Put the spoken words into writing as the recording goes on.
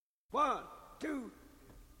1, 2,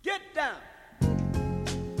 get down.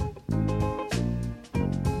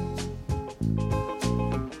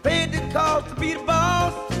 Paid the cost to be the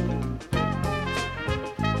boss.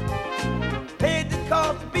 Paid the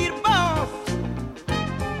cost to be the boss.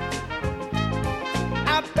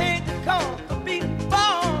 I paid the cost to be the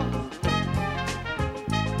boss.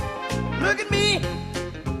 Look at me.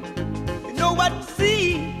 You know what to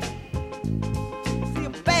see. See a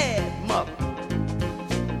bad mother.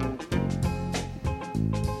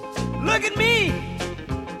 Look at me.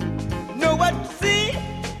 You know what to see.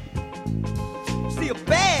 See a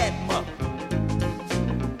bad mother.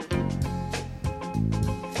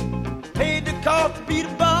 Paid the cost to be the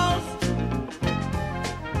boss.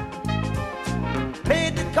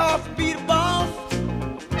 Paid the cost to be the boss.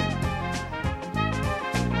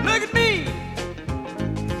 Look at me.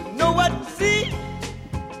 Know what to see?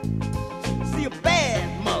 See a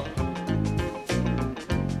bad mother.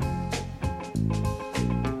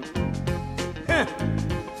 Huh.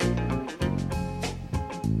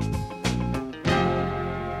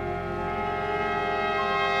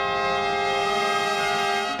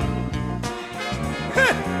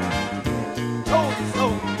 Told you so.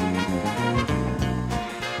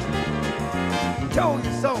 Told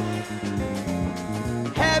you so.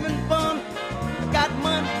 Having fun, got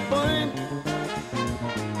money to burn.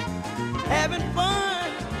 Having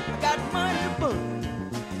fun, got money to burn.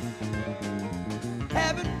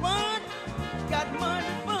 Having fun, got money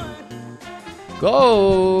to burn.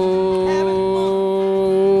 Golden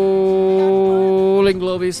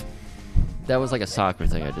Globies. That was like a soccer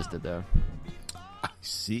thing I just did there. I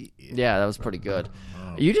see. Yeah, that was pretty good.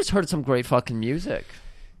 You just heard some great fucking music.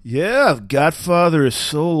 Yeah, Godfather of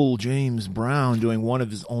Soul, James Brown, doing one of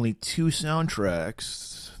his only 2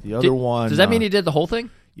 soundtracks. The other one... Does that mean he did the whole thing?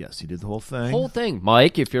 Yes, he did the whole thing. Whole thing.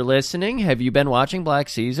 Mike, if you're listening, have you been watching Black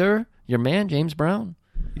Caesar? Your man, James Brown.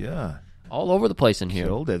 Yeah. All over the place in here.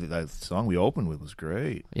 Killed it. That song we opened with was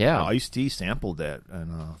great. Yeah. Ice-T sampled that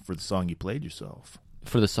and for the song You Played Yourself.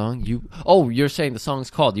 For the song? You're saying the song's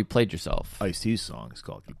called You Played Yourself. Ice-T's song is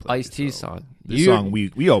called You Played Ice-T's Yourself. song. The song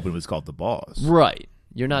we opened was called The Boss. Right.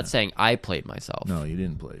 You're not saying I played myself. No, you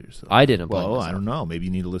didn't play yourself. I didn't play myself. Well, I myself. don't know. Maybe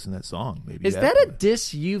you need to listen to that song. Maybe Is that a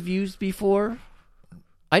diss you've used before?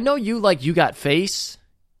 I know you got face.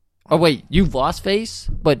 Oh, wait, you lost face?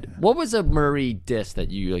 But what was a Murray diss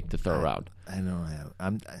that you like to throw around? I don't have.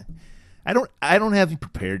 I don't have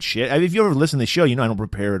prepared shit. I mean, if you ever listen to the show, you know I don't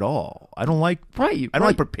prepare at all. I don't like. Right. I don't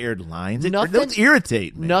like prepared lines. Nothing- Those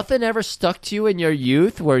irritate me. Nothing ever stuck to you in your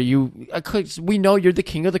youth where we know you're the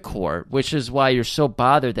king of the court, which is why you're so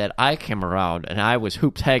bothered that I came around and I was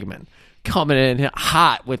Hoops Hagman coming in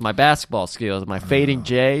hot with my basketball skills, my fading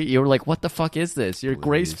J. You were like, what the fuck is this? You're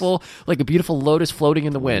graceful, like a beautiful lotus floating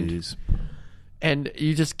in the wind. And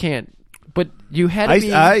you just can't. But you had to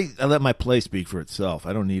be... I let my play speak for itself.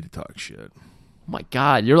 I don't need to talk shit. Oh my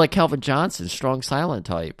God, you're like Calvin Johnson, strong silent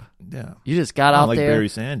type. Yeah. You just got I'm out like there. Barry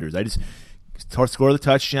Sanders. I just score the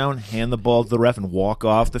touchdown, hand the ball to the ref, and walk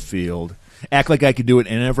off the field. Act like I could do it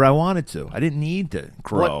whenever I wanted to. I didn't need to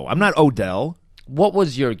crow. I'm not Odell. What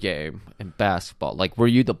was your game in basketball? Like, were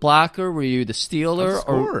you the blocker? Were you the stealer?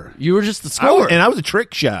 Scorer. Or you were just the scorer? I was a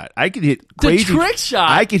trick shot. I could hit The crazy trick shot?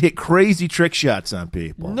 I could hit crazy trick shots on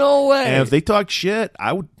people. No way. And if they talk shit,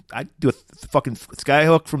 I'd do a fucking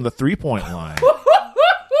skyhook from the 3-point line.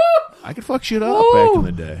 I could fuck shit up back in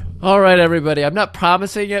the day. All right, everybody. I'm not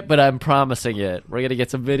promising it, but I'm promising it. We're gonna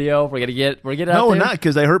get some video. We're gonna get out No, we're there. not,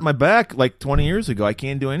 because I hurt my back like 20 years ago. I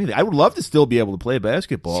can't do anything. I would love to still be able to play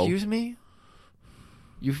basketball. Excuse me.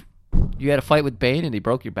 You had a fight with Bane and he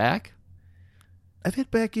broke your back? I've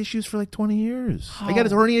had back issues for like 20 years. I got a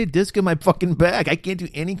herniated disc in my fucking back. I can't do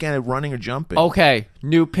any kind of running or jumping. Okay,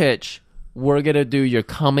 new pitch. We're gonna do your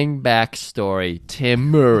coming back story.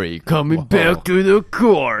 Tim Murray coming back to the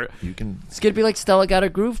court. You can. It's gonna be like Stella got her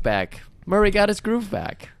groove back. Murray got his groove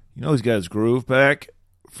back. You know who's got his groove back?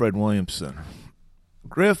 Fred Williamson.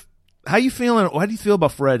 Griff, how you feeling? How do you feel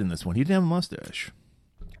about Fred in this one? He didn't have a mustache.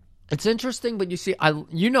 It's interesting, but you see,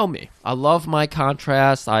 you know me. I love my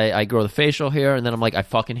contrast. I grow the facial hair, and then I'm like, I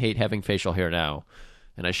fucking hate having facial hair now.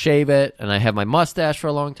 And I shave it, and I have my mustache for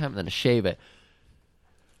a long time, and then I shave it.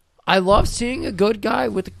 I love seeing a good guy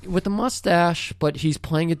with a mustache, but he's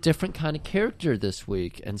playing a different kind of character this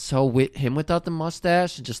week. And so with him without the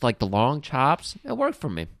mustache and just like the long chops, it worked for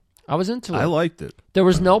me. I was into it. I liked it. There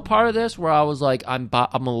was no part of this where I was like, I'm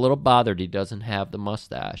a little bothered he doesn't have the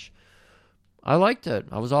mustache. I liked it.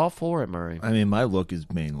 I was all for it, Murray. I mean, my look is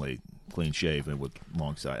mainly clean shaven with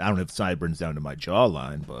long side. I don't have sideburns down to my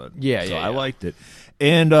jawline, but Yeah. I liked it.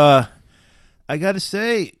 And I got to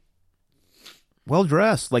say, well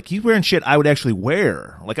dressed. Like he's wearing shit I would actually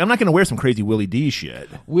wear. Like I'm not going to wear some crazy Willie D shit.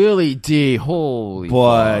 Willie D, holy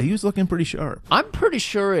But fuck. he was looking pretty sharp. I'm pretty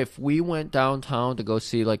sure if we went downtown to go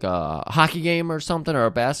see like a hockey game or something or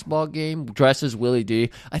a basketball game dressed as Willie D,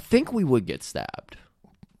 I think we would get stabbed.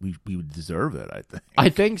 We would deserve it, I think. I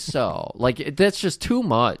think so. Like that's just too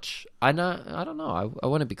much. I don't know. I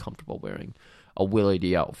wouldn't be comfortable wearing a Willie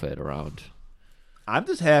D outfit around. I'm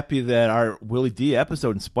just happy that our Willie D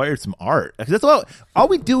episode inspired some art. 'Cause that's all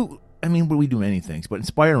we do. I mean, we do many things, but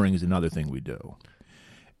inspiring is another thing we do.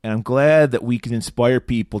 And I'm glad that we can inspire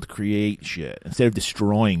people to create shit instead of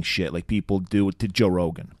destroying shit like people do to Joe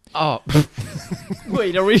Rogan. Oh,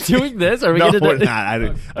 wait, are we doing this? Are we No, gonna we're do- not. I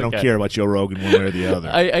don't Okay. care about Joe Rogan one way or the other.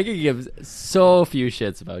 I can give so few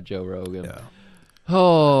shits about Joe Rogan. Yeah.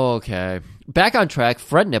 Oh, okay. Back on track,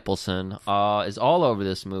 Fred Nicholson is all over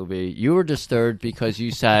this movie. You were disturbed because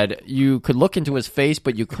you said you could look into his face,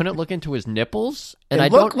 but you couldn't look into his nipples. And It I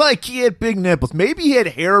looked don't like he had big nipples. Maybe he had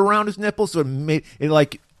hair around his nipples, so it made it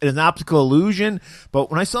like an optical illusion. But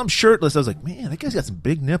when I saw him shirtless, I was like, man, that guy's got some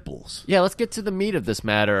big nipples. Yeah, let's get to the meat of this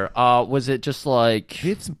matter. Was it just like He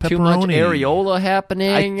had some too much pepperoni. areola I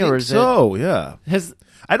happening, think or is so. Yeah. it has?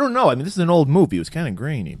 I don't know. I mean, this is an old movie. It was kind of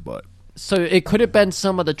grainy, but So it could have been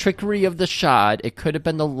some of the trickery of the shot. It could have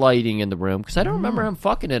been the lighting in the room because I don't remember him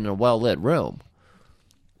fucking in a well lit room.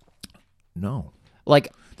 no.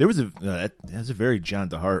 Like, There was that's a very John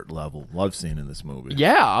DeHart level love scene in this movie.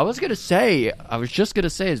 yeah, I was just gonna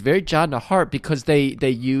say it's very John DeHart because they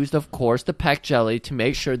used, of course, the peck jelly to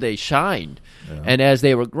make sure they shined. Yeah. And as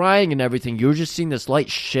they were grinding and everything, you were just seeing this light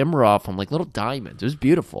shimmer off them like little diamonds. It was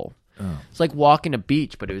beautiful. It's like walking a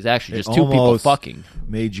beach, but it was actually just two people almost fucking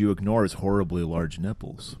made you ignore his horribly large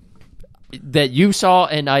nipples. that you saw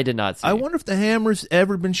and I did not see. I wonder if the Hammer's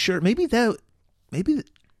ever been shirt. Maybe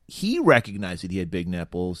he recognized that he had big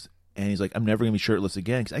nipples, and he's like, I'm never gonna be shirtless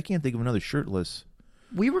again because I can't think of another shirtless.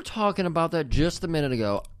 We were talking about that just a minute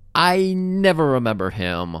ago. I never remember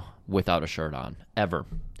him without a shirt on, ever.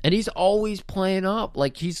 And he's always playing up.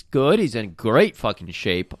 Like, he's good. He's in great fucking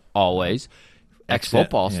shape, always.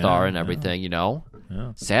 Ex-football Yeah, star and yeah. everything, you know?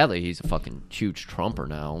 Yeah. Sadly, he's a fucking huge Trumper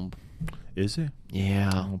now. Is he?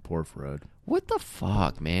 Yeah. Oh, poor Fred. What the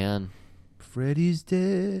fuck, man? Freddy's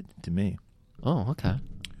dead to me. Oh, okay.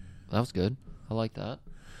 That was good. I like that.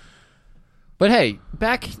 But hey,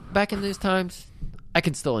 back in these times, I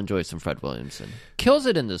can still enjoy some Fred Williamson. Kills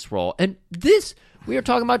it in this role. And this, we were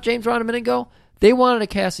talking about James Wan a minute ago. They wanted to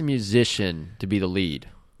cast a musician to be the lead.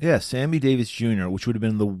 Yeah, Sammy Davis Jr., which would have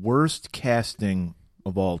been the worst casting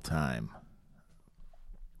of all time.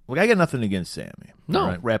 Look, I got nothing against Sammy. No. All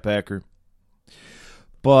right, Rat Packer.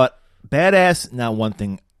 But badass, not one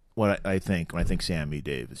thing. What I think when I think Sammy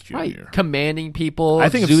Davis Jr. Right. Commanding people. I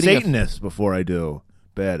think of exuding Satanist before I do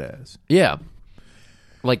badass. yeah.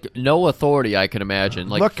 Like, no authority, I can imagine.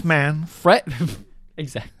 Like, Look, man, Fred.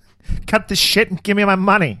 Exactly. cut this shit and give me my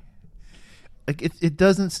money. Like it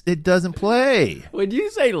doesn't play. When you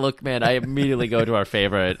say look, man, I immediately go to our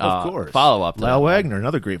favorite Of course, follow-up. to Lyle that one. Wagner,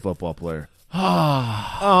 another great football player.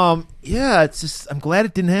 Yeah, it's just I'm glad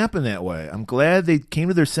it didn't happen that way. I'm glad they came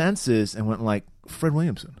to their senses and went like Fred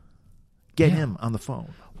Williamson, get him on the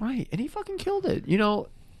phone. Right, and he fucking killed it. You know,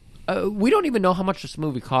 we don't even know how much this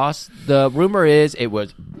movie cost. The rumor is it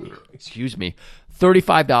was,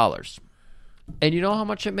 $35. And you know how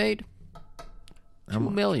much it made?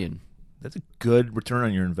 $2 million. That's a good return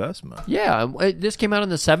on your investment. Yeah, this came out in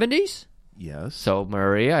the 70s. Yes. So,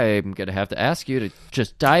 Marie, I'm going to have to ask you to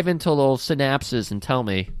just dive into those synapses and tell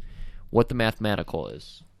me what the mathematical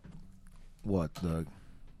is. What the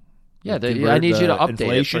Yeah, convert I need you to the update it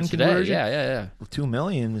inflation for today. conversion? Yeah. 2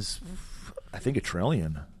 million is, I think, $1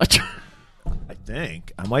 trillion. I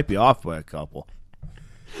think I might be off by a couple.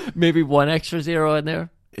 Maybe one extra zero in there.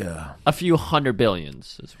 Yeah. A few hundred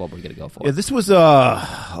billions is what we're going to go for. Yeah, this was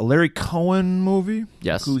a Larry Cohen movie.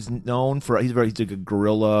 Yes. Who's known for he's like a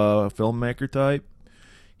guerrilla filmmaker type.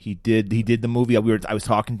 He did the movie I was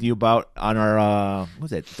talking to you about on our what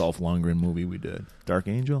was that Dolph Lundgren movie we did? Dark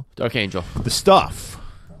Angel? Dark Angel. The Stuff.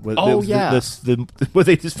 Oh, yeah. Where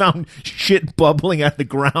they just found shit bubbling out of the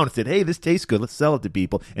ground and said, "Hey, this tastes good. Let's sell it to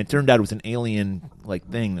people." And it turned out it was an alien like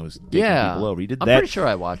thing that was taking people over. He did I'm that. pretty sure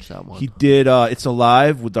I watched that one. He did It's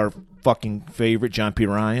Alive with our fucking favorite John P.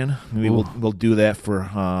 Ryan. Maybe we'll do that for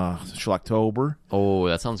Schlocktober. Oh,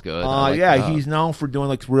 that sounds good. I like Yeah, that. he's known for doing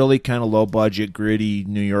like really kind of low budget, gritty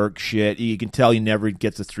New York shit. You can tell he never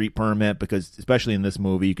gets a street permit because, especially in this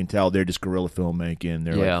movie, you can tell they're just guerrilla filmmaking.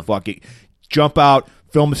 They're like, fuck it, jump out,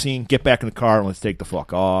 film a scene, get back in the car, and let's take the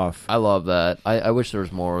fuck off. I love that. I wish there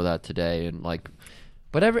was more of that today. And like,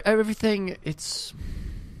 but everything, it's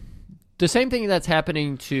The same thing that's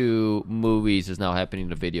happening to movies is now happening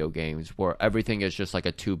to video games, where everything is just like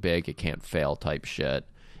a too big, it can't fail type shit.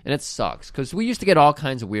 And it sucks, because we used to get all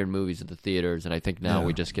kinds of weird movies at the theaters, and I think now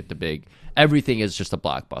we just get the big... Everything is just a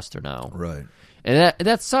blockbuster now. Right. And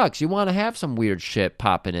that sucks. You want to have some weird shit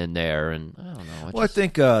popping in there, and I don't know. I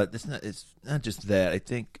think it's not just that. I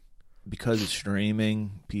think because of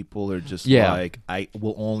streaming, people are just like, I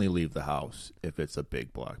will only leave the house if it's a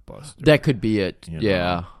big blockbuster. That could be it. You know?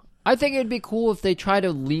 Yeah. I think it'd be cool if they try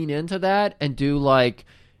to lean into that and do like...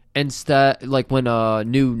 Instead, like when a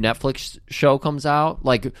new Netflix show comes out,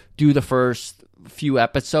 like do the first few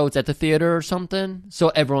episodes at the theater or something, so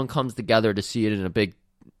everyone comes together to see it in a big...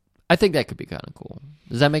 I think that could be kind of cool.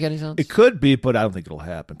 Does that make any sense? It could be, but I don't think it'll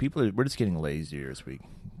happen. We're just getting lazier as we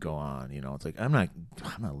go on. You know, it's like I'm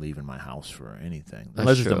not leaving my house for anything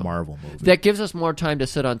unless it's a Marvel movie. That gives us more time to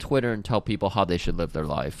sit on Twitter and tell people how they should live their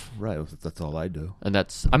life. Right. That's all I do. And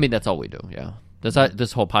that's all we do. Yeah.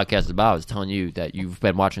 This whole podcast is about is telling you that you've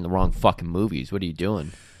been watching the wrong fucking movies. What are you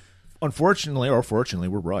doing? Unfortunately or fortunately,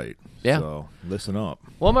 we're right. Yeah. So listen up.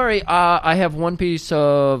 Well, Murray, I have one piece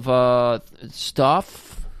of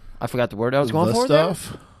stuff. I forgot the word I was going for.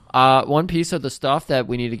 Stuff. One piece of the stuff that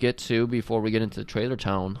we need to get to before we get into Trailer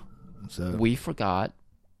Town. We forgot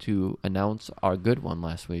to announce our good one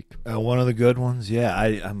last week. One of the good ones,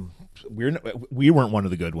 yeah. We weren't one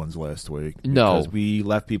of the good ones last week. No, because we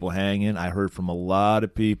left people hanging. I heard from a lot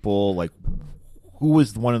of people like, who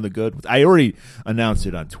was one of the good ones? I already announced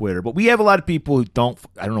it on Twitter, but we have a lot of people who don't.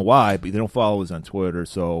 I don't know why, but they don't follow us on Twitter.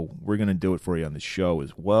 So we're gonna do it for you on the show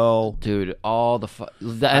as well, dude. All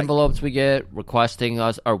the envelopes we get requesting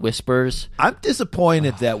us are whispers. I'm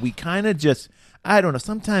disappointed that we kind of just. I don't know.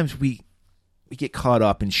 Sometimes we get caught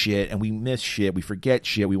up in shit and we miss shit. We forget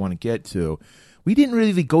shit we want to get to. We didn't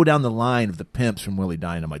really go down the line of the pimps from Willie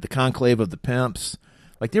Dynamite, the conclave of the pimps.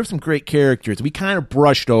 Like, there were some great characters. We kind of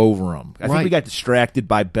brushed over them. I think we got distracted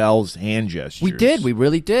by Belle's hand gestures. We did. We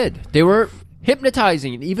really did. They were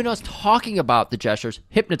hypnotizing, and even us talking about the gestures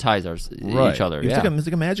hypnotized each other. It's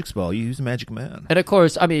like a magic spell. You use a magic man. And, of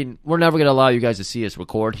course, I mean, we're never going to allow you guys to see us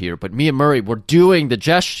record here, but me and Murray were doing the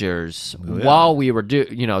gestures while we were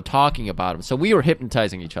talking about them. So we were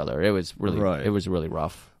hypnotizing each other. It was really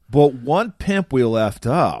rough. But one pimp we left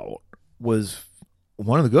out was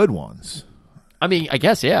one of the good ones. I mean, I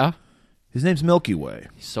guess, yeah. His name's Milky Way.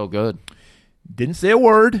 He's so good. Didn't say a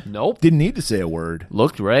word. Nope. Didn't need to say a word.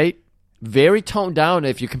 Looked great. Very toned down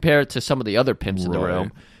if you compare it to some of the other pimps in the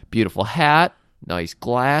room. Beautiful hat. Nice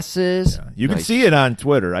glasses. Yeah. You can see it on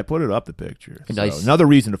Twitter. I put it up, the picture. Nice. So, another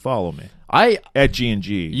reason to follow me. At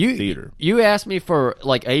G&G Theater. You asked me for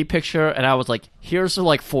like a picture, and I was like, here's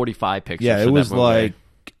like 45 pictures. Yeah, it was like...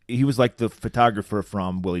 He was like the photographer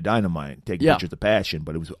from Willie Dynamite, taking pictures of Passion,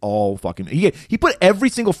 but it was all fucking... He put every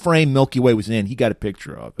single frame Milky Way was in, he got a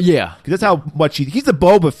picture of it. Yeah. Because that's how much he's the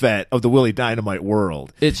Boba Fett of the Willie Dynamite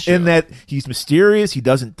world. It's true. In that he's mysterious, he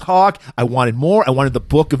doesn't talk. I wanted more. I wanted the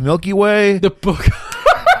book of Milky Way. The book...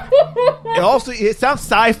 It sounds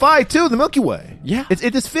sci-fi, too, the Milky Way. Yeah.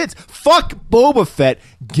 It just fits. Fuck Boba Fett.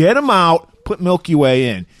 Get him out. Put Milky Way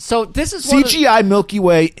in. So this is CGI Milky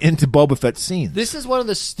Way into Boba Fett scenes. This is one of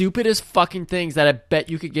the stupidest fucking things that I bet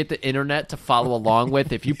you could get the internet to follow along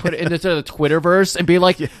with if you put it into the Twitterverse and be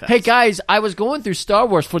like, hey guys, I was going through Star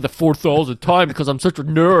Wars for the 4,000th time because I'm such a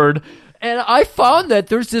nerd. And I found that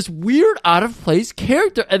there's this weird out-of-place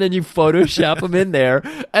character, and then you Photoshop him in there,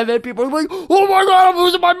 and then people are like, oh my God, I'm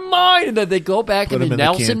losing my mind! And then they go back and they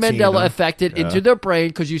Nelson Mandela effect it into their brain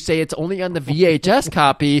because you say it's only on the VHS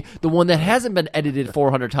copy, the one that hasn't been edited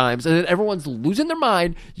 400 times, and then everyone's losing their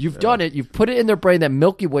mind. You've done it. You've put it in their brain that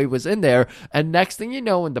Milky Way was in there, and next thing you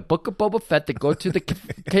know, in the Book of Boba Fett, they go to the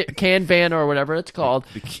can van or whatever it's called.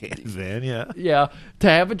 The can van, yeah. Yeah, to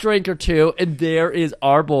have a drink or two, and there is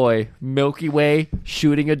our boy, Milky Way,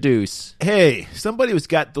 shooting a deuce. Hey, somebody who's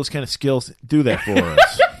got those kind of skills, do that for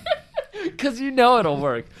us. Because you know it'll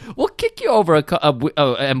work. We'll kick you over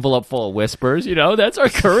a envelope full of whispers. You know, that's our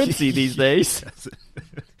currency these days.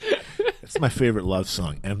 That's my favorite love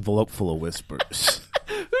song, Envelope Full of Whispers.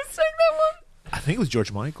 Who sang that one? I think it was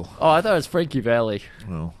George Michael. Oh, I thought it was Frankie Valli.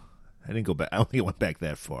 No, I didn't go back. I don't think I went back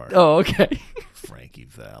that far. Oh, okay. Frankie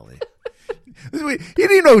Valli. He didn't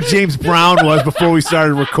even know who James Brown was before we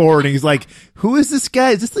started recording. He's like, who is this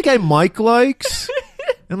guy? Is this the guy Mike likes?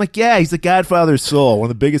 And I'm like, yeah, he's the Godfather of Soul, one of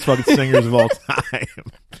the biggest fucking singers of all time.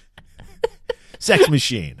 Sex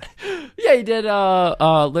Machine. Yeah, he did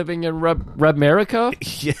Living in Rebmerica.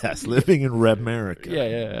 Yes, Living in Rebmerica.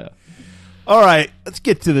 Yeah. All right, let's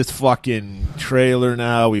get to this fucking trailer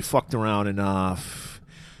now. We fucked around enough.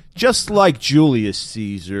 Just like Julius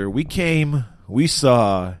Caesar, we came we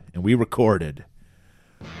saw and we recorded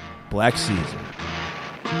Black Caesar.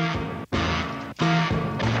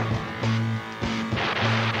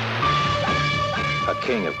 A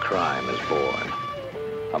king of crime is born.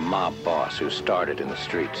 A mob boss who started in the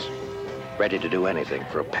streets, ready to do anything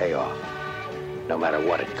for a payoff, no matter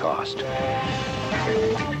what it cost.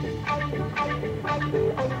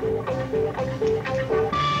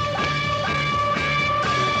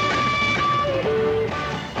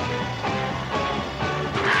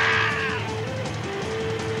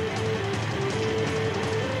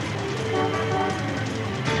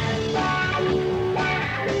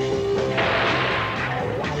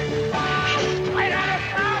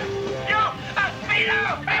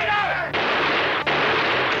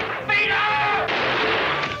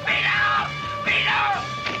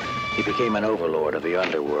 He became an overlord of the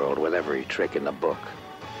underworld with every trick in the book.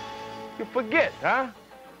 You forget, huh?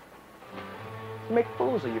 You make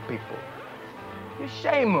fools of your people. You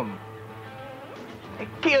shame them. They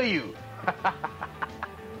kill you.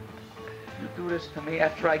 You do this to me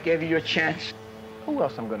after I gave you your chance. Who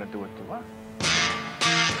else I'm gonna do it to, huh?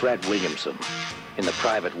 Fred Williamson, in the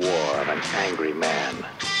private war of an angry man,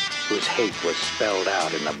 whose hate was spelled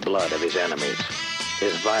out in the blood of his enemies,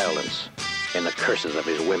 his violence in the curses of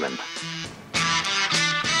his women.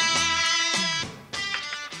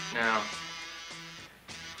 Now,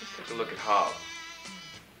 let's take a look at Hob.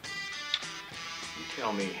 You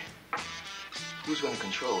tell me, who's going to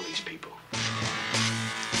control these people?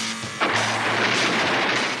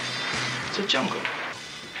 It's a jungle,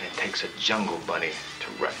 and it takes a jungle bunny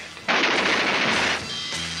to run it.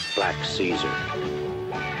 Black Caesar.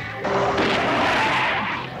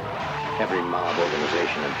 Every mob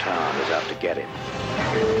organization in town is out to get him.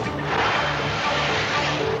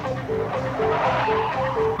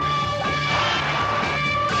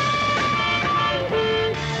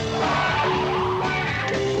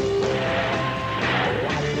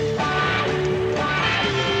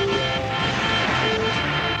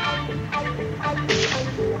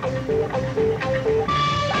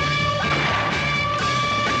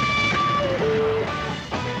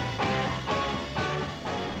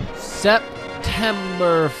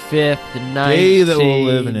 September 5th, Day that will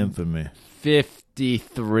live in infamy.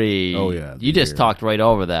 1953. Oh, yeah. You just talked right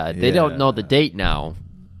over that. They don't know the date now.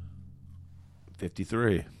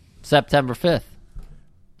 53. September 5th,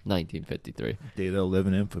 1953. Day that'll live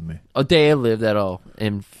in infamy. A day I lived at all.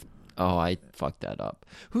 Oh, I fucked that up.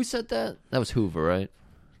 Who said that? That was Hoover, right?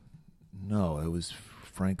 No, it was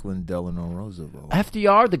Franklin Delano Roosevelt.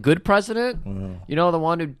 FDR, the good president? You know, the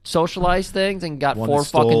one who socialized things and got One four that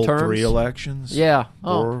stole fucking terms? 3 elections? Yeah.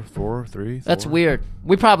 Four, three. That's weird.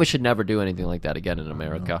 We probably should never do anything like that again in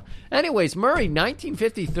America. Anyways, Murray,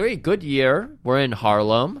 1953, good year. We're in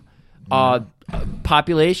Harlem.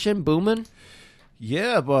 Population booming.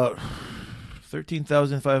 Yeah, about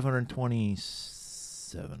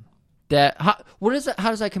 13,527. What is that? How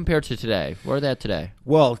does that compare to today? Where are they at today?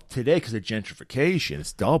 Well, today, because of gentrification,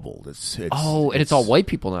 it's doubled. It's And it's all white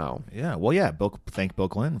people now. Yeah, well, yeah. Thank Bill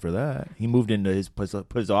Clinton for that. He moved into put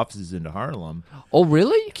his offices into Harlem. Oh,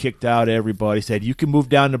 really? Kicked out everybody. Said you can move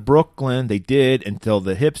down to Brooklyn. They did until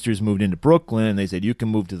the hipsters moved into Brooklyn. They said you can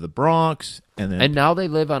move to the Bronx, and now they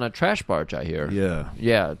live on a trash barge. I hear. Yeah.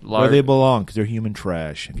 Where Where they belong, because they're human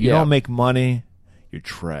trash. If you don't make money, you're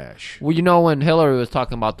trash. Well, you know, when Hillary was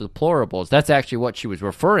talking about the deplorables, that's actually what she was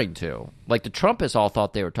referring to. Like, the Trumpists all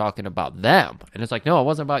thought they were talking about them. And it's like, no, it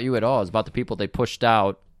wasn't about you at all. It's about the people they pushed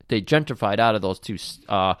out. They gentrified out of those two,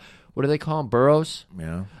 what do they call them, boroughs?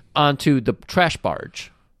 Yeah. Onto the trash barge.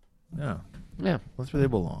 Yeah. Yeah. That's where they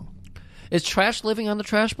belong. Is Trash living on the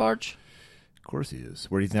trash barge? Of course he is.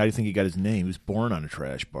 How do you think he got his name? He was born on a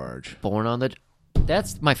trash barge. Born on the...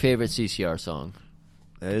 That's my favorite CCR song.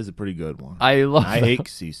 That is a pretty good one. I hate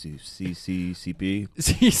CCP.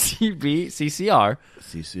 CCR.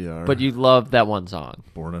 CCR. But you love that one song.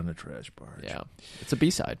 Born on a trash barge. Yeah. It's a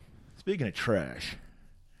B-side. Speaking of trash,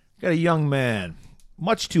 got a young man,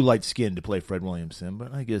 much too light-skinned to play Fred Williamson,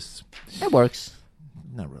 but I guess... It works.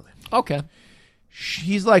 Not really. Okay.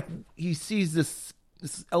 He's like, he sees this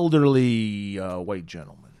elderly white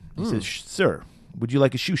gentleman. He says, "Sir, would you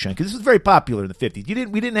like a shoe shine?" Because this was very popular in the 50s.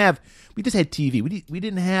 We just had TV. We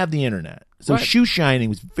didn't have the internet. So Right. shoe shining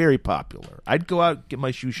was very popular. I'd go out and get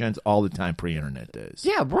my shoe shines all the time pre-internet days.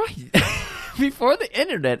 Yeah, right. Before the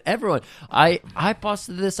internet, everyone. I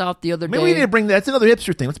busted this out the other Maybe day. we need to bring that. That's another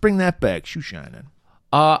hipster thing. Let's bring that back. Shoe shining.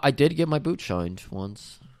 I did get my boots shined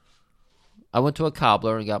once. I went to a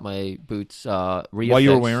cobbler and got my boots While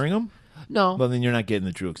you were wearing them? No. Well, then you're not getting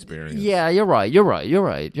the true experience. Yeah, you're right.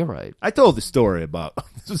 I told the story about,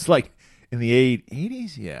 this was like in the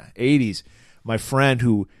 80s? Yeah, 80s. my friend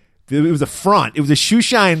who it was a front. It was a shoe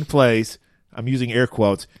shine place. I'm using air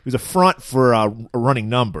quotes. It was a front for running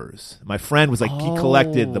numbers. My friend was like, he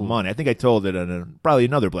collected the money. I think I told it on probably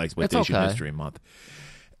another Blaxploitation okay. History Month.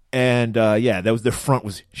 And that was their front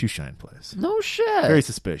was shoe shine place. No shit. Very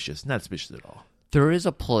suspicious. Not suspicious at all. There is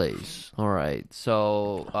a place. All right.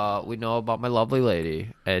 So we know about my lovely lady,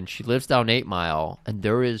 and she lives down 8 Mile, and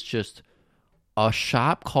there is just a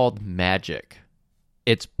shop called Magic.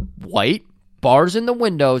 It's white, bars in the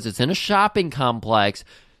windows. It's in a shopping complex,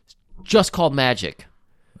 just called Magic.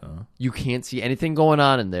 You can't see anything going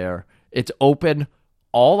on in there. It's open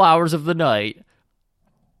all hours of the night.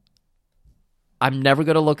 I'm never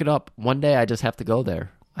going to look it up. One day I just have to go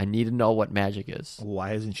there. I need to know what Magic is. Why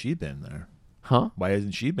hasn't she been there? Huh? Why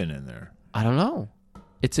hasn't she been in there? I don't know.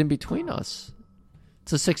 It's in between us.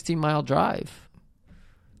 It's a 16-mile drive.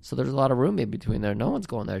 So there's a lot of room in between there. No one's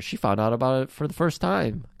going there. She found out about it for the first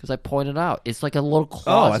time because I pointed out. It's like a little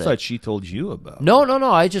closet. Oh, I thought she told you about it. No.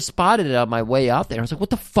 I just spotted it on my way out there. I was like, what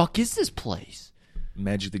the fuck is this place?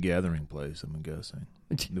 Magic the Gathering place, I'm guessing.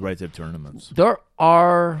 The right to have tournaments. There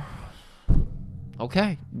are...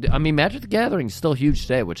 Okay. I mean, Magic the Gathering is still huge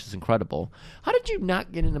today, which is incredible. How did you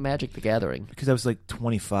not get into Magic the Gathering? Because I was like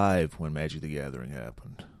 25 when Magic the Gathering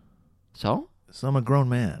happened. So I'm a grown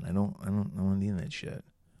man. I don't need that shit.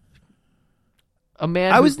 A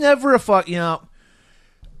man I was never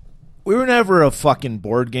we were never a fucking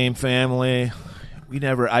board game family.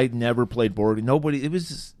 I never played board. Nobody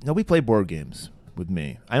played board games with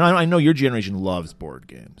me. I know your generation loves board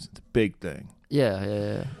games. It's a big thing.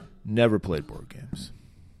 Yeah. Never played board games.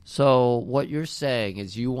 So what you're saying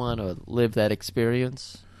is you want to live that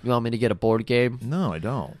experience? You want me to get a board game? No, I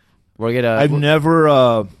don't. I've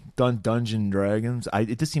never done Dungeons & Dragons.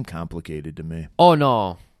 It just seemed complicated to me. Oh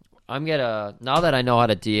no. Now that I know how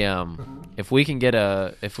to DM, if we can get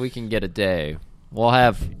a day, we'll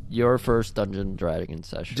have your first Dungeons & Dragons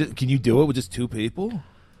session. Can you do it with just 2 people?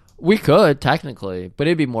 We could, technically, but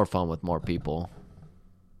it'd be more fun with more people.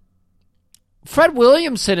 Fred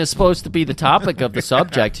Williamson is supposed to be the topic of the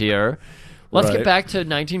subject here. Let's get back to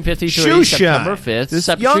 1953, Shoe September shine. 5th. This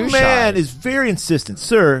young man is very insistent.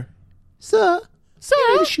 Sir,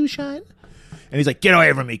 shoe shine. And he's like, get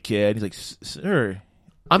away from me, kid. He's like, sir,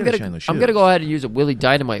 I'm gonna go ahead and use a Willie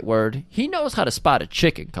Dynamite word. He knows how to spot a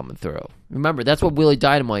chicken coming through. Remember, that's what Willie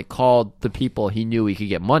Dynamite called the people he knew he could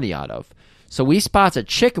get money out of. So he spots a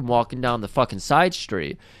chicken walking down the fucking side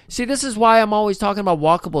street. See, this is why I'm always talking about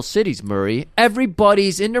walkable cities, Murray.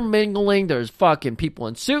 Everybody's intermingling. There's fucking people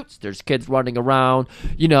in suits. There's kids running around,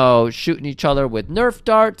 shooting each other with Nerf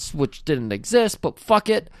darts, which didn't exist, but fuck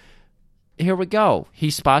it. Here we go.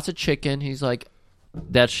 He spots a chicken. He's like,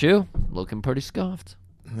 that shoe, looking pretty scuffed.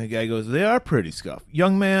 And the guy goes, they are pretty scuffed.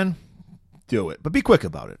 Young man, do it. But be quick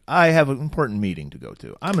about it. I have an important meeting to go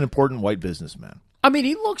to. I'm an important white businessman. I mean,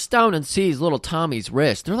 he looks down and sees little Tommy's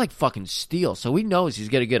wrists. They're like fucking steel, so he knows he's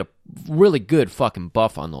going to get a really good fucking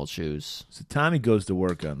buff on those shoes. So Tommy goes to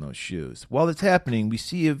work on those shoes. While it's happening, we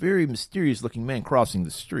see a very mysterious-looking man crossing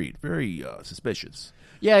the street. Very suspicious.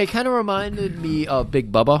 Yeah, he kind of reminded me of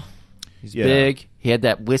Big Bubba. He's big. He had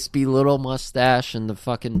that wispy little mustache and the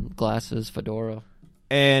fucking glasses, fedora.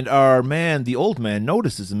 And our man, the old man,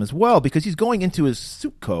 notices him as well because he's going into his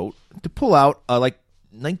suit coat to pull out like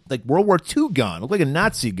World War II gun. Looked like a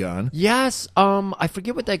Nazi gun. Yes. I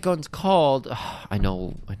forget what that gun's called. I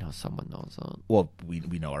know someone knows that. Well, we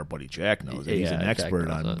know our buddy Jack knows it. He's an expert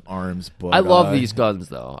on arms. But I love these guns,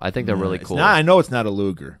 though. I think they're really cool. I know it's not a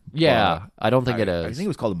Luger. Yeah, I don't think it is. I think it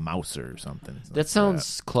was called a Mauser or something. That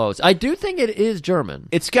sounds close. I do think it is German.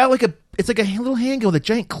 It's got like a little handgun with a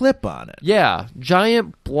giant clip on it. Yeah,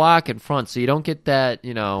 giant block in front, so you don't get that,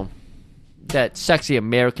 that sexy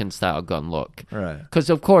American style gun look. Right. Because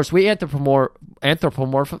of course we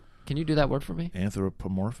anthropomorphic. Can you do that word for me?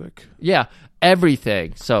 Anthropomorphic. Yeah,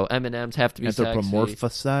 everything. So M&Ms have to be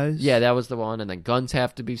anthropomorphized. Sexy. Yeah, that was the one. And then guns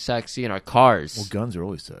have to be sexy, and our cars. Well, guns are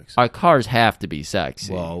always sexy. Our cars have to be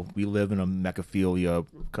sexy. Well, we live in a mecaphilia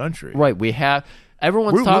country. Right. We have.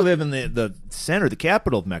 Everyone's we live in the center, the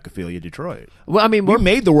capital of mecaphilia, Detroit. Well, I mean, we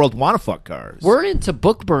made the world want to fuck cars. We're into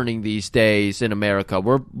book burning these days in America.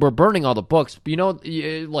 We're burning all the books.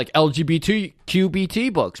 Like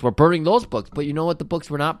LGBTQBT books. We're burning those books. But you know what the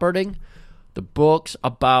books we're not burning? The books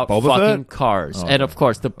about fucking cars. And, of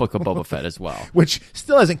course, the Book of Boba Fett as well. Which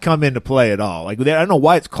still hasn't come into play at all. Like, I don't know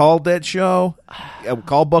why it's called that show.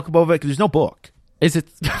 Called Book of Boba Fett, because there's no book. Is it...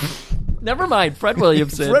 Never mind. Fred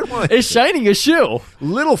Williamson is shining a shoe.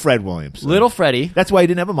 Little Fred Williamson. Little Freddie. That's why he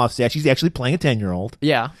didn't have a mustache. He's actually playing a 10-year-old.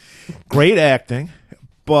 Yeah. Great acting.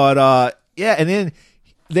 But, and then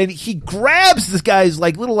then he grabs this guy's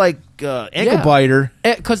like little ankle biter.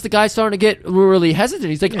 Because the guy's starting to get really hesitant.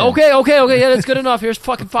 He's like, okay, yeah, that's good enough. Here's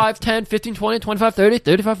fucking 5, 10, 15, 20, 25, 30,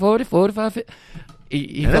 35, 40, 45, 50.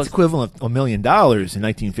 He And that's equivalent of $1 million in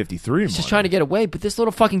 1953. He's just trying to get away, but this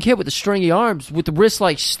little fucking kid with the stringy arms, with the wrist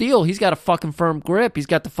like steel, he's got a fucking firm grip. He's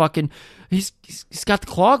got the fucking, he's got the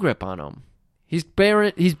claw grip on him. He's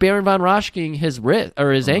Baron von Raschking his wrist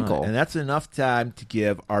or his ankle, and that's enough time to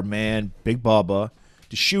give our man Big Bubba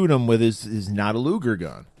to shoot him with his not a Luger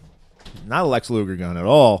gun, not a Lex Luger gun at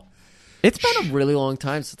all. It's been a really long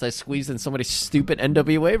time since I squeezed in so many stupid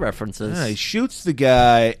NWA references. Yeah, he shoots the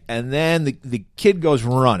guy, and then the kid goes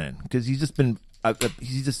running because he's just been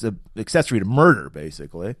he's just an accessory to murder,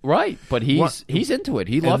 basically. Right, but he's into it.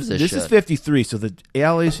 He loves this shit. This is 53, so the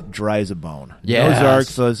Alley's dry as a bone. Yes. No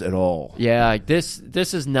Zarxas at all. Yeah, this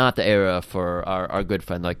is not the era for our good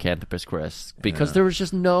friend Lycanthropus Chris, because there was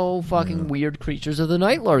just no fucking weird creatures of the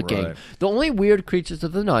night lurking. Right. The only weird creatures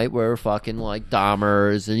of the night were fucking like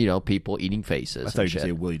Dahmers and people eating faces. I thought you and should shit.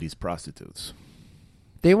 say Willie D's prostitutes.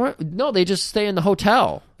 They weren't. No, they just stay in the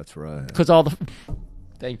hotel That's right. because all the.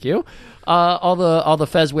 Thank you. All the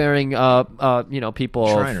fez wearing people.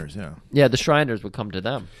 Shriners, yeah. Yeah, the Shriners would come to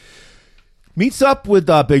them. Meets up with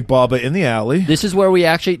Big Bubba in the alley. This is where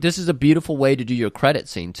this is a beautiful way to do your credit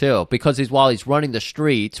scene, too. Because while he's running the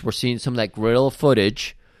streets, we're seeing some of that guerrilla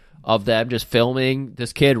footage of them just filming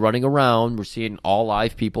this kid running around. We're seeing all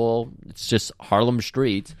live people. It's just Harlem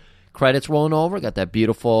streets. Credits rolling over. Got that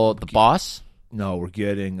beautiful, the boss. No, we're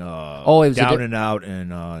getting it was Down and Out in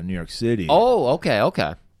New York City. Oh,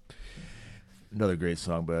 okay. Another great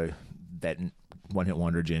song by that one-hit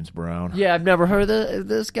wonder, James Brown. Yeah, I've never heard of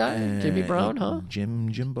this guy. Jimmy Brown, huh?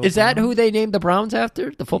 Jimbo Is that Brown? who they named the Browns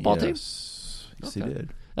after? The football team? Yes, he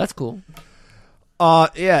did. That's cool.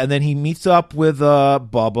 Yeah, and then he meets up with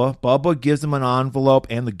Bubba. Bubba gives him an envelope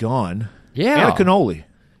and the gun. Yeah. And a cannoli.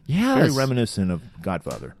 Yeah. Very reminiscent of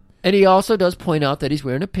Godfather. And he also does point out that he's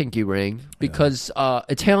wearing a pinky ring because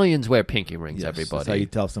Italians wear pinky rings, everybody. That's how you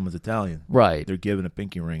tell someone's Italian. Right. They're given a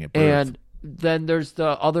pinky ring at birth. And then there's the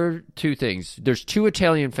other two things. There's two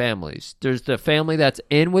Italian families. There's the family that's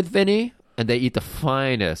in with Vinny, and they eat the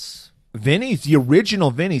finest. The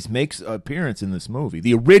original Vinny's makes an appearance in this movie.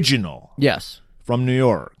 The original. Yes. From New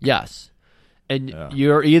York. Yes. And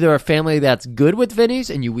you're either a family that's good with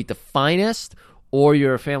Vinny's and you eat the finest, or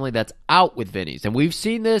you're a family that's out with Vinny's. And we've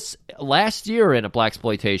seen this last year in a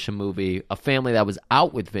blaxploitation movie, a family that was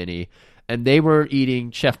out with Vinny, and they were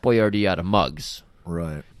eating Chef Boyardee out of mugs.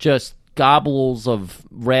 Right. Just gobbles of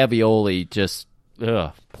ravioli just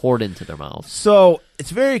poured into their mouths. So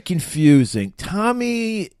it's very confusing.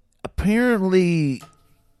 Tommy apparently,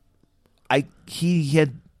 he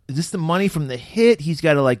had. Is this the money from the hit? He's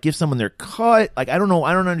got to give someone their cut. I don't know.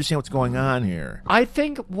 I don't understand what's going on here. I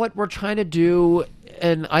think what we're trying to do,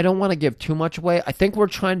 and I don't want to give too much away, I think we're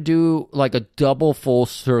trying to do a double full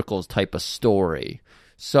circles type of story.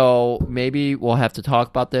 So maybe we'll have to talk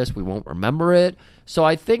about this. We won't remember it. So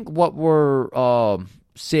I think what we're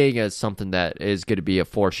seeing as something that is going to be a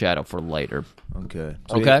foreshadow for later. Okay.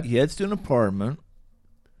 Okay. He heads to an apartment.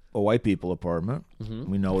 A white people apartment.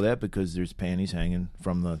 Mm-hmm. We know that because there's panties hanging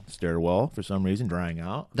from the stairwell for some reason, drying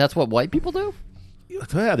out. That's what white people do?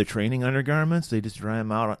 Yeah, they're training undergarments. They just dry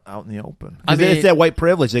them out in the open. I mean, it's that white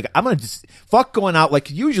privilege. I'm going to just fuck going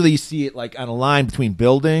out. Usually you see it on a line between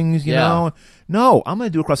buildings, you know? No, I'm going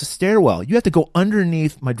to do it across a stairwell. You have to go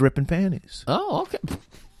underneath my dripping panties. Oh, okay.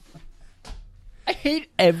 I hate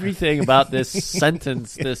everything about this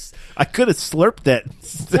sentence. I could have slurped that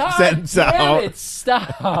sentence out. It,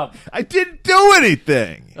 stop. I didn't do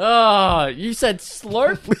anything. Oh, you said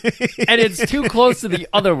slurp, and it's too close to the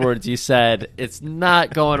other words you said. It's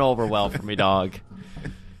not going over well for me, dog.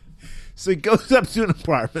 So he goes up to an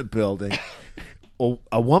apartment building.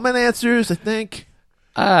 A woman answers, I think.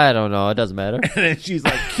 I don't know. It doesn't matter. And then she's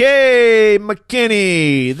like, "Hey,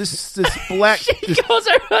 McKinney, this black." She calls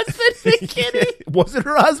her husband McKinney. Was it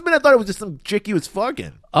her husband? I thought it was just some chick he was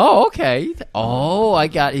fucking. Oh, okay. Oh,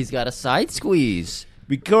 he's got a side squeeze.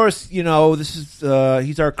 Because, this is,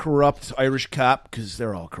 he's our corrupt Irish cop, because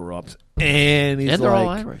they're all corrupt. And they're all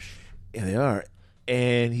Irish. Yeah, they are.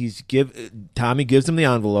 And Tommy gives him the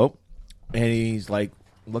envelope, and he's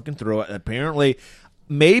looking through it. And apparently,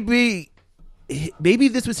 maybe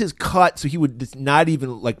this was his cut, so he would just not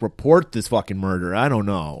even report this fucking murder. I don't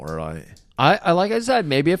know. Or I like I said,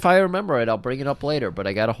 maybe if I remember it, I'll bring it up later. But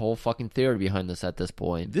I got a whole fucking theory behind this at this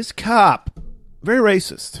point. This cop, very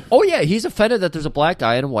racist. Oh yeah, he's offended that there's a black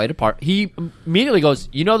guy in a white apartment. He immediately goes,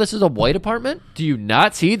 this is a white apartment? Do you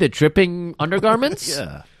not see the dripping undergarments?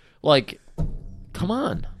 Yeah. Come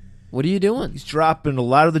on. What are you doing? He's dropping a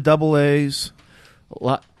lot of the double A's.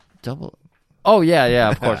 Double. Oh yeah,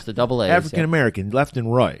 of course, the double A's. African American, left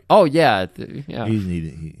and right. Oh yeah, yeah.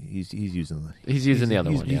 He's using the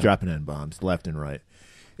other one. He's dropping N bombs left and right.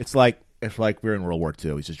 It's like we're in World War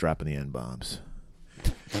II. He's just dropping the N bombs.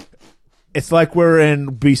 It's like we're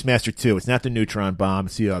in Beastmaster 2. It's not the neutron bomb.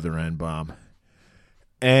 It's the other N bomb.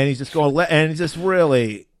 And he's just going. And he's just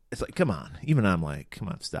really. It's like, come on. Even I'm like, come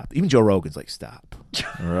on, stop. Even Joe Rogan's like, stop.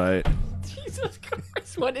 All right. Jesus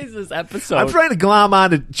Christ! What is this episode? I'm trying to glom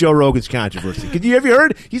on to Joe Rogan's controversy. Have you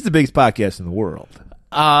heard? He's the biggest podcast in the world.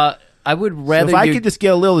 I would rather. So if I could just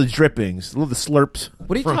get a little of the drippings, a little of the slurps.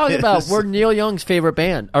 What are you talking about? We're Neil Young's favorite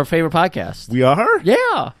band, our favorite podcast. We are?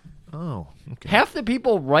 Yeah. Oh, okay. Half the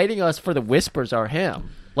people writing us for the whispers are him.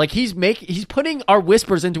 Like he's putting our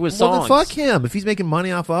whispers into his songs. Well, then fuck him. If he's making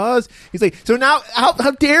money off of us, he's like, so now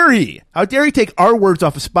how dare he? How dare he take our words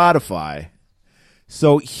off of Spotify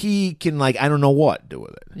so he can, like, I don't know what do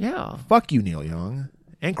with it. Yeah. Fuck you, Neil Young.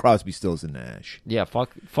 And Crosby, Stills, and Nash. Yeah,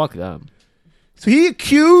 fuck them. So he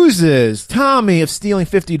accuses Tommy of stealing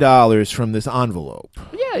 $50 from this envelope.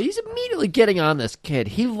 Yeah, he's immediately getting on this kid.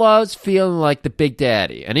 He loves feeling like the big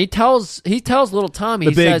daddy, and he tells little Tommy,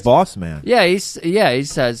 The big boss man. Yeah, he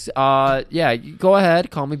says, go ahead,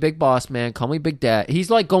 call me big boss man, call me big dad. He's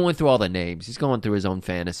like going through all the names. He's going through his own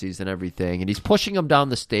fantasies and everything, and he's pushing him down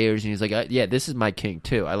the stairs. And he's like, yeah, this is my king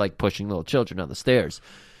too. I like pushing little children down the stairs.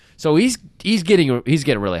 So he's getting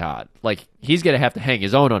really hot. Like he's gonna have to hang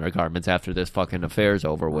his own undergarments after this fucking affair's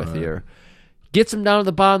over with here. Gets him down to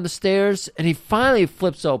the bottom of the stairs, and he finally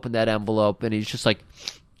flips open that envelope, and he's just like,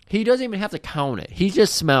 he doesn't even have to count it. He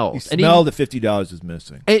just smells. He smelled that $50 is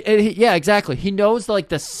missing. Yeah, exactly. He knows like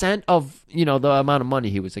the scent of the amount of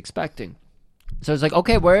money he was expecting. So he's like,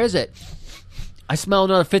 okay, where is it? I smell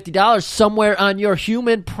another $50 somewhere on your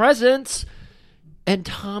human presence. And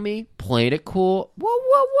Tommy, playing it cool.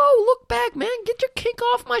 Whoa, look back, man. Get your kink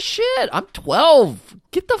off my shit. I'm 12.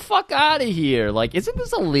 Get the fuck out of here. Like, isn't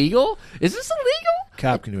this illegal? Is this illegal?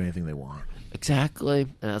 Cop can do anything they want. Exactly.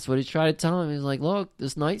 And that's what he's trying to tell him. He's like, look,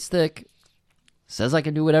 this nightstick says I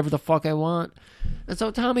can do whatever the fuck I want. And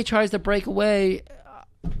so Tommy tries to break away.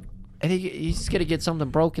 And he's going to get something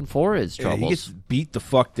broken for his troubles. He gets beat the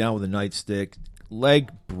fuck down with a nightstick.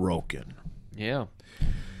 Leg broken. Yeah.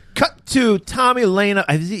 Cut to Tommy Lena.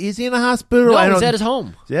 Is he in the hospital? No, he's at his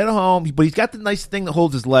home. He's at home, but he's got the nice thing that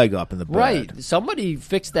holds his leg up in the bed. Right. Somebody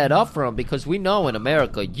fixed that up for him because we know in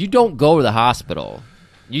America you don't go to the hospital.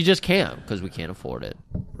 You just can't because we can't afford it.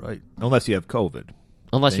 Right. Unless you have COVID.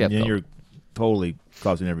 Unless you have COVID. You're totally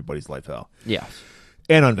causing everybody's life hell. Yes.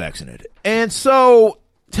 And unvaccinated. And so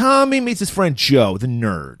Tommy meets his friend Joe, the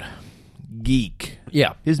nerd. Geek.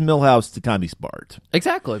 Yeah. His Milhouse to Tommy's Bart.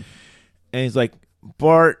 Exactly. And he's like,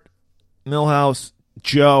 Bart, Milhouse,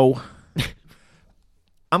 Joe,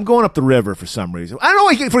 I'm going up the river for some reason. I don't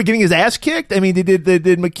know, like, for getting his ass kicked. I mean, did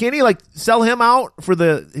McKinney like sell him out for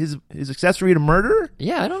his accessory to murder?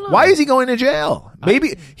 Yeah, I don't know. Why is he going to jail?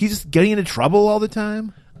 Maybe he's just getting into trouble all the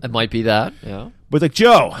time. It might be that. Yeah. But like,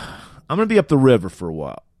 Joe, I'm going to be up the river for a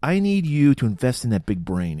while. I need you to invest in that big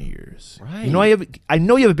brain of yours. Right. You know, I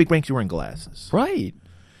know you have a big brain because you're wearing glasses. Right.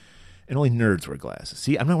 And only nerds wear glasses.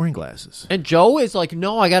 See, I'm not wearing glasses. And Joe is like,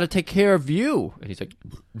 no, I got to take care of you. And he's like,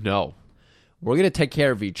 no, we're going to take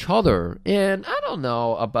care of each other. And I don't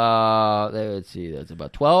know, that's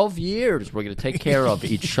about 12 years we're going to take care of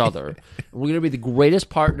each other. We're going to be the greatest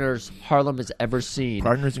partners Harlem has ever seen.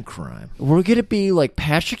 Partners in crime. We're going to be like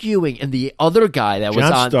Patrick Ewing and the other guy that was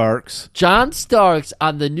on John Starks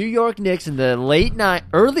on the New York Knicks in the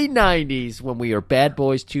early 90s when we were Bad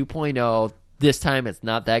Boys 2.0. This time it's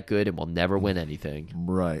not that good and we'll never win anything.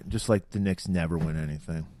 Right. Just like the Knicks never win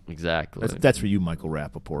anything. Exactly. That's for you, Michael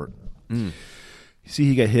Rappaport. You see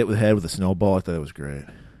he got hit with the head with a snowball? I thought it was great.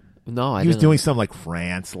 No, He was doing some like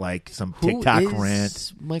rant, like some TikTok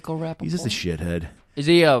rant. Michael Rappaport? He's just a shithead. Is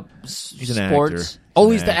he a He's an sports?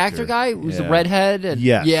 actor. He's the actor guy who's the redhead? And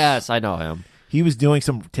Yes. Yes, I know him. He was doing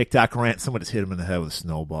some TikTok rant. Someone just hit him in the head with a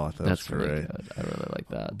snowball. I thought That's it was really great. good. I really like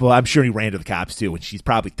that. But I'm sure he ran to the cops too, and she's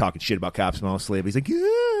probably talking shit about cops mostly. But he's like,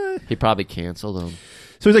 yeah. He probably canceled him.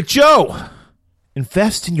 So he's like, Joe,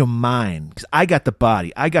 invest in your mind because I got the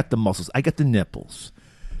body, I got the muscles, I got the nipples.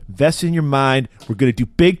 Invest in your mind. We're gonna do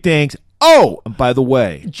big things. Oh, and by the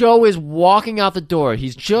way, Joe is walking out the door.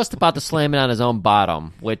 He's just about to slam it on his own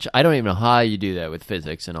bottom, which I don't even know how you do that with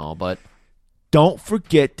physics and all, but don't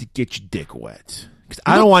forget to get your dick wet. Because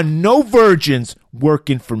I don't want no virgins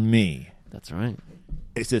working for me. That's right.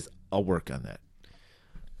 It says, I'll work on that.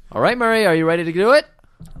 All right, Murray, are you ready to do it?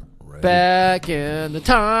 Ready. Back in the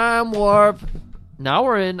time warp. Now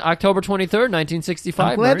we're in October 23rd, 1965.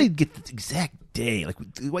 I'm glad Murray. they get the exact day. Like,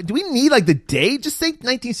 do we need like the day? Just say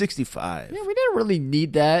 1965. Yeah, we didn't really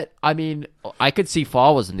need that. I mean, I could see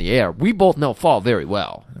fall was in the air. We both know fall very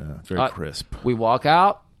well. It's very crisp. We walk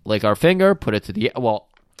out, lick our finger, put it to the well.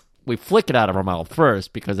 We flick it out of our mouth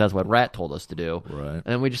first because that's what Rat told us to do. Right. And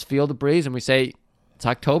then we just feel the breeze and we say, "It's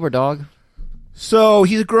October, dog." So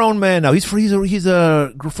he's a grown man now. He's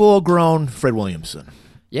a full grown Fred Williamson.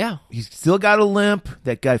 Yeah. He's still got a limp.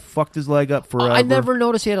 That guy fucked his leg up forever. I never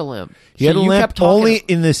noticed he had a limp. He had a you limp. kept talking- Only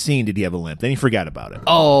in this scene did he have a limp. Then he forgot about it.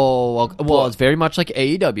 Oh, well, it's very much like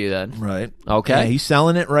AEW then. Right. Okay. Yeah, he's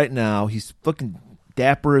selling it right now. He's fucking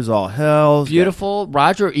dapper as all hell. Beautiful.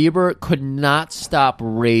 Roger Ebert could not stop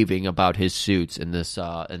raving about his suits in this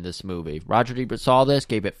movie. Roger Ebert saw this,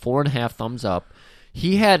 gave it 4.5 thumbs up.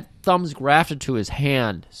 He had thumbs grafted to his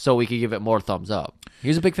hand so he could give it more thumbs up. He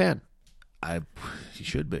was a big fan. He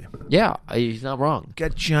should be. Yeah, he's not wrong.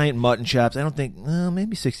 Got giant mutton chops. I don't think.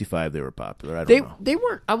 Maybe 65 they were popular. I don't know. They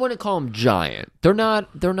weren't. I wouldn't call them giant. They're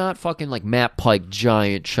not fucking like Matt Pike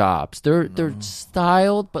giant chops. They're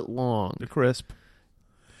styled but long. They're crisp.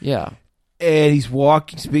 Yeah. And he's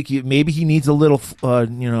walking, speaking. Maybe he needs a little,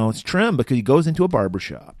 it's trim because he goes into a barber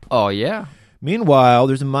shop. Oh yeah. Meanwhile,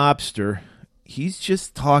 there's a mobster. He's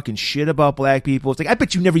just talking shit about black people. It's like, I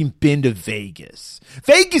bet you've never even been to Vegas.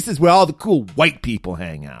 Vegas is where all the cool white people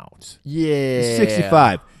hang out. Yeah.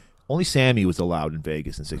 65. Only Sammy was allowed in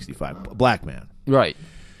Vegas in 65. A black man. Right.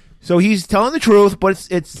 So he's telling the truth, but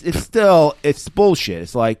it's still bullshit.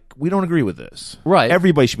 It's like, we don't agree with this. Right.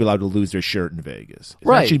 Everybody should be allowed to lose their shirt in Vegas. It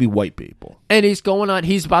Right. should be white people. And he's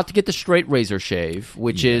about to get the straight razor shave,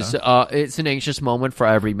 which is it's an anxious moment for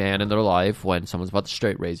every man in their life when someone's about to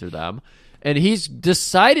straight razor them. And he's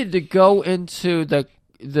decided to go into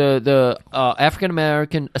the African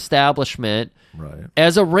American establishment Right.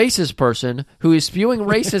 as a racist person who is spewing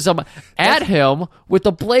racism at him with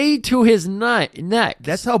a blade to his neck.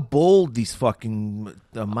 That's how bold these fucking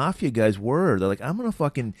mafia guys were. They're like, I'm going to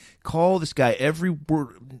fucking call this guy every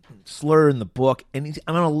word slur in the book, and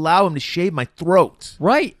I'm going to allow him to shave my throat.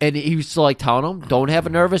 Right. And he was like telling him, don't have a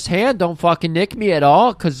nervous hand. Don't fucking nick me at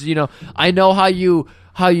all. Because, I know how you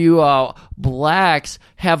blacks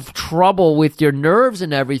have trouble with your nerves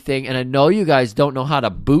and everything, and I know you guys don't know how to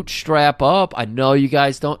bootstrap up. I know you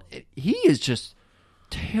guys don't. He is just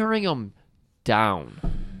tearing them down.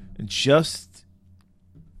 Just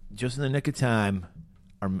in the nick of time,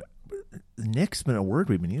 nick's been a word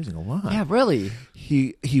we've been using a lot. Yeah, really.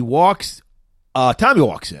 He walks. Tommy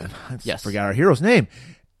walks in. I forgot our hero's name,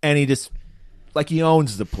 and he just like he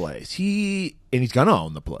owns the place. He's gonna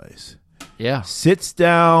own the place. Yeah. Sits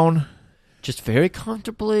down. Just very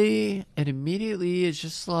comfortably, and immediately is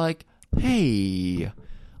just like, hey,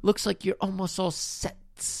 looks like you're almost all set.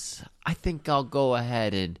 I think I'll go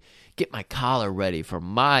ahead and get my collar ready for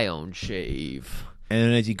my own shave.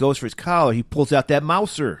 And as he goes for his collar, he pulls out that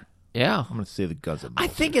Mouser. Yeah. I'm going to say the guns of I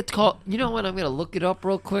think it's called, you know what, I'm going to look it up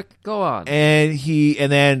real quick. Go on. And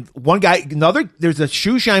then one guy, there's a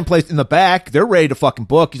shoe shine place in the back. They're ready to fucking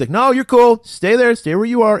book. He's like, no, you're cool. Stay there. Stay where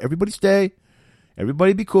you are. Everybody stay.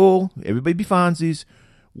 Everybody be cool. Everybody be Fonzies.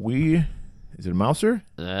 Is it a Mouser?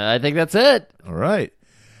 I think that's it. All right.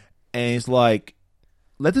 And he's like,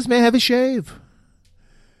 let this man have his shave.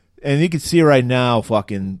 And you can see right now,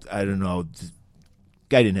 fucking, I don't know,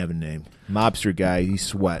 guy didn't have a name. Mobster guy, he's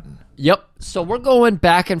sweating. Yep. So we're going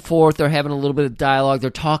back and forth. They're having a little bit of dialogue. They're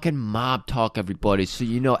talking mob talk, everybody. So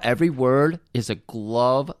every word is a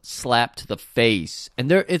glove slap to the face.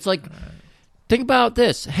 And it's like, think about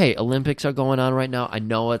this. Hey, Olympics are going on right now. I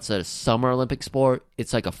know it's a summer Olympic sport.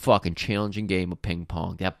 It's like a fucking challenging game of ping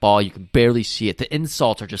pong. That ball, you can barely see it. The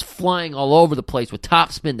insults are just flying all over the place with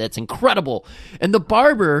topspin. That's incredible. And the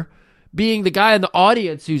barber, being the guy in the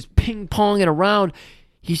audience who's ping ponging around,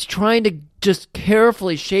 he's trying to just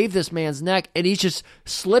carefully shave this man's neck, and he's just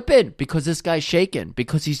slipping because this guy's shaking,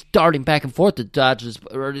 because he's darting back and forth to dodge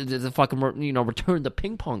or the fucking, return the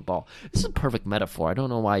ping pong ball. This is a perfect metaphor. I don't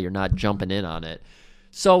know why you're not jumping in on it.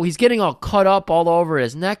 So he's getting all cut up all over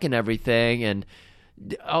his neck and everything, and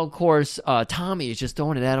of course, Tommy is just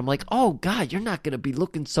throwing it at him like, oh, God, you're not going to be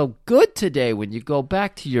looking so good today when you go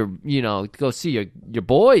back to your, go see your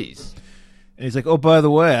boys. And he's like, oh, by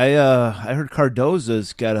the way, I heard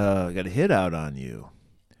Cardoza's got a hit out on you.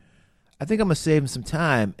 I think I'm going to save him some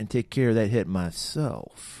time and take care of that hit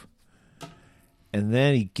myself. And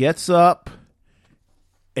then he gets up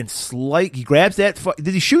and he grabs that.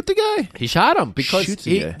 Did he shoot the guy? He shot him because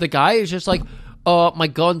the guy is just like, my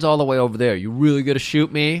gun's all the way over there. You really going to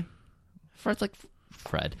shoot me? Fred's like,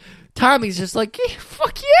 Fred. Tommy's just like,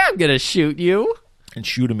 fuck yeah, I'm going to shoot you. And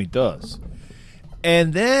shoot him he does.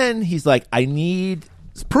 And then he's like, I need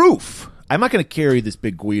proof. I'm not going to carry this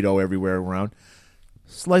big Guido everywhere around.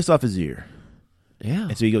 Slice off his ear. Yeah.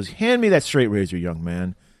 And so he goes, hand me that straight razor, young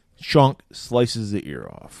man. Chunk slices the ear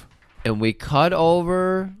off. And we cut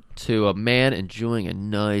over to a man enjoying a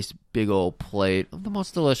nice big old plate of the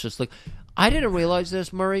most delicious. Like, I didn't realize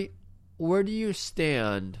this, Murray. Where do you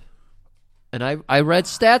stand? And I read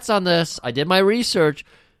stats on this. I did my research.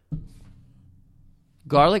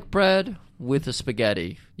 Garlic bread with a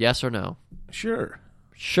spaghetti. Yes or no? Sure.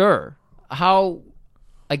 Sure. How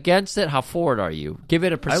against it? How forward are you? Give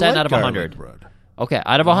it a I percent like out of garlic 100. bread. Okay,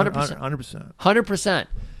 out of 100%. 100%. 100%.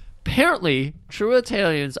 Apparently, true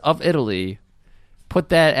Italians of Italy put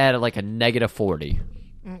that at like a negative 40.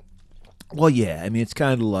 Well, yeah. I mean, it's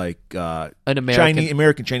kind of like An American.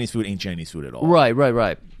 American Chinese food ain't Chinese food at all.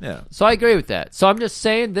 Right. Yeah. So I agree with that. So I'm just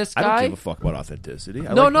saying this I guy. don't give a fuck about authenticity.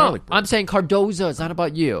 I No. like garlic bread. I'm saying Cardoza. It's not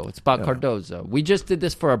about you. It's about Cardoza. We just did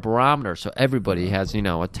this for a barometer, so everybody has,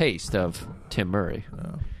 a taste of Tim Murray.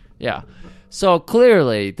 Yeah. So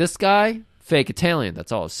clearly, this guy, fake Italian.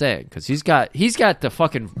 That's all I'm saying, because he's got the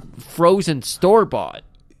fucking frozen store bought.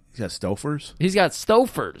 He's got Stofers. He's got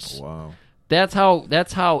Stofers. Wow. That's how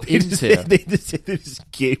into. They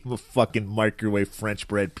just gave him a fucking microwave French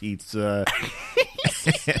bread pizza.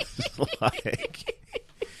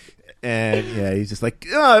 And yeah, he's just like,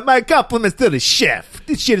 oh, my compliments to the chef.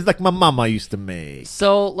 This shit is like my mama used to make.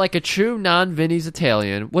 So, like a true non-Vinny's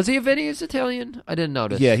Italian. Was he a Vinny's Italian? I didn't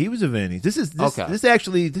notice. Yeah, he was a Vinny's. This is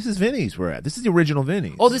Vinny's we're at. This is the original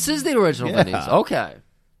Vinny's. Oh, this is the original Yeah. Vinny's. Okay.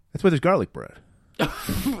 That's why there's garlic bread.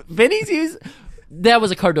 Vinny's that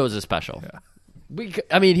was a Cardoza special. Yeah.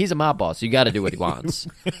 He's a mob boss. You got to do what he wants.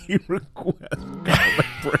 He requests garlic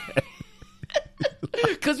bread.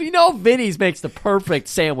 Because we know Vinny's makes the perfect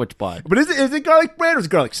sandwich bun. But is it garlic bread or is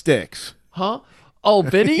it garlic sticks? Huh? Oh,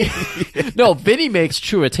 Vinny? No, Vinny makes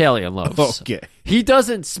true Italian loaves. Okay. He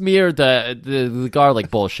doesn't smear the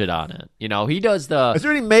garlic bullshit on it. He does the... Is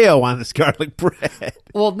there any mayo on this garlic bread?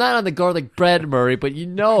 Well, not on the garlic bread, Murray, but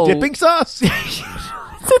Dipping sauce?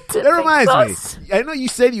 That reminds me. I know you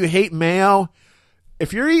said you hate mayo.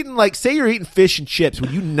 If you're eating, say you're eating fish and chips,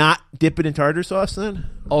 would you not dip it in tartar sauce then?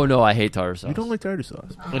 Oh, no, I hate tartar sauce. You don't like tartar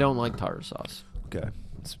sauce? I don't like tartar sauce. Okay.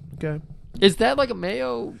 Okay. Is that like a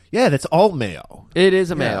mayo? Yeah, that's all mayo. It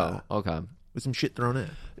is a mayo. Okay. With some shit thrown in.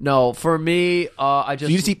 No, for me, I just...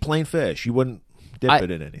 So you just eat plain fish. You wouldn't dip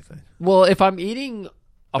it in anything. Well, if I'm eating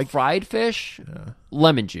a fried fish,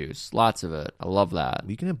 lemon juice. Lots of it. I love that.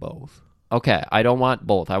 You can have both. Okay, I don't want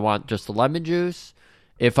both. I want just the lemon juice.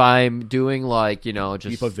 If I'm doing just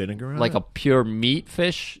you put vinegar on like it? a pure meat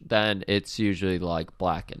fish, then it's usually like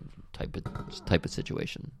blackened type of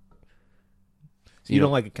situation. So you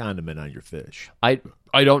don't like a condiment on your fish. I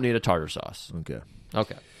don't need a tartar sauce. Okay.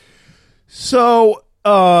 Okay. So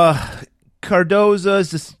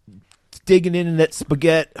Cardoza's just digging into that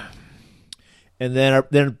spaghetti, and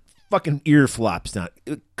then fucking ear flops down,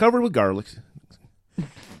 covered with garlic.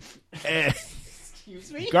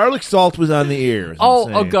 Excuse me? Garlic salt was on the ear.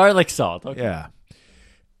 Garlic salt. Okay. Yeah.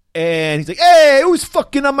 And he's like, hey, who's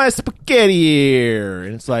fucking on my spaghetti here?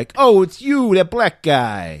 And it's like, oh, it's you, that black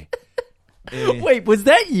guy. Wait, was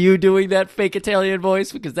that you doing that fake Italian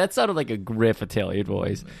voice? Because that sounded like a Griff Italian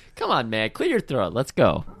voice. Come on, man. Clear your throat. Let's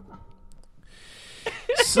go.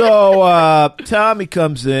 So Tommy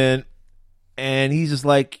comes in, and he's just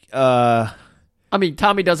like...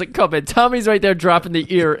 Tommy doesn't come in. Tommy's right there dropping the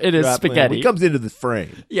ear in his spaghetti. He comes into the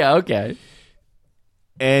frame. Yeah, okay.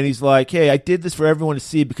 And he's like, hey, I did this for everyone to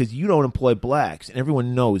see because you don't employ blacks, and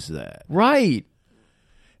everyone knows that. Right.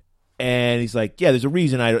 And he's like, yeah, there's a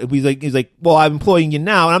reason he's like, well, I'm employing you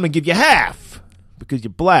now, and I'm going to give you half because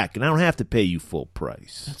you're black, and I don't have to pay you full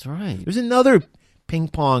price. That's right. There's another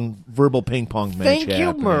verbal ping pong match. Thank you,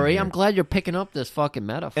 happening Murray. here. I'm glad you're picking up this fucking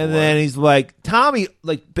metaphor. And then he's like, Tommy,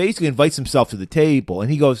 basically invites himself to the table, and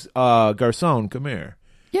he goes, Garcon, come here.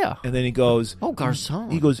 Yeah. And then he goes, Oh, Garcon.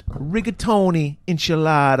 He goes, rigatoni,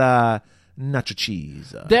 enchilada, nacho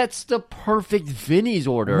cheese. That's the perfect Vinny's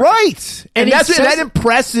order. Right. And he that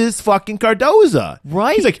impresses fucking Cardoza.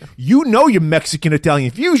 Right. He's like, you know your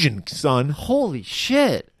Mexican-Italian fusion, son. Holy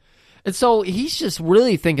shit. And so he's just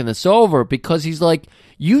really thinking this over because he's like,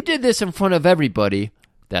 you did this in front of everybody.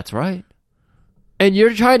 That's right. And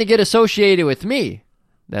you're trying to get associated with me.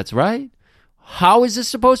 That's right. How is this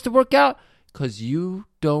supposed to work out? Because you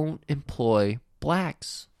don't employ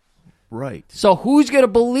blacks. Right. So who's going to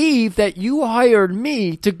believe that you hired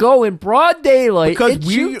me to go in broad daylight and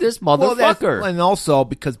shoot this motherfucker? And also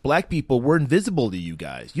because black people were invisible to you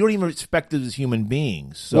guys. You don't even respect us as human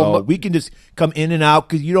beings. So we can just come in and out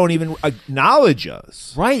because you don't even acknowledge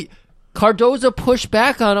us. Right. Cardoza pushed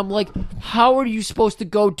back on him like, how are you supposed to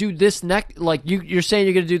go do this next? Like, you're saying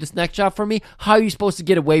you're going to do this next job for me? How are you supposed to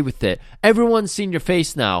get away with it? Everyone's seen your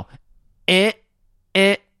face now. He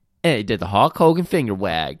did the Hulk Hogan finger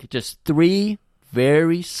wag. Just 3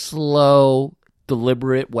 very slow,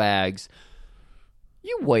 deliberate wags.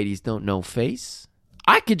 You whiteys don't know face.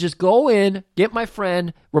 I could just go in, get my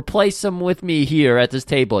friend, replace him with me here at this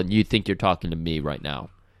table, and you think you're talking to me right now.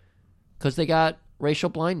 Because they got racial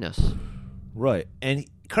blindness. Right. And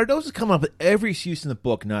Cardoza's come up with every excuse in the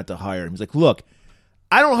book not to hire him. He's like, look,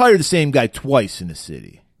 I don't hire the same guy twice in the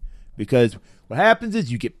city. Because what happens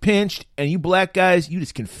is you get pinched, and you black guys, you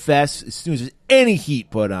just confess as soon as there's any heat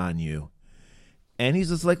put on you. And he's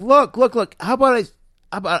just like, look, how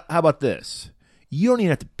about this? You don't even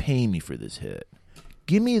have to pay me for this hit.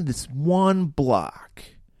 Give me this one block.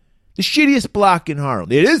 The shittiest block in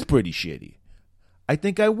Harlem. It is pretty shitty. I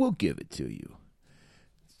think I will give it to you.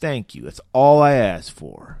 Thank you. That's all I asked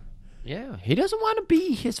for. Yeah, he doesn't want to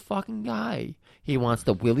be his fucking guy. He wants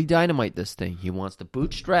to Willie Dynamite this thing. He wants to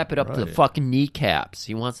bootstrap it up to the fucking kneecaps.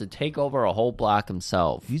 He wants to take over a whole block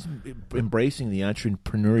himself. He's embracing the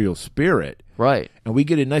entrepreneurial spirit. Right. And we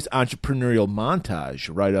get a nice entrepreneurial montage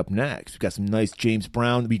right up next. We've got some nice James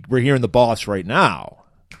Brown. We're hearing the boss right now.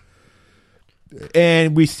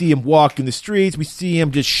 And we see him walking the streets. We see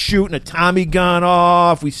him just shooting a Tommy gun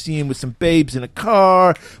off. We see him with some babes in a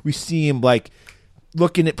car. We see him like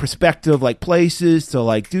looking at prospective like places to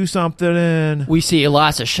like do something in. We see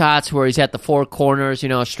lots of shots where he's at the 4 corners,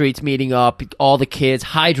 streets meeting up, all the kids.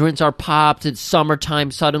 Hydrants are popped. It's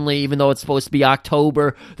summertime suddenly, even though it's supposed to be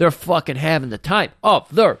October. They're fucking having the time of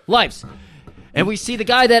their lives. And we see the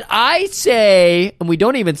guy that I say, and we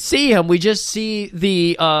don't even see him. We just see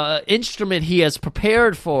the instrument he has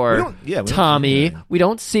prepared for Tommy. We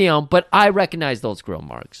don't see him, but I recognize those grill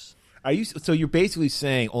marks. So you're basically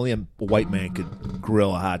saying only a white man could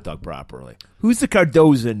grill a hot dog properly. Who's the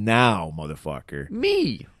Cardoza now, motherfucker?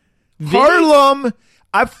 Me. Harlem.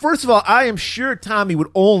 First of all, I am sure Tommy would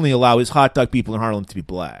only allow his hot dog people in Harlem to be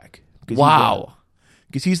black. Wow.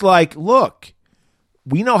 Because he's like, look,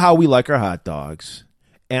 we know how we like our hot dogs.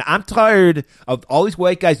 And I'm tired of all these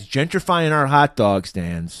white guys gentrifying our hot dog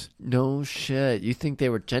stands. No shit. You think they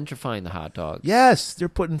were gentrifying the hot dogs? Yes. They're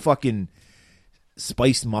putting fucking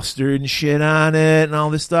spiced mustard and shit on it and all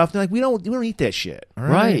this stuff. They're like, we don't eat that shit. All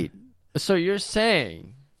right. So you're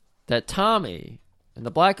saying that Tommy and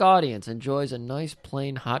the black audience enjoys a nice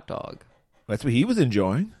plain hot dog. That's what he was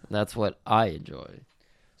enjoying. That's what I enjoy.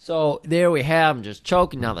 So there we have him just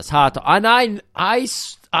choking down this hot dog. And I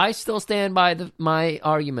still stand by my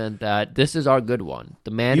argument that this is our good one.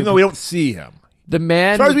 The man, even though we don't see him. The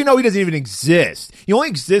man, as far as we know, he doesn't even exist. He only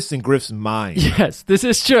exists in Griff's mind. Yes, this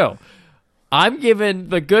is true. I'm giving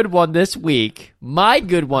the good one this week. My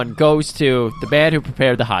good one goes to the man who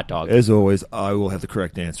prepared the hot dog. As always, I will have the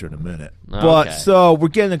correct answer in a minute. Okay. But so we're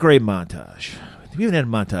getting a great montage. We haven't had a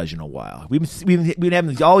montage in a while. We've been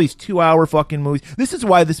having all these 2-hour fucking movies. This is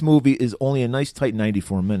why this movie is only a nice tight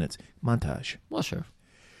 94 minutes. Montage. Well, sure.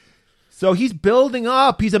 So he's building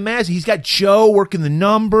up. He's a master. He's got Joe working the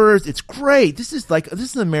numbers. It's great. This is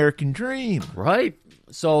an American dream. Right.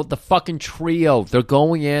 So the fucking trio, they're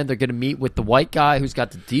going in. They're going to meet with the white guy who's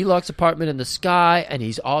got the deluxe apartment in the sky. And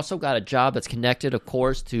he's also got a job that's connected, of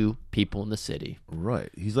course, to people in the city. Right.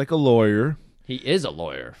 He's like a lawyer. He is a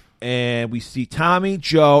lawyer. And we see Tommy,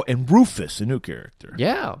 Joe, and Rufus, a new character.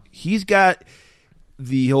 Yeah. He's got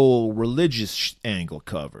the whole religious angle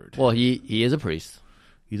covered. Well, he is a priest.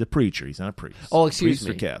 He's a preacher. He's not a priest. Oh, excuse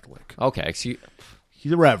me. He's a Catholic. Okay,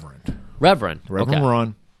 He's a reverend. Reverend Okay.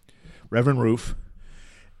 Ron. Reverend Roof.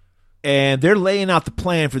 And they're laying out the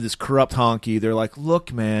plan for this corrupt honky. They're like,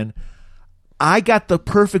 look, man, I got the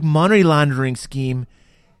perfect money laundering scheme.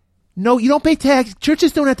 No, you don't pay tax.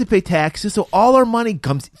 Churches don't have to pay taxes, so all our money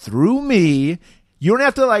comes through me. You don't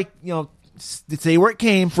have to, say where it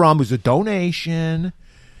came from. It was a donation.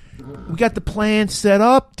 We got the plan set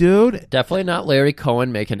up, dude. Definitely not Larry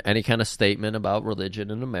Cohen making any kind of statement about religion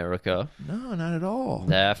in America. No, not at all.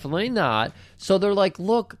 Definitely not. So they're like,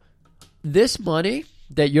 look, this money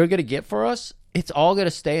that you're going to get for us, it's all going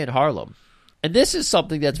to stay in Harlem. And this is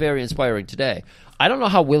something that's very inspiring today. I don't know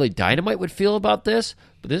how Willie Dynamite would feel about this,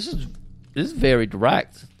 but this is very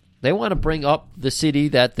direct. They want to bring up the city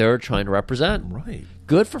that they're trying to represent. Right.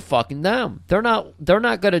 Good for fucking them. They're not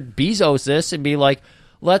going to Bezos this and be like,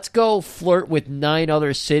 let's go flirt with 9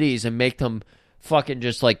 other cities and make them fucking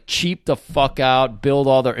just like cheap the fuck out, build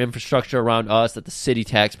all their infrastructure around us that the city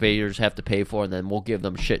taxpayers have to pay for, and then we'll give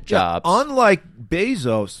them shit jobs. Yeah, unlike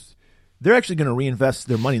Bezos, they're actually going to reinvest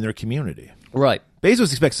their money in their community. Right.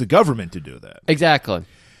 Bezos expects the government to do that. Exactly.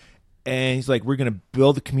 And he's like, we're going to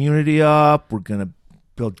build the community up. We're going to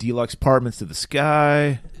build deluxe apartments to the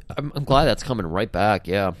sky. I'm glad that's coming right back.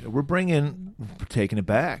 Yeah. We're taking it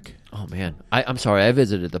back. Oh man, I'm sorry. I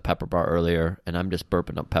visited the Pepper Bar earlier, and I'm just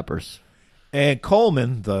burping up peppers. And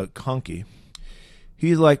Coleman, the hunky,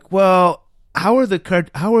 he's like, well, how are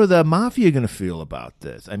the mafia going to feel about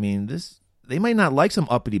this? I mean, they might not like some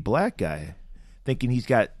uppity black guy thinking he's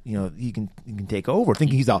got, he can take over,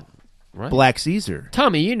 thinking he's a Black Caesar.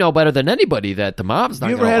 Tommy, you know better than anybody that the mob's not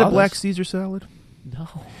You going to ever had a Black Caesar salad? No.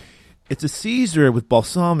 It's a Caesar with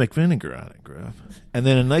balsamic vinegar on it, Griff. And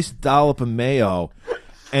then a nice dollop of mayo.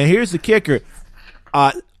 And here's the kicker.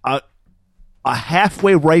 A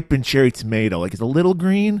halfway ripened cherry tomato. Like it's a little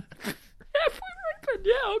green. Halfway ripened,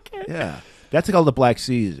 yeah, okay. Yeah. That's called the Black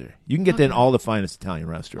Caesar. You can get that in all the finest Italian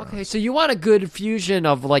restaurants. Okay, so you want a good fusion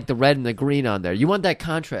of like the red and the green on there. You want that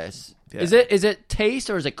contrast. Yeah. Is it taste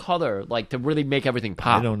or is it color, like to really make everything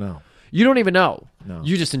pop? I don't know. You don't even know. No.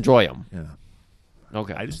 You just enjoy them. Yeah.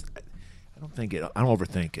 Okay. I don't think it. I don't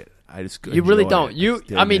overthink it. I just You really enjoy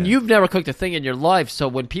don't. it. You've never cooked a thing in your life, so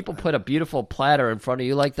when people put a beautiful platter in front of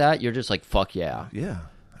you like that, you're just like, fuck yeah. Yeah.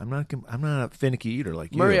 I'm not a finicky eater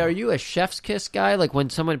like Murray, you. are you a chef's kiss guy? Like when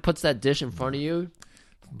someone puts that dish in front of you?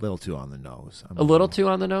 A little too on the nose. A little too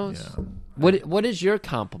on the nose? Yeah. What is your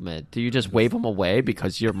compliment? Do you just wave them away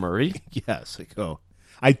because you're Murray? Yes, I go.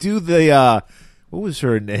 I do the what was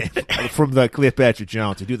her name from the Cleopatra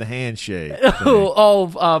Jones? I do the handshake.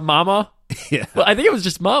 Mama? Yeah, Well, I think it was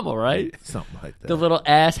just Mama, right? something like that. The little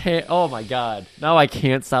ass hand. Oh my god! Now I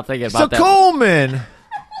can't stop thinking about that. So Coleman,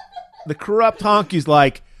 the corrupt honky's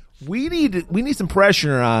like, we need some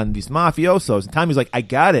pressure on these mafiosos. And Tommy's like, I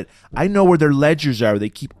got it. I know where their ledgers are. Where they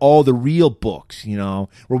keep all the real books, where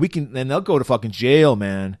we can. And they'll go to fucking jail,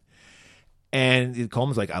 man. And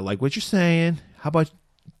Coleman's like, I like what you're saying. How about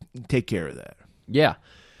you take care of that? Yeah.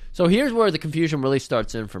 So here's where the confusion really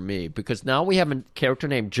starts in for me, because now we have a character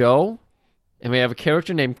named Joe, and we have a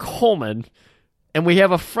character named Coleman, and we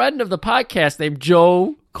have a friend of the podcast named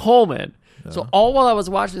Joe Coleman. So all while I was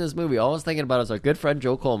watching this movie, all I was thinking about was our good friend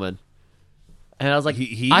Joe Coleman. And I was like,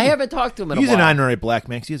 I haven't talked to him in a while. He's an honorary black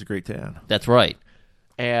man 'cause he has a great tan. That's right.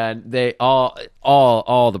 And they all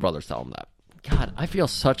the brothers tell him that. God, I feel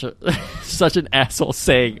such an asshole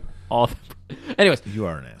saying all. Anyways, You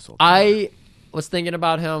are an asshole. I was thinking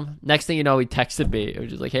about him. Next thing you know, he texted me. It was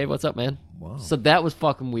just like, "Hey, what's up, man?" Wow. So that was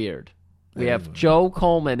fucking weird. We have Joe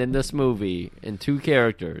Coleman in this movie in two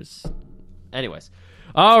characters. Anyways,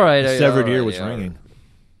 all right. The severed all ear right, was all right. ringing.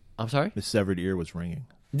 I'm sorry. The severed ear was ringing.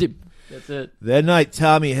 That's it. That night,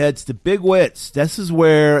 Tommy heads to Big Wits. This is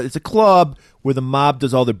where it's a club where the mob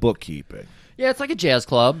does all their bookkeeping. Yeah, it's like a jazz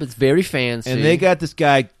club. It's very fancy. And they got this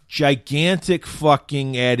guy, gigantic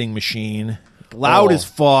fucking adding machine, loud as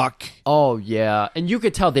fuck. Oh, yeah. And you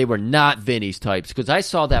could tell they were not Vinny's types, because I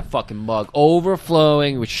saw that fucking mug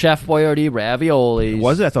overflowing with Chef Boyardee raviolis.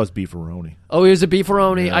 Was it? I thought it was beefaroni. Oh, it was a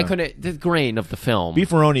beefaroni? Yeah. I couldn't... The grain of the film.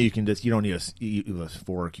 Beefaroni, you don't need a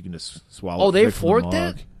fork. You can just swallow it. Oh, they right from the forked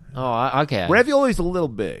mug. it? Oh, okay. Ravioli's a little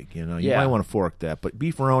big, You Yeah. might want to fork that. But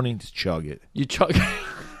beefaroni, just chug it. You chug...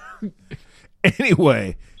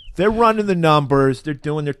 Anyway, they're running the numbers. They're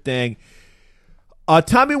doing their thing.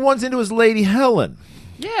 Tommy runs into his lady, Helen.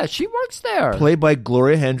 Yeah, she works there. Played by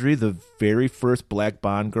Gloria Hendry, the very first black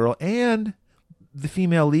Bond girl, and the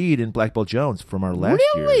female lead in Black Belt Jones from our last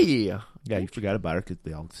year. Really? Yeah, you forgot about her because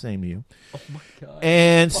they all the same to you. Oh, my God.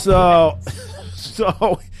 And so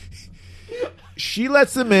she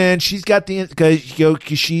lets them in. She's got because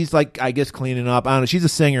she's like, I guess, cleaning up. I don't know. She's a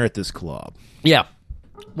singer at this club. Yeah.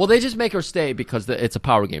 Well, they just make her stay because it's a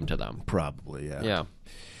power game to them. Probably, yeah. Yeah.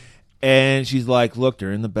 And she's like, look,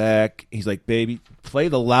 they're in the back. He's like, baby, play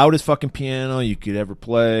the loudest fucking piano you could ever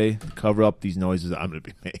play. Cover up these noises I'm going to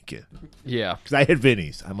be making. Yeah. Because I had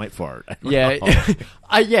Vinny's. I might fart. I don't Yeah.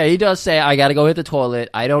 know. Yeah, he does say, I got to go hit the toilet.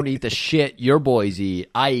 I don't eat the shit your boys eat.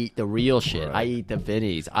 I eat the real shit. Right. I eat the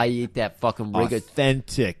Vinnies. I eat that fucking rigatoni.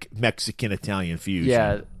 Authentic Mexican-Italian fusion.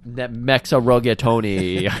 Yeah, that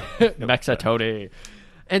Mexa-rigatoni. Mexatoni.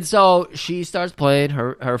 And so she starts playing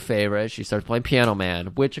her favorite. She starts playing Piano Man,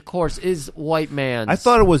 which, of course, is white man's. I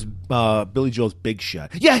thought it was Billy Joel's Big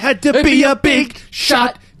Shot. Yeah, it had to be a big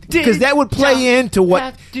shot. Because that would play into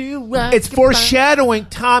what... It's foreshadowing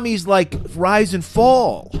Tommy's, like, rise and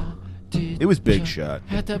fall. It was Big Shot.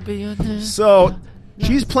 So,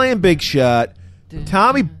 she's playing Big Shot.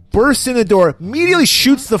 Tommy bursts in the door, immediately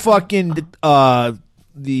shoots the fucking...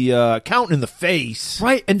 the accountant in the face.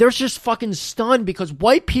 Right, and they're just fucking stunned because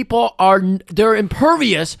white people they're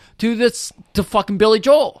impervious to fucking Billy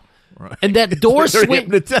Joel. And that door They're swing.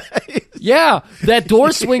 hypnotized. Yeah, that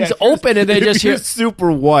door swings open, and they If just you're hear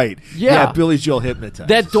super white. Yeah. Billy Joel hypnotized.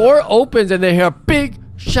 that door opens, and they hear a big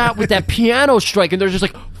shot with that piano strike, and they're just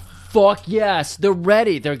like, "Fuck yes!" They're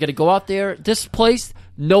ready. They're gonna go out there. This place,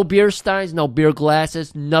 no beer steins, no beer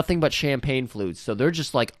glasses, nothing but champagne flutes. So they're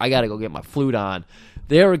just like, "I gotta go get my flute on."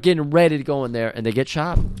 They're getting ready to go in there, and they get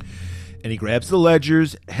shot. And he grabs the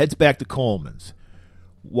ledgers, heads back to Coleman's.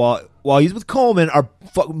 While he's with Coleman,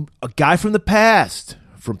 a guy from the past,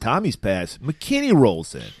 from Tommy's past, McKinney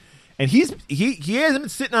rolls in. And he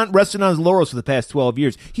hasn't been resting on his laurels for the past 12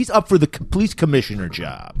 years. He's up for the police commissioner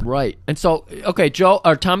job. Right. And so, okay,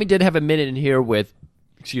 Tommy did have a minute in here with,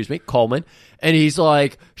 Coleman, and he's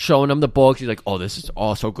like showing him the books. He's like, "Oh, this is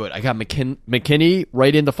all so good. I got McKinney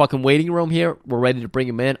right in the fucking waiting room here. We're ready to bring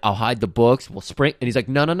him in. I'll hide the books. We'll spring." And he's like,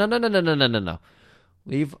 "No.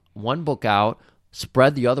 Leave one book out.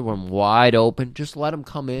 Spread the other one wide open. Just let him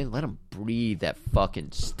come in. Let him breathe that fucking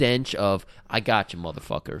stench of, I got you,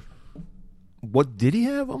 motherfucker." What, did he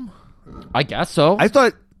have them? I guess so. I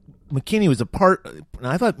thought McKinney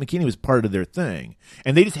was part of their thing,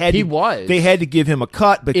 and they just had He was. They had to give him a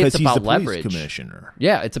cut because It's he's about the police leverage. commissioner.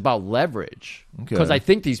 Yeah, it's about leverage. Okay. Because I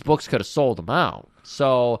think these books could have sold them out.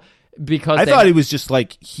 So, because I they- thought it was just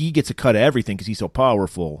like he gets a cut of everything because he's so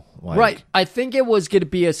powerful. Like, Right. I think it was going to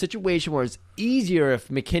be a situation where it's easier if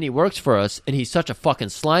McKinney works for us and he's such a fucking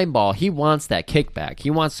slimeball. He wants that kickback.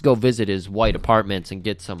 He wants to go visit his white apartments and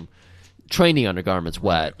get some training undergarments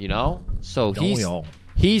wet, you know? So Don't we all?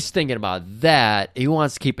 he's thinking about that. He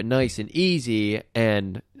wants to keep it nice and easy,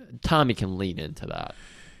 and Tommy can lean into that.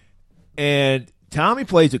 And Tommy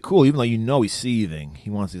plays it cool, even though he's seething.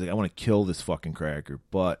 He's like, I want to kill this fucking cracker,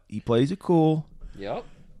 but he plays it cool. Yep.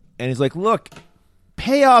 And he's like, look,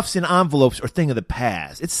 payoffs and envelopes are a thing of the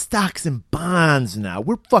past. It's stocks and bonds now.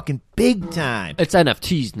 We're fucking big time. It's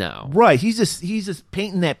NFTs now. Right. He's just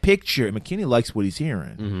painting that picture. And McKinney likes what he's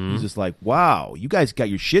hearing. Mm-hmm. He's just like, wow, you guys got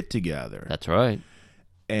your shit together. That's right.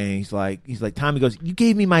 And he's like, Tommy goes, you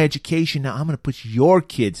gave me my education. Now I'm going to put your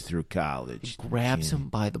kids through college. Grabs him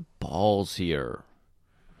by the balls here.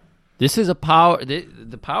 This is a power.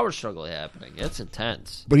 The power struggle happening. It's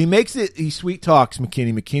intense. But he makes it. He sweet talks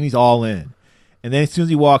McKinney. McKinney's all in. And then as soon as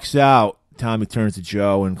he walks out, Tommy turns to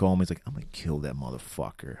Joe and Coleman's like, I'm going to kill that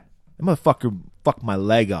motherfucker. That motherfucker fucked my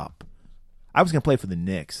leg up. I was going to play for the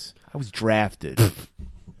Knicks. I was drafted.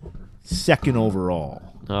 Second overall.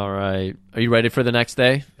 All right. Are you ready for the next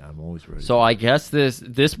day? I'm always ready. So I guess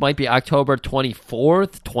this might be October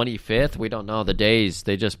 24th, 25th. We don't know the days.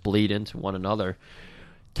 They just bleed into one another.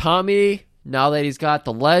 Tommy, now that he's got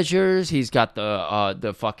the ledgers, he's got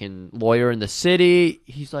the fucking lawyer in the city.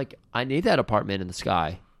 He's like, I need that apartment in the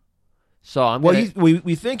sky. So I'm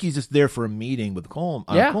we think he's just there for a meeting with Coleman.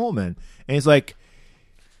 Yeah. Coleman. And he's like,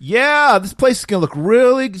 yeah, this place is going to look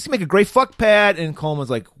really, it's going to make a great fuck pad. And Coleman's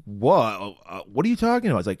like, what? What are you talking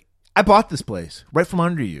about? It's like, I bought this place right from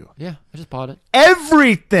under you. Yeah, I just bought it.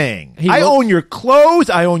 Everything. I own your clothes.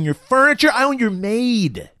 I own your furniture. I own your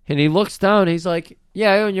maid. And he looks down. And he's like,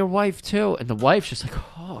 yeah, I own your wife too. And the wife's just like,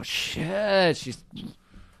 oh shit. She's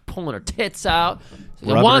pulling her tits out. She's like,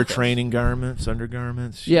 I Rubbing want her this. training garments,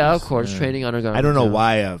 undergarments. Yeah, She's, of course, training undergarments. I don't know yeah.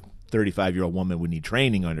 why a 35-year-old woman would need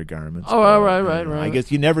training undergarments. Oh, but, right. I guess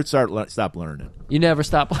you never stop learning. You never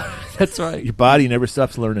stop. That's right. Your body never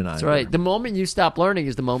stops learning. That's right. The moment you stop learning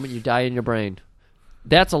is the moment you die in your brain.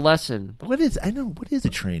 That's a lesson. What is a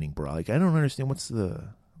training bra? Like I don't understand.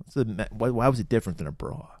 Why was it different than a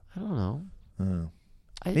bra? I don't know.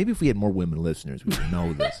 Maybe if we had more women listeners, we would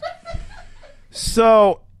know this.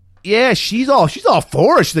 So yeah, she's all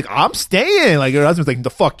for it. She's like, I'm staying. Like her husband's like, the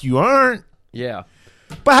fuck you aren't. Yeah.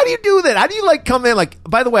 But how do you do that? How do you like come in like,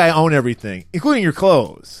 by the way, I own everything, including your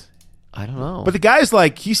clothes. I don't know. But the guy's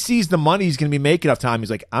like, he sees the money he's going to be making off time.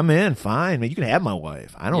 He's like, I'm in, fine, man. You can have my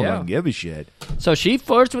wife. I don't fucking give a shit. So she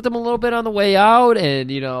flirts with him a little bit on the way out, and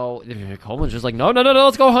Coleman's just like, no,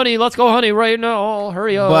 let's go, honey, right now,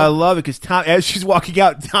 hurry up. But I love it because as she's walking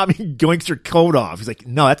out, Tommy yoinks her coat off. He's like,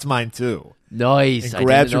 no, that's mine too. Nice. And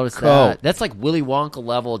grabs I her didn't notice coat. that. That's like Willy Wonka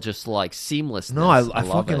level, just like seamlessness. No, I love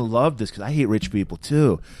fucking it. love this because I hate rich people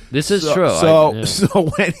too. This is true.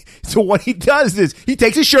 So what he does is he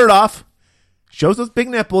takes his shirt off, shows those big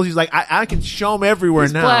nipples. He's like, I can show them everywhere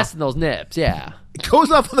He's now. blasting those nips, yeah.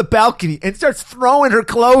 Goes up on the balcony and starts throwing her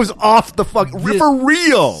clothes off the fucking for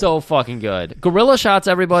real. So fucking good. Gorilla shots,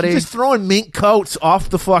 everybody. He's just throwing mink coats off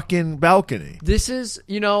the fucking balcony. This is,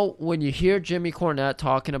 when you hear Jimmy Cornette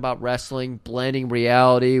talking about wrestling, blending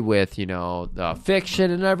reality with, the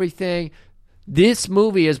fiction and everything, This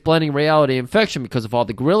movie is blending reality and fiction because of all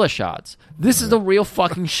the gorilla shots. This is a real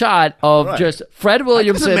fucking shot of just Fred Just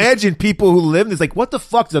Williamson. imagine people who live in this, like, what the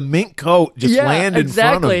fuck's a mink coat just landed in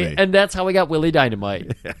front of me? And that's how we got Willie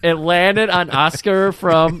Dynamite. It landed on Oscar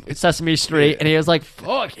from Sesame Street, and he was like,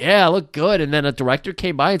 fuck, yeah, I look good. And then a director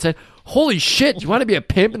came by and said, holy shit, do you want to be a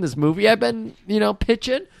pimp in this movie I've been,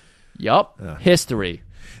 pitching? Yup. History.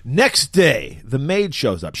 Next day, the maid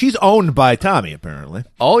shows up. She's owned by Tommy, apparently.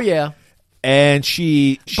 Oh, yeah. And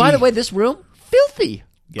she By the way, this room, filthy.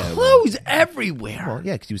 Yeah, Clothes everywhere. well,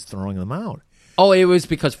 yeah, because he was throwing them out. Oh, it was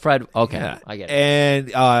because Fred. Okay, Yeah. I get it.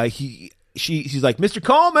 And she's like, Mr.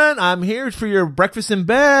 Coleman, I'm here for your breakfast in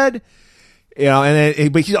bed. And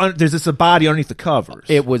then but there's this body underneath the covers.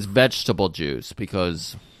 It was vegetable juice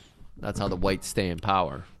because that's how the whites stay in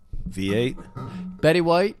power. V8? Betty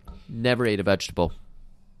White never ate a vegetable.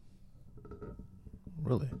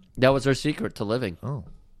 Really? That was her secret to living. Oh.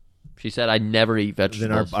 She said, I never eat Then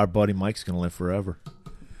vegetables. our buddy Mike's going to live forever.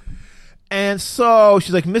 And so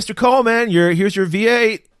she's like, Mr. Coleman, here's your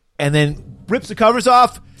V8. And then rips the covers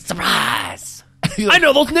off. Surprise! He's like- I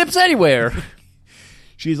know those nips anywhere.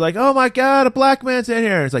 She's like, oh my God, a black man's in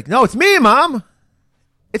here. It's like, no, it's me, Mom.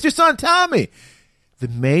 It's your son, Tommy. The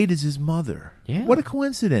maid is his mother. Yeah. What a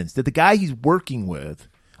coincidence that the guy he's working with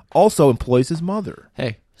also employs his mother.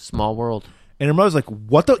 Hey, small world. And her mother's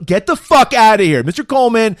like, get the fuck out of here. Mr.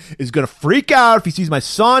 Coleman is going to freak out if he sees my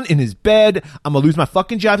son in his bed. I'm going to lose my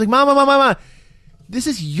fucking job. He's like, Mama, this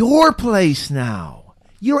is your place now.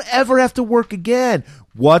 You don't ever have to work again.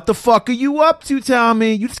 What the fuck are you up to,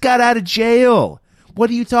 Tommy? You just got out of jail. What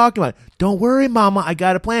are you talking about? Don't worry, Mama. I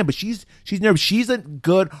got a plan. But she's nervous. She's a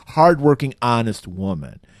good, hardworking, honest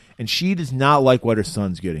woman. And she does not like what her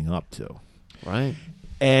son's getting up to. Right.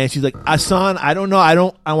 And she's like, son, I don't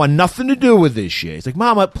know. I want nothing to do with this shit. He's like,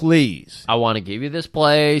 Mama, please. I want to give you this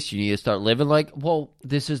place. You need to start living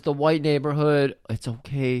this is the white neighborhood. It's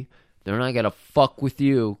okay. They're not going to fuck with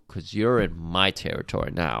you because you're in my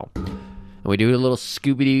territory now. And we do a little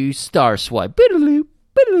Scooby-Doo star swipe. Bidaloop,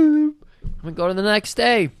 bidaloop. And we go to the next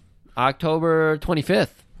day, October 25th.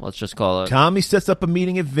 Let's just call it. Tommy sets up a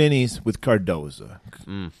meeting at Vinny's with Cardoza.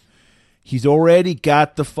 He's already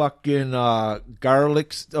got the fucking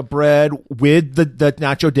garlic bread with the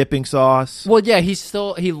nacho dipping sauce. Well, yeah,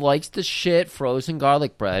 he likes the shit frozen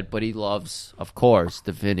garlic bread, but he loves, of course,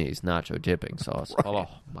 the Vinny's nacho dipping sauce. Right. Oh,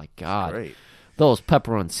 my God. Great. Those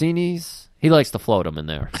pepperoncinis. He likes to float them in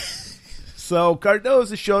there. So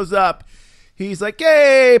Cardoza shows up. He's like,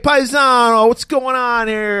 hey, paisano, what's going on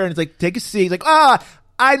here? And he's like, take a seat. He's like,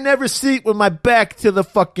 I never sit with my back to the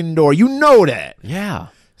fucking door. You know that. Yeah.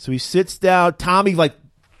 So he sits down. Tommy,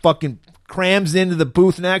 fucking crams into the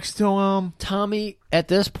booth next to him. Tommy, at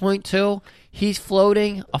this point, too, he's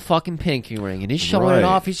floating a fucking pinky ring, and he's showing Right. it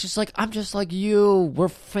off. He's just like, I'm just like you. We're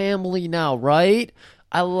family now, right?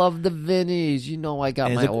 I love the Vinnies. You know I got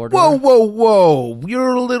And my he's like, order. Whoa. You're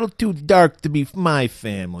a little too dark to be my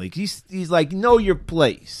family. He's like, know your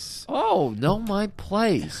place. Oh, know my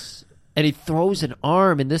place. And he throws an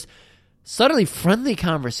arm, and this suddenly friendly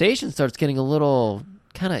conversation starts getting a little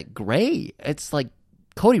kind of gray. It's like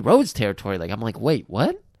Cody Rhodes territory. Like, I'm like, wait,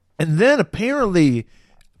 what? And then apparently,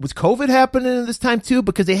 was COVID happening at this time too?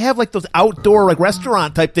 Because they have those outdoor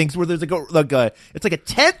restaurant type things where there's it's like a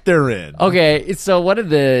tent they're in. Okay, so one of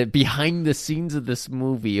the behind the scenes of this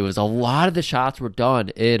movie, it was a lot of the shots were done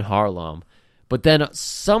in Harlem, but then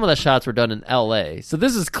some of the shots were done in LA. So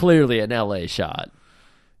this is clearly an LA shot.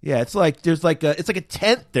 Yeah, it's like there's it's like a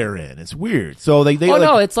tent they're in. It's weird. So they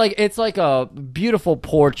no, it's like a beautiful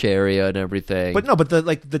porch area and everything. But no, but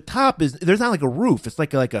the top is there's not a roof. It's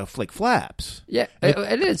like flaps. Yeah, I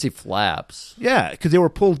didn't see flaps. Yeah, because they were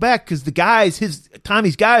pulled back because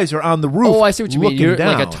Tommy's guys are on the roof. Oh, I see what you mean. looking You're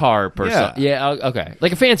down. like a tarp or something. Yeah, okay,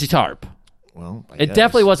 like a fancy tarp. Well, I It guess.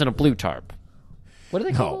 definitely wasn't a blue tarp. What do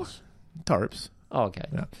they call No. those? Tarps. Oh, okay.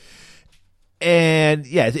 Yeah. And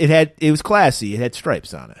yeah, it was classy. It had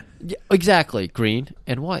stripes on it. Yeah, exactly. Green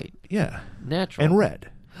and white. Yeah, Natural. and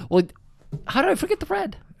red. Well, how did I forget the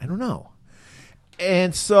red? I don't know.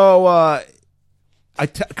 And so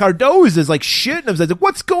Cardoza is shitting him. He's like,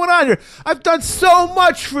 what's going on here? I've done so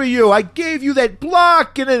much for you. I gave you that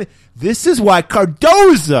block. And then this is why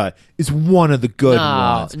Cardoza is one of the good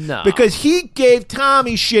ones. No. Because he gave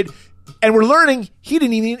Tommy shit. And we're learning she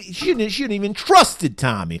didn't even trusted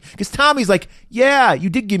Tommy. Because Tommy's like, yeah,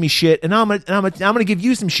 you did give me shit. And I'm gonna give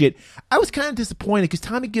you some shit. I was kind of disappointed because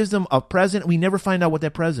Tommy gives them a present. And we never find out what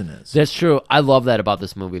that present is. That's true. I love that about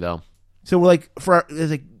this movie, though. So we're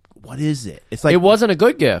it's what is it? It's like It wasn't a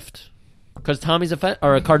good gift because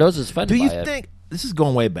Cardoza's offended Do you by it. think this is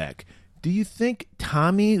going way back? Do you think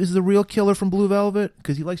Tommy is the real killer from Blue Velvet?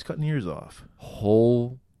 Because he likes cutting ears off.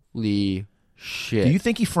 Holy shit. Do you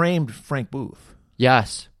think he framed Frank Booth?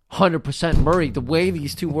 Yes. 100% Murray. The way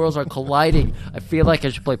these two worlds are colliding, I feel like I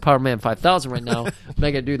should play Power Man 5000 right now. I'm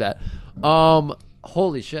not gonna do that.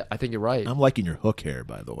 Holy shit. I think you're right. I'm liking your hook hair,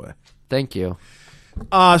 by the way. Thank you.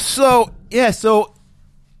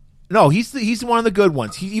 No, he's one of the good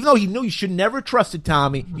ones. Even though he knew he should never trusted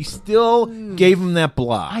Tommy, he still gave him that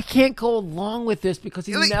block. I can't go along with this because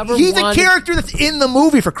he's a character that's in the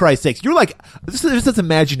movie, for Christ's sakes. You're like, this is this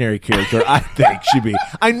imaginary character, I think, should be.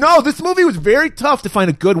 I know, this movie was very tough to find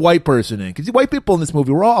a good white person in, because the white people in this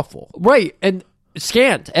movie were awful. Right, and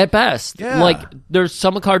scant at best. Yeah. Like, there's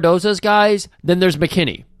some of Cardoza's guys, then there's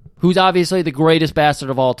McKinney, who's obviously the greatest bastard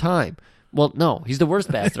of all time. Well, no, he's the worst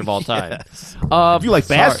bastard of all time. Yes. If you like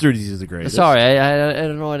bastards, he's the greatest. Sorry, I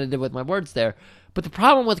don't know what I did with my words there. But the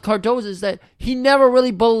problem with Cardoza is that he never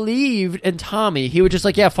really believed in Tommy. He would just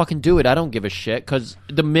like, yeah, fucking do it. I don't give a shit, because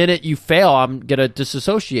the minute you fail, I'm going to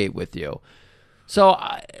disassociate with you. So,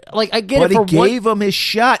 I get it. But he gave him his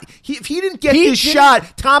shot. If he didn't get his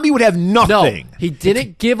shot, Tommy would have nothing. No, he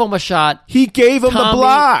didn't give him a shot. He gave him the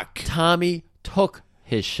block. Tommy took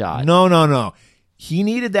his shot. No. He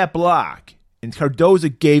needed that block, and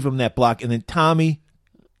Cardoza gave him that block, and then Tommy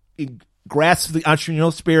grasped the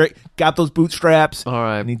entrepreneurial spirit, got those bootstraps, all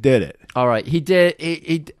right, and he did it. All right, he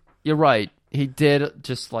did. You're right. He did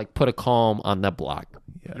just like put a calm on that block.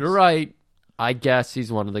 Yes. You're right. I guess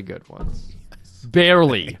he's one of the good ones. Yes.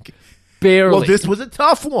 Barely. Well, this was a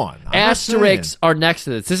tough one. Asterisks are next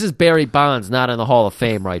to this. This is Barry Bonds, not in the Hall of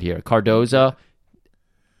Fame right here. Cardoza,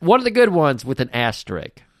 one of the good ones with an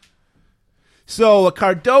asterisk. So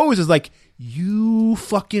Cardoza is like, you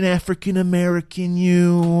fucking African American,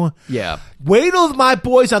 you. Yeah. Wait till my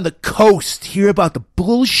boys on the coast hear about the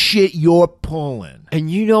bullshit you're pulling. And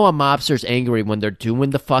you know a mobster's angry when they're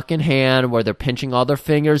doing the fucking hand, where they're pinching all their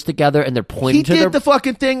fingers together and they're pointing to their... He did the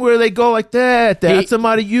fucking thing where they go like that. That's some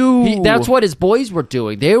out of you. That's what his boys were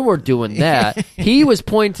doing. They were doing that. He was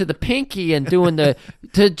pointing to the pinky and doing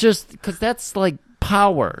because that's like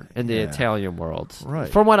power in the Italian world. Right.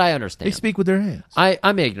 From what I understand. They speak with their hands.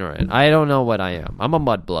 I'm ignorant. I don't know what I am. I'm a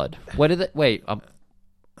mudblood. What is it? Wait. I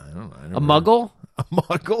don't know. A muggle? A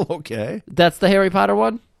muggle, okay. That's the Harry Potter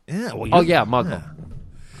one? Yeah. Well, muggle. Yeah.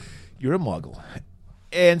 You're a muggle.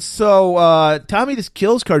 And so Tommy just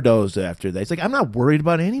kills Cardoza after that. He's like, I'm not worried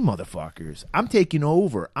about any motherfuckers. I'm taking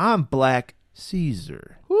over. I'm Black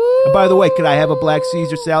Caesar. Woo! And by the way, could I have a Black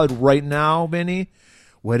Caesar salad right now, Vinny?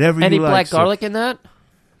 Whatever you like. Any black garlic in that?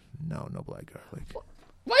 No black garlic.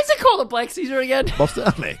 Why is it called a Black Caesar again?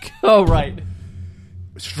 Balsamic. Oh, right.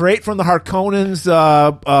 Straight from the Harkonnens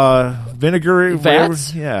vinegar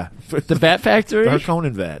vats. Yeah, the vat factory. The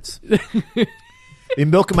Harkonnen vats. They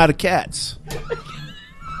milk them out of cats.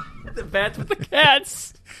 The vats with the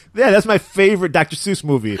cats. Yeah, that's my favorite Dr. Seuss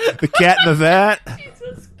movie. The Cat in the Vat.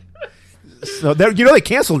 Jesus Christ. So they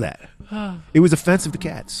canceled that. It was offensive to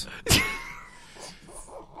cats.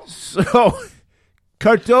 So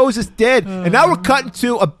Cardoza's dead, and now we're cutting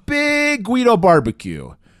to a big Guido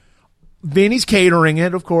barbecue. Vinny's catering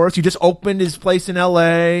it, of course. He just opened his place in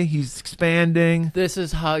L.A. He's expanding. This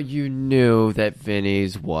is how you knew that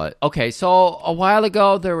Vinny's what? Okay, so a while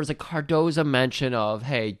ago, there was a Cardoza mention of,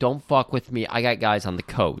 hey, don't fuck with me. I got guys on the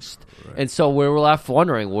coast. Right. And so we were left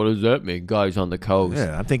wondering, what does that mean, guys on the coast?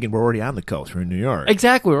 Yeah, I'm thinking we're already on the coast. We're in New York.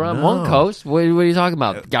 Exactly. We're on one coast. What are you talking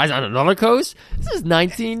about? Guys on another coast? This is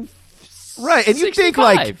 1965. Right, and you think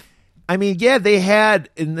like... I mean, yeah, they had,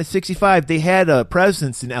 in the 65, they had a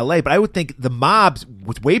presence in L.A., but I would think the mobs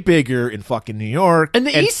was way bigger in fucking New York. And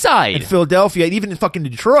the East Side. And Philadelphia, and even in fucking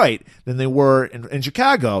Detroit, than they were in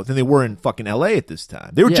Chicago, than they were in fucking L.A. at this time.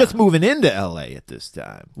 They were just moving into L.A. at this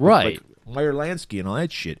time. Right. Like Meyer Lansky and all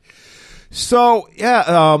that shit. So,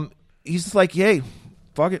 yeah, he's just like, hey,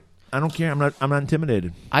 fuck it. I don't care. I'm not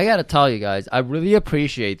intimidated. I got to tell you guys, I really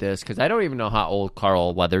appreciate this, because I don't even know how old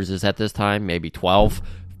Carl Weathers is at this time, maybe 12.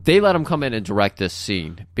 They let him come in and direct this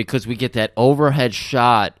scene because we get that overhead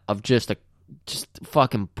shot of just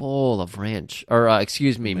fucking bowl of ranch or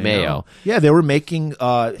mayo. Yeah, they were making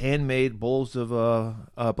handmade bowls of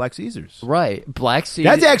Black Caesars. Right, Black Caesar.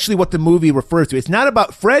 That's actually what the movie refers to. It's not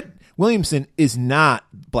about Fred Williamson is not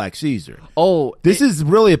Black Caesar. Oh, this is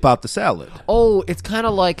really about the salad. Oh, it's kind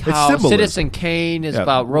of like how Citizen Kane is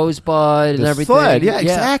about Rosebud and everything. Flood. Yeah,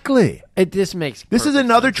 exactly. This is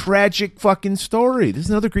another tragic fucking story. This is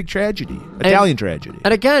another Greek tragedy, Italian tragedy.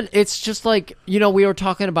 And again, it's just like, we were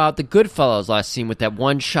talking about the Goodfellas last scene with that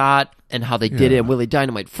one shot and how they did it and Willie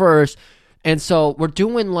Dynamite first. And so we're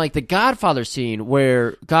doing like the Godfather scene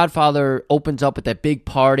where Godfather opens up with that big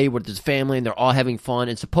party with his family and they're all having fun.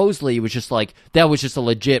 And supposedly it was just like, that was just a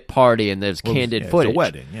legit party and there's candid footage. It's a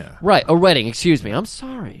wedding, yeah. Right, a wedding, excuse me. I'm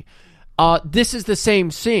sorry. This is the same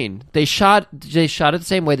scene. They shot it the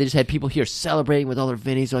same way. They just had people here celebrating with all their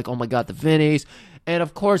Vinnies. They're like, oh my God, the Vinnies. And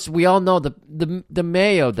of course, we all know the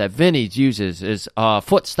mayo that Vinny's uses is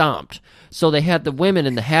foot stomped. So they had the women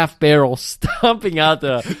in the half barrel stomping out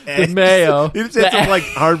the mayo. You just had some like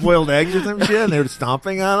hard boiled eggs or some shit, and they were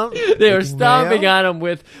stomping on them. They were stomping on them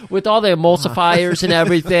with all the emulsifiers and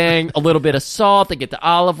everything. A little bit of salt. They get the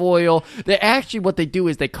olive oil. They actually what they do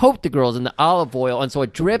is they coat the girls in the olive oil, and so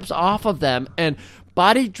it drips off of them. And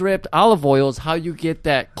body dripped olive oil is how you get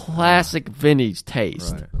that classic Vinny's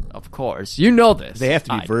taste. Right. Of course, you know this. They have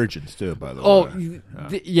to be virgins too, by the way.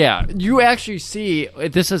 Oh, yeah. You actually see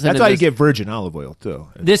this isn't. That's how you get virgin olive oil too.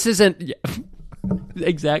 This isn't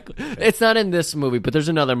exactly. It's not in this movie, but there's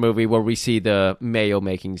another movie where we see the mayo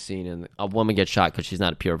making scene, and a woman gets shot because she's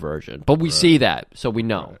not a pure virgin. But we see that, so we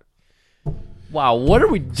know. Right. Wow, what are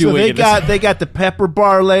we doing? So they got the pepper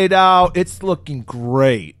bar laid out. It's looking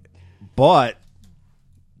great, but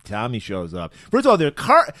Tommy shows up. First of all,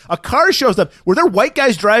 a car shows up. Were there white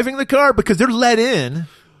guys driving the car? Because they're let in.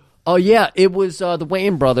 Oh, yeah. It was the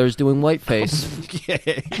Wayne brothers doing whiteface.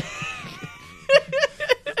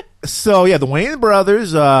 So, yeah, the Wayne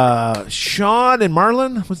brothers, Sean and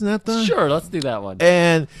Marlon, wasn't that the? Sure, let's do that one.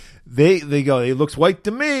 And they go, it looks white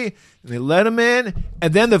to me. And they let him in.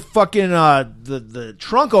 And then the fucking, the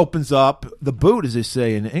trunk opens up, the boot, as they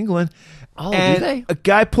say in England. Oh, and do they? A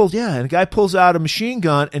guy pulls out a machine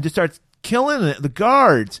gun and just starts killing the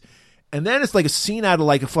guards. And then it's like a scene out of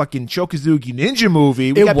like a fucking Chokazuki ninja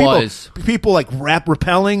movie. We got people like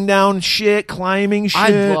rappelling down shit, climbing shit.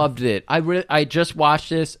 I loved it. I just watched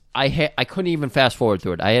this. I couldn't even fast forward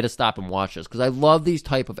through it. I had to stop and watch this because I love these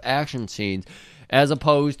type of action scenes. As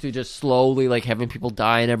opposed to just slowly like having people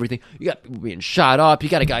die and everything. You got people being shot up. You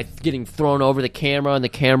got a guy getting thrown over the camera and the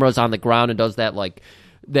camera's on the ground and does that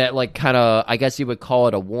kind of, I guess you would call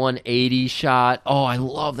it a 180 shot. Oh, I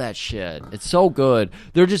love that shit. It's so good.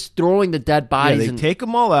 They're just throwing the dead bodies. Yeah, they take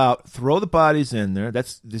them all out, throw the bodies in there.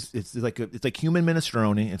 It's like human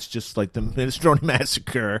minestrone. It's just like the Minestrone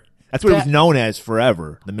Massacre. That's what it was known as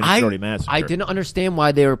forever, the Minestrone Massacre. I didn't understand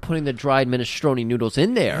why they were putting the dried minestrone noodles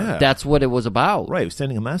in there. Yeah. That's what it was about. Right, it was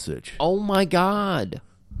sending a message. Oh, my God.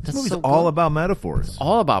 This movie's all about metaphors.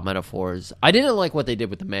 All about metaphors. I didn't like what they did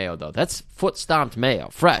with the mayo, though. That's foot-stomped mayo.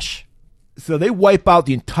 Fresh. So they wipe out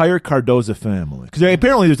the entire Cardoza family. Because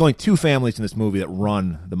apparently there's only two families in this movie that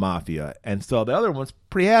run the mafia. And so the other one's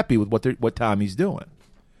pretty happy with what Tommy's doing.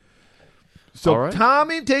 So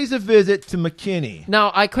Tommy takes a visit to McKinney.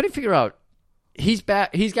 Now, I couldn't figure out. He's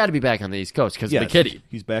back. He's got to be back on the East Coast because of McKinney.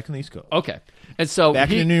 He's back on the East Coast. Okay. And so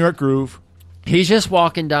back in the New York groove. He's just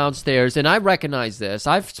walking downstairs, and I recognize this.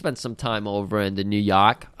 I've spent some time over in the New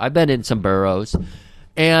York. I've been in some boroughs.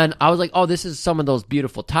 And I was like, oh, this is some of those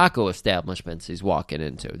beautiful taco establishments he's walking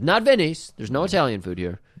into. Not Vinny's. There's no Italian food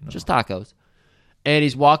here. No. Just tacos. And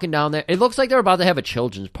he's walking down there. It looks like they're about to have a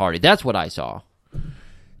children's party. That's what I saw.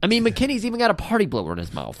 I mean, McKinney's even got a party blower in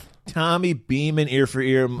his mouth. Tommy beaming ear for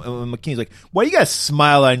ear. McKinney's like, why you got a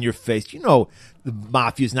smile on your face? You know the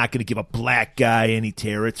mafia's not going to give a black guy any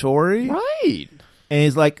territory. Right. And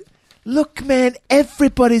he's like, look, man,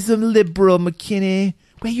 everybody's a liberal, McKinney.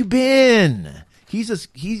 Where you been? He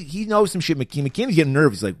knows some shit. McKinney's getting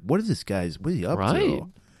nervous. He's like, what is he up to?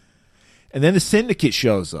 And then the syndicate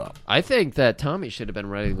shows up. I think that Tommy should have been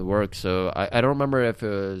ready to work. So I don't remember if it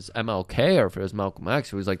was MLK or if it was Malcolm X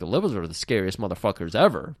who was like, the liberals are the scariest motherfuckers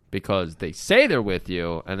ever because they say they're with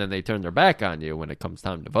you and then they turn their back on you when it comes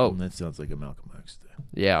time to vote. That sounds like a Malcolm X thing.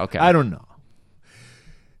 Yeah, okay. I don't know.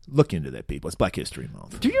 Look into that, people. It's Black History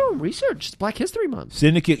Month. Do your own research. It's Black History Month.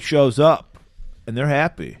 Syndicate shows up and they're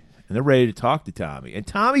happy and they're ready to talk to Tommy. And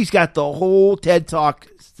Tommy's got the whole TED Talk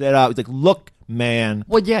set up. He's like, look, man.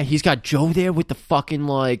 Well, yeah, he's got Joe there with the fucking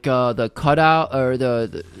like the cutout or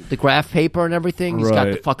the graph paper and everything. He's got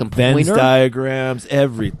the fucking pointer, Venn diagrams,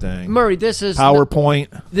 everything. Murray, this is PowerPoint.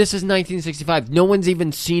 This is 1965. No one's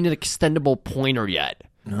even seen an extendable pointer yet.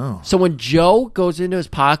 No. So when Joe goes into his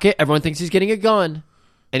pocket, everyone thinks he's getting a gun,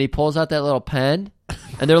 and he pulls out that little pen,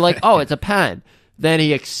 and they're like, "Oh, it's a pen." Then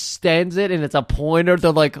he extends it, and it's a pointer.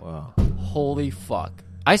 They're like, wow. Holy fuck.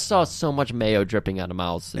 I saw so much mayo dripping out of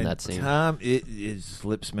mouths in that scene. Tom, it is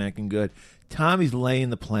lip smacking good. Tommy's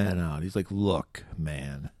laying the plan out. He's like, "Look,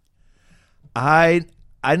 man, I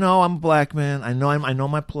know I'm a black man. I know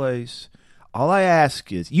my place. All I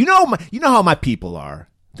ask is, you know how my people are.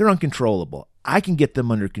 They're uncontrollable. I can get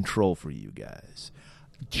them under control for you guys.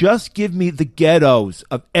 Just give me the ghettos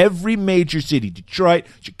of every major city, Detroit,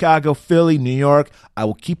 Chicago, Philly, New York. I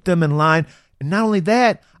will keep them in line. And not only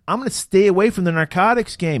that, I'm going to stay away from the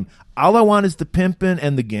narcotics game. All I want is the pimping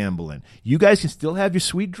and the gambling. You guys can still have your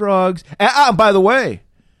sweet drugs. And, by the way,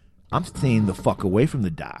 I'm staying the fuck away from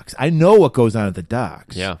the docks. I know what goes on at the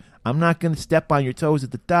docks. Yeah. I'm not going to step on your toes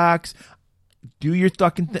at the docks. Do your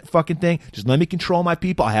fucking thing. Just let me control my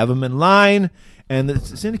people. I have them in line. And the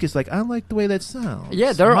syndicate's like, I like the way that sounds.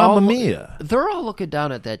 Yeah, they're Mamma all mia. They're all looking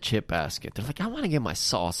down at that chip basket. They're like, I want to get my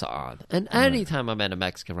salsa on. And anytime I'm at a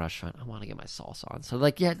Mexican restaurant, I want to get my salsa on. So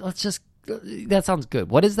like, yeah, let's just. That sounds good.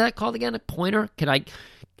 What is that called again? A pointer?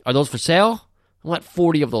 Are those for sale? I want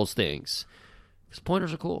 40 of those things. Because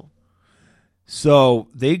pointers are cool. So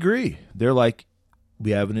they agree. They're like,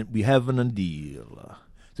 we having a deal.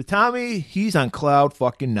 So Tommy, he's on cloud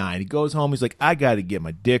fucking 9. He goes home. He's like, I got to get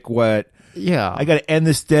my dick wet. Yeah. I got to end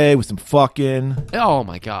this day with some fucking. Oh,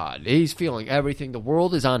 my God. He's feeling everything. The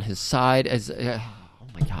world is on his side. Oh,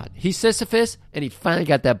 my God. He's Sisyphus, and he finally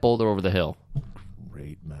got that boulder over the hill.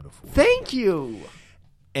 Great metaphor. Thank you.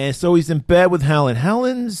 And so he's in bed with Helen.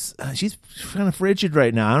 Helen's, she's kind of frigid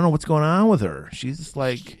right now. I don't know what's going on with her. She's just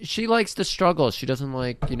like. She likes the struggle. She doesn't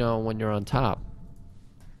like, when you're on top.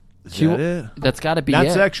 Is that it? That's got to be Not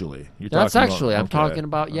it. sexually. Not sexually. I'm okay. talking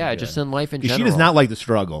about, just in life in general. She does not like the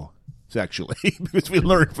struggle sexually because we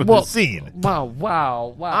learned from the scene. Wow.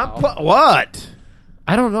 What?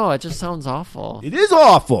 I don't know. It just sounds awful. It is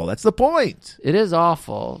awful. That's the point. It is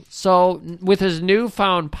awful. So with his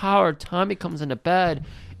newfound power, Tommy comes into bed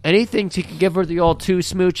and he thinks he can give her the old 2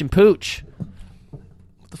 smooch and pooch.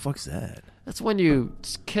 What the fuck's that? That's when you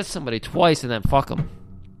kiss somebody twice and then fuck them.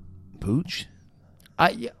 Pooch?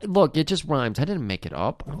 Look, it just rhymes. I didn't make it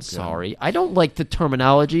up. I'm sorry. I don't like the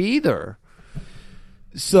terminology either.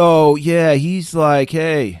 So, yeah, he's like,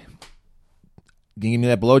 hey, can you give me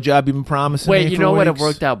that blowjob you've been promising me Wait, you for know what? It weeks?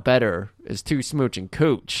 worked out better is 2 smooch and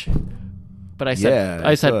cooch. But I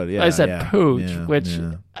Yeah, said, good. Yeah, I said yeah, pooch, yeah, which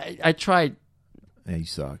yeah. I tried. Yeah, you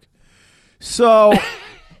suck. So,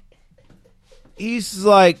 he's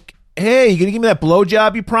like, hey, you gonna give me that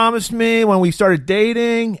blowjob you promised me when we started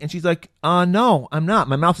dating? And she's like, no, I'm not.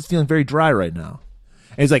 My mouth is feeling very dry right now.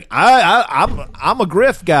 And he's like, I'm a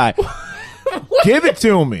grift guy. Give it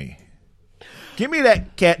to me. Give me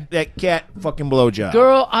that cat fucking blowjob.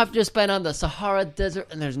 Girl, I've just been on the Sahara Desert,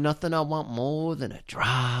 and there's nothing I want more than a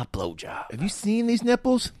dry blowjob. Have you seen these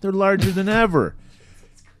nipples? They're larger than ever.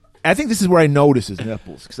 I think this is where I noticed his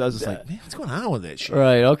nipples because I was just like, man, what's going on with that shit?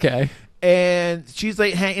 Right, okay. And she's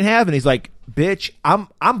like, hanging heaven. He's like, bitch,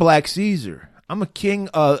 I'm Black Caesar. I'm a king.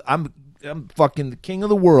 I'm fucking the king of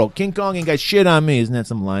the world. King Kong ain't got shit on me. Isn't that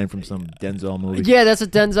some line from some Denzel movie? Yeah, that's a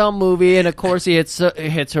Denzel movie, and of course he hits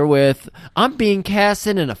her with, I'm being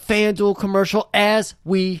casted in a FanDuel commercial as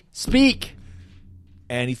we speak.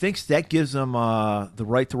 And he thinks that gives him the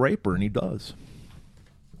right to rape her, and he does.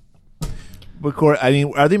 But of course, I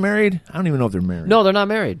mean, are they married? I don't even know if they're married. No, they're not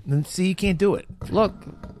married. Then see, you can't do it. Look.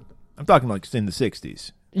 I'm talking like in the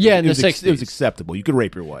 60s. Yeah, in the 60s. It was 60s. acceptable. You could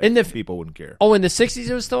rape your wife. People wouldn't care. Oh, in the 60s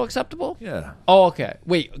it was still acceptable? Yeah. Oh, okay.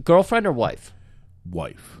 Wait, girlfriend or wife?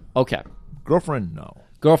 Wife. Okay. Girlfriend, no.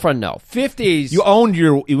 Girlfriend, no. 50s. You owned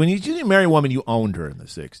when you marry a woman, you owned her in the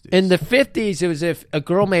 60s. In the 50s, it was if a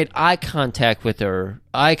girl made eye contact with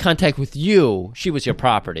you, she was your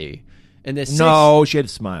property. In the No, she had a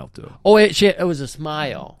smile too. Oh, it was a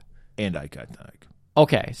smile. And eye contact.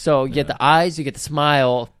 Okay, so you get the eyes, you get the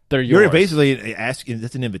smile, they're yours. You're basically asking,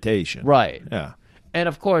 that's an invitation. Right. Yeah. And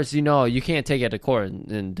of course, you can't take it to court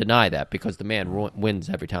and deny that because the man wins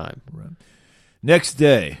every time. Right. Next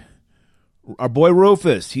day, our boy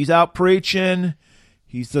Rufus, he's out preaching.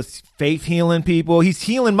 He's just faith healing people. He's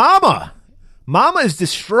healing Mama. Mama is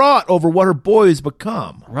distraught over what her boy has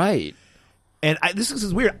become. Right. And this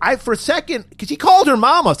is weird. For a second, because he called her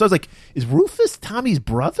Mama, so I was like, is Rufus Tommy's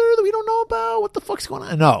brother that we don't know about? What the fuck's going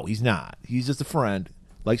on? No, he's not. He's just a friend.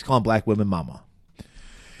 Likes calling black women Mama.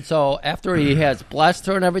 So after he has blessed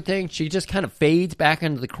her and everything, she just kind of fades back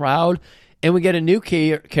into the crowd, and we get a new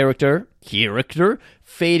character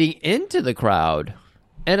fading into the crowd,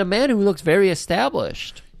 and a man who looks very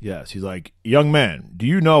established. Yes, he's like, young man, do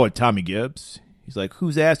you know a Tommy Gibbs? He's like,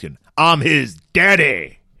 who's asking? I'm his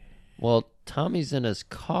daddy. Well, Tommy's in his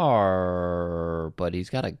car, but he's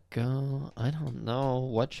got to go. I don't know.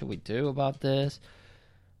 What should we do about this?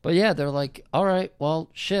 But yeah, they're like, all right, well,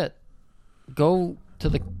 shit. Go to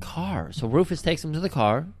the car. So Rufus takes him to the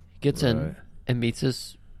car, gets in, and meets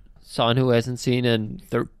his son who hasn't seen in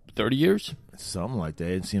 30 years. Something like that. I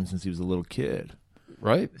hadn't seen him since he was a little kid.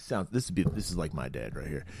 Right. This is like my dad right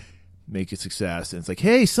here. make a success. And it's like,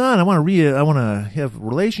 hey, son, I want to have a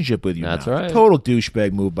relationship with you. That's now. right. Total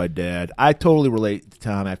douchebag move by dad. I totally relate to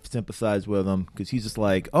Tom. I sympathize with him because he's just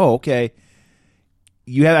like, oh, okay.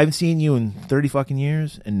 I haven't seen you in 30 fucking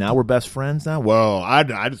years, and now we're best friends now? Well, I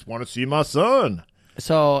just want to see my son.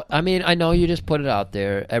 So, I mean, I know you just put it out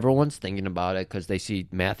there. Everyone's thinking about it because they see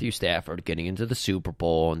Matthew Stafford getting into the Super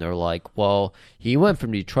Bowl, and they're like, well, he went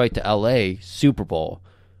from Detroit to L.A., Super Bowl.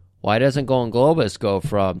 Why doesn't Golden Globus go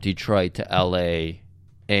from Detroit to L.A.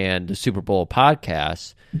 and the Super Bowl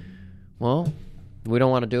podcast? Well, we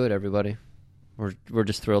don't want to do it, everybody. We're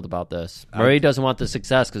just thrilled about this. Murray doesn't want the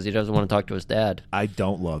success because he doesn't want to talk to his dad. I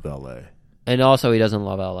don't love L.A. And also, he doesn't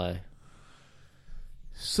love L.A.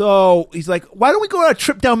 So he's like, why don't we go on a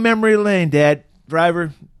trip down memory lane, Dad?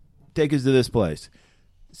 Driver, take us to this place.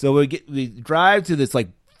 So we drive to this like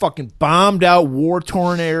fucking bombed out, war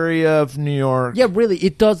torn area of New York. Yeah, really,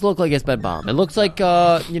 it does look like it's been bombed. It looks like,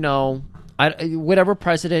 whatever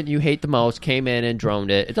president you hate the most came in and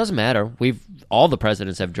droned it. It doesn't matter. All the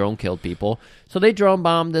presidents have drone killed people. So they drone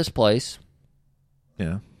bombed this place.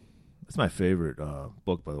 Yeah. That's my favorite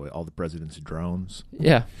book, by the way, All the President's Drones.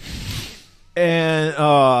 Yeah. And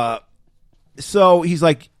so he's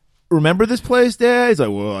like, remember this place, Dad? He's like,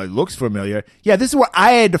 well, it looks familiar. Yeah, this is where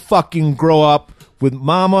I had to fucking grow up with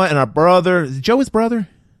Mama and our brother. Is Joe his brother?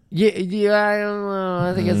 Yeah, I don't know.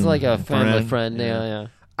 I think it's like a family friend. Yeah.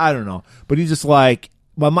 I don't know. But he's just like,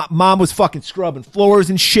 my mom was fucking scrubbing floors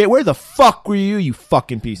and shit. Where the fuck were you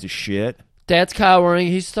fucking piece of shit? Dad's cowering.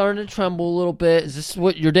 He's starting to tremble a little bit. Is this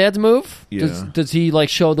what your dad's move? Yeah. Does he like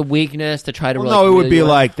show the weakness to try to? No, it would be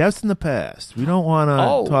like, that's in the past. We don't want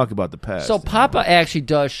to talk about the past. So Papa actually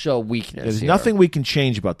does show weakness. There's here. nothing we can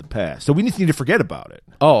change about the past. So we just need to forget about it.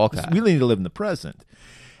 Oh, okay. We need to live in the present.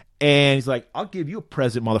 And he's like, I'll give you a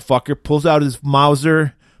present, motherfucker. Pulls out his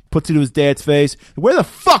Mauser, puts it to his dad's face. Where the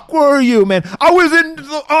fuck were you, man? I was in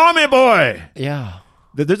the army, boy. Yeah.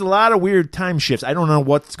 There's a lot of weird time shifts. I don't know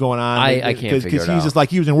what's going on. I can't figure it out. Because he's just like,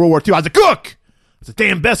 he was in World War II. I was a cook. I was the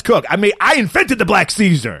damn best cook. I invented the Black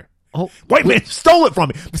Caesar. Oh, White man stole it from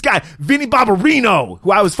me. This guy, Vinny Barbarino,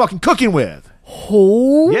 who I was fucking cooking with.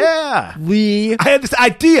 Holy. Yeah. I had this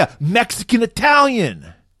idea,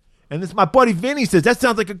 Mexican-Italian. And this my buddy Vinny says, that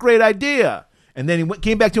sounds like a great idea. And then he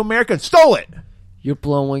came back to America and stole it. You're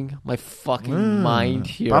blowing my fucking mind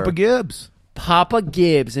here. Papa Gibbs. Papa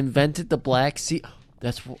Gibbs invented the Black Caesar.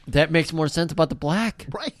 That makes more sense about the black.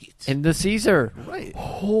 Right. And the Caesar. Right.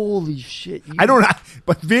 Holy shit. I don't know.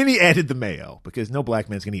 But Vinny added the mayo because no black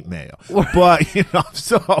man's going to eat mayo. But,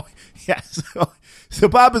 so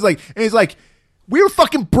Bob is like, and he's like, we were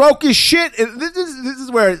fucking broke as shit. And this is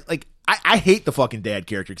where, like, I hate the fucking dad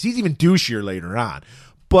character because he's even douchier later on.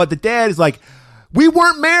 But the dad is like, we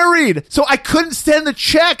weren't married, so I couldn't send the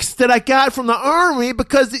checks that I got from the army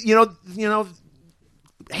because,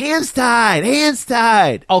 hands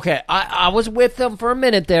tied. Okay, I was with him for a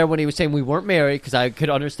minute there when he was saying we weren't married because I could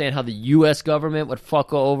understand how the U.S. government would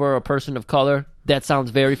fuck over a person of color. That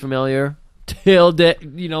sounds very familiar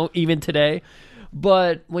even today.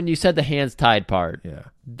 But when you said the hands tied part, yeah,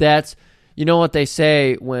 that's, you know what they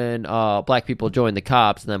say when black people join the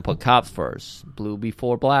cops and then put cops first. Blue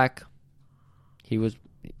before black. He was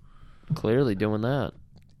clearly doing that.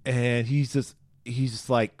 And he's just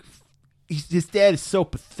like, his dad is so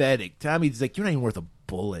pathetic. Tommy's like, you're not even worth a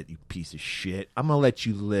bullet, you piece of shit. I'm going to let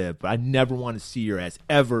you live, but I never want to see your ass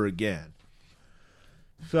ever again.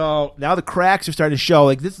 So now the cracks are starting to show.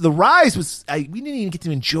 Like, the rise was, we didn't even get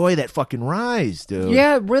to enjoy that fucking rise, dude.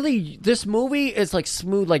 Yeah, really, this movie is like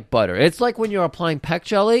smooth like butter. It's like when you're applying peck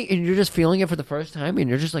jelly and you're just feeling it for the first time and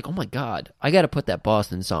you're just like, oh my God, I got to put that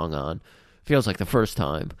Boston song on. Feels like the first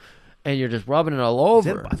time. And you're just rubbing it all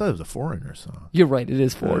over. I thought it was a Foreigner song. You're right, it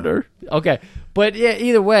is Foreigner. Yeah. Okay, but yeah,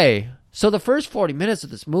 either way. So the first 40 minutes of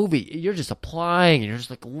this movie, you're just applying and you're just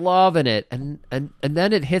like loving it. And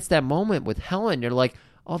then it hits that moment with Helen. You're like,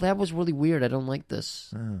 oh, that was really weird. I don't like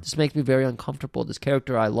this. This makes me very uncomfortable. This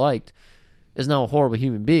character I liked is now a horrible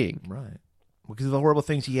human being. Right. Because of the horrible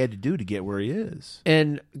things he had to do to get where he is.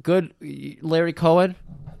 And good Larry Cohen,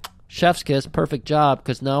 chef's kiss, perfect job,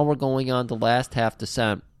 because now we're going on the last half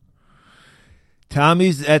descent.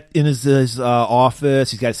 Tommy's in his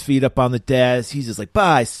office. He's got his feet up on the desk. He's just like,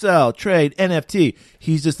 buy, sell, trade, NFT.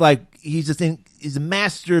 He's a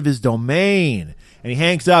master of his domain. And he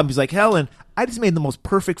hangs up and he's like, Helen, I just made the most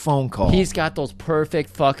perfect phone call. He's got those perfect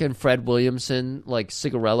fucking Fred Williamson like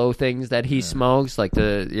cigarello things that he smokes, like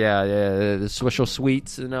the Swisher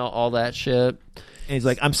Sweets and all that shit. And he's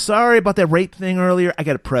like, I'm sorry about that rape thing earlier. I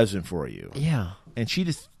got a present for you. Yeah. And she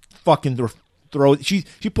just fucking throws. She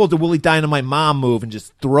pulled the Willie Dynamite mom move and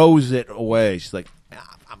just throws it away. She's like,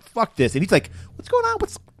 I'm fuck this. And he's like, what's going on?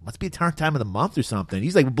 Must be a turn time of the month or something.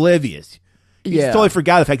 He's like oblivious. He Yeah. totally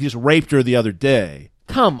forgot the fact he just raped her the other day.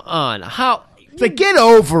 Come on. How? It's like, get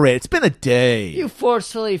over it. It's been a day. You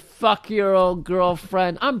forcefully fuck your old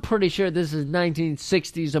girlfriend. I'm pretty sure this is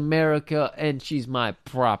 1960s America, and she's my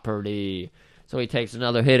property. So he takes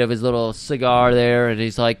another hit of his little cigar there, and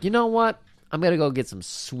he's like, you know what? I'm going to go get some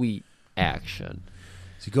sweet action.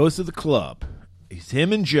 So he goes to the club. It's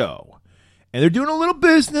him and Joe. And they're doing a little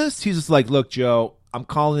business. He's just like, look, Joe, I'm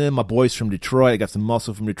calling in my boys from Detroit. I got some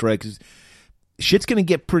muscle from Detroit because shit's going to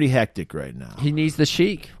get pretty hectic right now. He needs the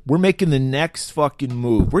chic. We're making the next fucking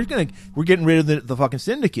move. We're getting rid of the fucking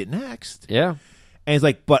syndicate next. Yeah. And he's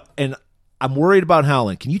like, and I'm worried about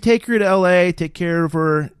Helen. Can you take her to L.A., take care of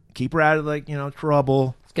her, keep her out of,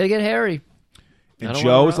 trouble? It's going to get hairy. And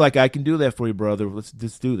Joe's like, I can do that for you, brother. Let's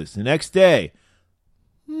do this. The next day,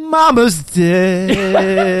 Mama's dead.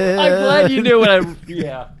 I'm glad you knew what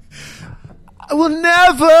yeah. I will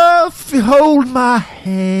never hold my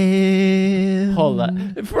hand. Hold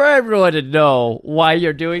on. For everyone to know why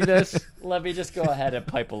you're doing this, let me just go ahead and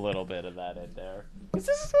pipe a little bit of that in there. Because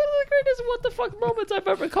this is one of the greatest what the fuck moments I've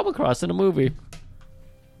ever come across in a movie.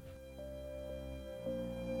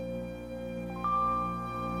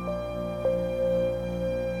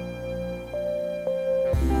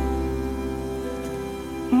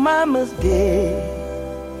 Mama's dead.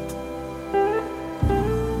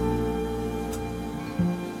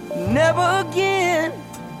 Never again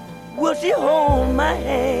will she hold my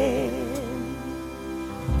hand.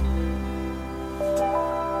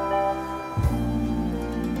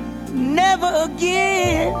 Never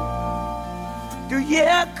again do you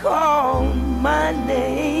call my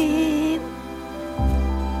name.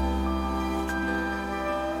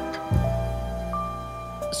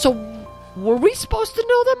 So, were we supposed to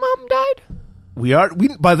know that Mom died? We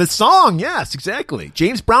by the song, yes, exactly.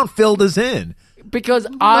 James Brown filled us in. Because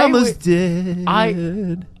Mama's dead.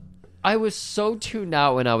 I was so tuned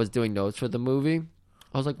out when I was doing notes for the movie.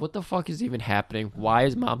 I was like, what the fuck is even happening? Why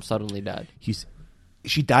is Mom suddenly dead?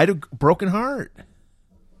 She died of a broken heart.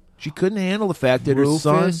 She couldn't handle the fact that her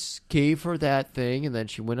son Rufus gave her that thing, and then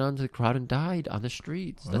she went onto the crowd and died on the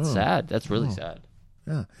streets. That's sad. That's really sad.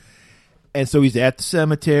 Yeah. And so he's at the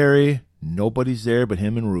cemetery. Nobody's there but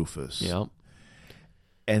him and Rufus. Yep.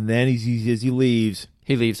 And then as he leaves,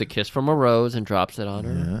 He leaves a kiss from a rose and drops it on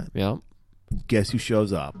her. Yep. guess who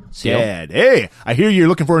shows up? Seal. Dad. Hey, I hear you're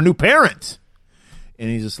looking for a new parent. And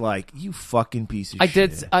he's just like, you fucking piece of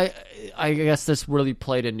shit. I guess this really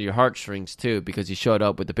played into your heartstrings too, because he showed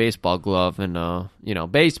up with the baseball glove and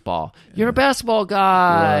baseball. You're a basketball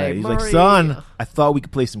guy. Right. He's Murray. like, son, I thought we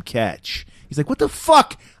could play some catch. He's like, what the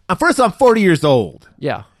fuck? I'm 40 years old.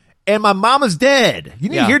 Yeah. And my mama's dead. You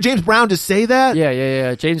didn't hear James Brown just say that?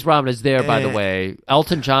 Yeah. James Brown is there, by the way.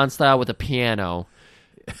 Elton John style with a piano.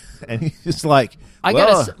 And he's just like,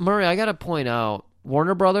 Murray, I gotta point out,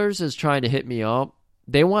 Warner Brothers is trying to hit me up.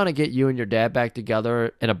 They want to get you and your dad back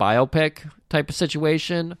together in a biopic type of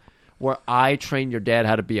situation where I train your dad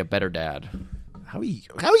how to be a better dad. How are you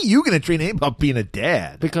going to train him about being a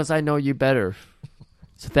dad? Because I know you better.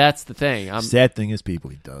 So that's the thing. Sad thing is, people,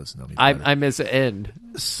 he does know me better. I'm his end.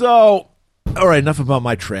 So, all right, enough about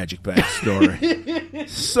my tragic backstory.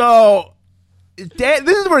 So, Dad,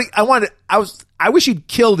 this is where I wish he'd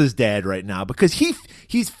killed his dad right now, because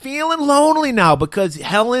he's feeling lonely now because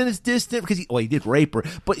Helen is distant, because he did rape her,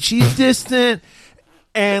 but she's distant.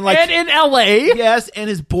 And in LA. Yes, and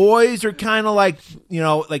his boys are kind of like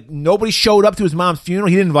nobody showed up to his mom's funeral.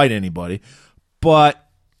 He didn't invite anybody. But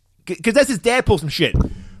because that's his dad pulled some shit.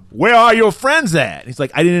 Where are your friends at? He's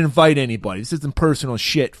like, I didn't invite anybody. This is some personal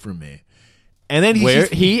shit from me. And then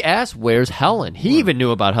he asked, where's Helen? He even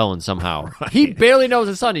knew about Helen somehow. Right. He barely knows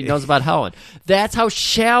his son. He knows about Helen. That's how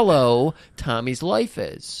shallow Tommy's life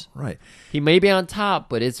is. Right. He may be on top,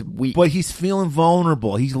 but it's weak. But he's feeling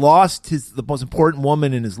vulnerable. He's lost the most important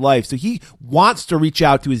woman in his life. So he wants to reach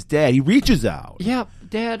out to his dad. He reaches out. Yeah,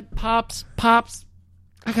 Dad, Pops,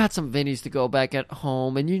 I got some Vinnies to go back at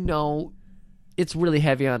home, and it's really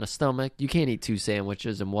heavy on the stomach. You can't eat 2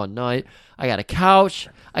 sandwiches in one night. I got a couch.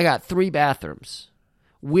 I got 3 bathrooms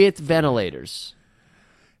with ventilators.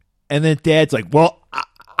 And then Dad's like, well,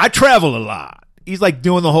 I travel a lot. He's like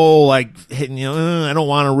doing the whole I don't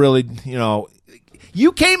want to really,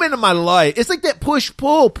 you came into my life. It's like that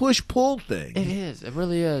push-pull thing. It is. It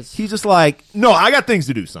really is. He's just like, no, I got things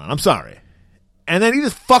to do, son. I'm sorry. And then he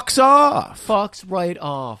just fucks off. Fucks right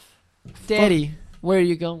off. Daddy, where are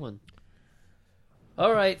you going?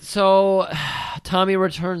 All right, so Tommy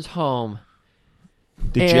returns home.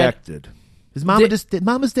 Dejected. His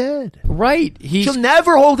mama's dead. Right. She'll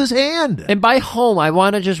never hold his hand. And by home, I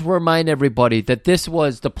want to just remind everybody that this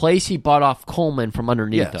was the place he bought off Coleman from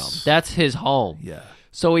underneath him. That's his home. Yeah.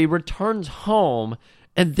 So he returns home,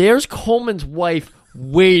 and there's Coleman's wife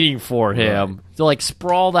waiting for him. Right. So, like,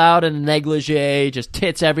 sprawled out in a negligee, just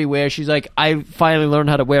tits everywhere. She's like, I finally learned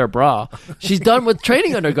how to wear a bra. She's done with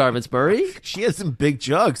training undergarments, Murray. She has some big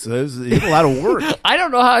jugs, so it's a lot of work. I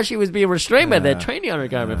don't know how she was being restrained by that training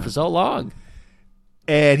undergarment for so long.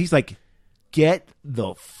 And he's like, get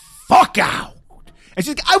the fuck out. And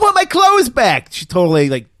she's like, I want my clothes back. She totally,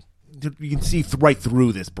 like, you can see right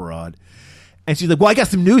through this broad. And she's like, well, I got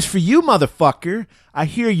some news for you, motherfucker. I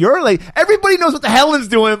hear you're late. Everybody knows what the Helen's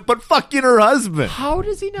doing but fucking her husband. How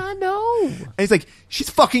does he not know? And he's like, she's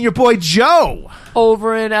fucking your boy Joe.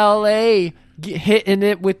 Over in L.A., hitting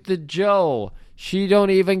it with the Joe. She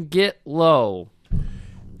don't even get low.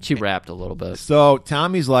 She rapped a little bit. So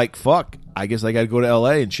Tommy's like, fuck, I guess I got to go to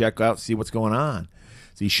L.A. and check out, see what's going on.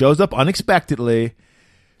 So he shows up unexpectedly,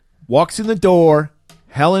 walks in the door.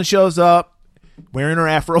 Helen shows up. Wearing her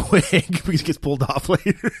afro wig because he gets pulled off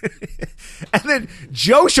later. And then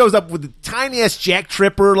Joe shows up with the tiny-ass Jack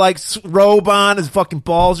Tripper like robe on. His fucking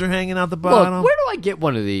balls are hanging out the bottom. Look, where do I get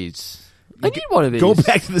one of these? I need one of these. Go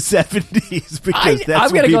back to the 70s because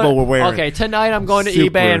that's what people were wearing. Okay, tonight I'm going to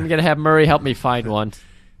eBay and I'm going to have Murray help me find one.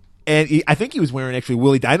 And I think he was wearing actually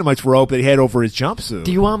Willie Dynamite's robe that he had over his jumpsuit.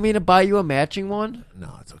 Do you want me to buy you a matching one?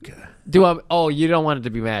 No, it's okay. Oh, you don't want it to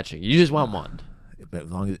be matching. You just want one. As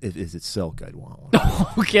long as it's silk, I'd want one.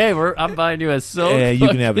 Okay, I'm buying you a silk. Yeah, you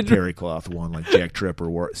can have a terry cloth one like Jack Tripper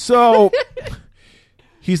wore. So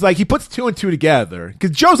he's like, he puts two and two together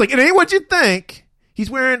because Joe's like, it ain't what you think. He's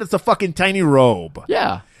wearing a fucking tiny robe.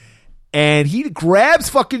 Yeah. And he grabs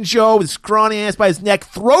fucking Joe with his scrawny ass by his neck,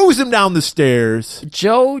 throws him down the stairs.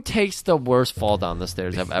 Joe takes the worst fall down the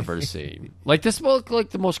stairs I've ever seen. Like, this looked like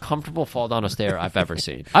the most comfortable fall down a stair I've ever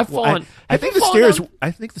seen. I've fallen. I think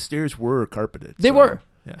the stairs were carpeted. They were.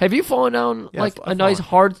 Yeah. Have you fallen down a nice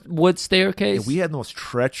hardwood staircase? Yeah, we had the most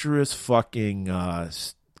treacherous fucking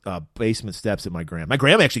basement steps at my grandma. My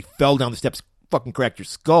grandma actually fell down the steps, fucking cracked her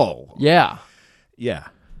skull. Yeah. Yeah.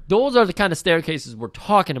 Those are the kind of staircases we're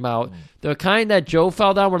talking about. The kind that Joe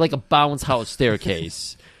fell down were like a bounce house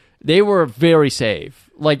staircase. They were very safe.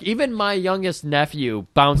 Like, even my youngest nephew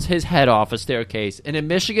bounced his head off a staircase. And in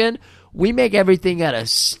Michigan, we make everything out of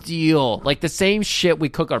steel. Like the same shit we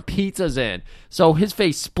cook our pizzas in. So his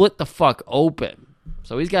face split the fuck open.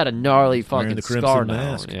 So he's got a gnarly fucking scar now.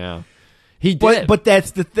 Mask. Yeah. He did. But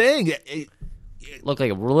that's the thing. It looked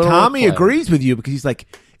like a little Tommy agrees with you because he's like,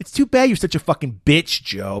 it's too bad you're such a fucking bitch,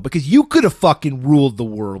 Joe, because you could have fucking ruled the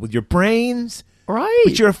world with your brains. Right.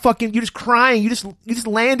 But you're just crying. You just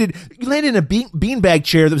landed in a beanbag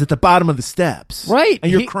chair that was at the bottom of the steps. Right.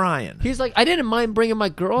 And you're crying. He's like, I didn't mind bringing my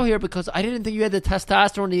girl here because I didn't think you had the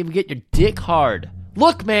testosterone to even get your dick hard.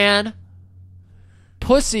 Look, man.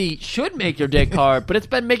 Pussy should make your dick hard, but it's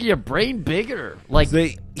been making your brain bigger. Like, so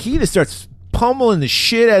he just starts pummeling the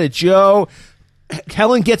shit out of Joe.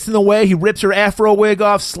 Helen gets in the way. He rips her afro wig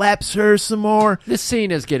off, slaps her some more. This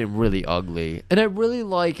scene is getting really ugly. And I really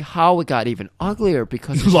like how it got even uglier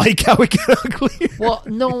because... You like how it got uglier? Well,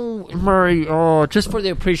 no, Murray, just for the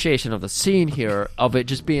appreciation of the scene here, of it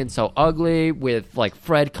just being so ugly with, like,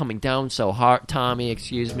 Fred coming down so hard, Tommy,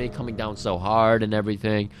 coming down so hard and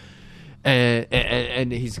everything.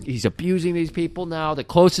 And he's abusing these people now. The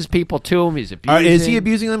closest people to him, he's abusing. Is he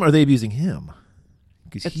abusing them or are they abusing him?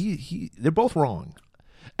 Because they're both wrong.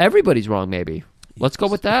 Everybody's wrong, maybe. Let's go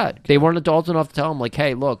with that. They weren't adults enough to tell him, like,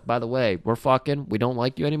 hey, look, by the way, we're fucking. We don't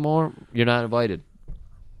like you anymore. You're not invited.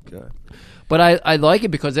 Okay. But I like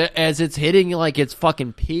it because as it's hitting, like, its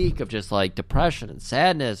fucking peak of just, like, depression and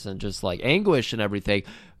sadness and just, like, anguish and everything,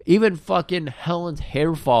 even fucking Helen's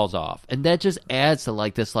hair falls off. And that just adds to,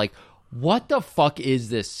 like, this, like, what the fuck is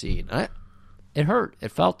this scene? It hurt.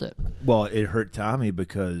 It felt it. Well, it hurt Tommy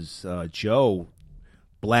because Joe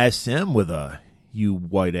blasts him with you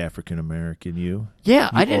white African-American, you.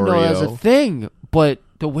 Yeah, I didn't know that was a thing. But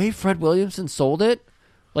the way Fred Williamson sold it,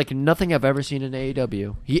 like nothing I've ever seen in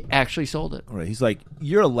AEW. He actually sold it. All right, he's like,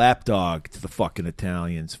 you're a lapdog to the fucking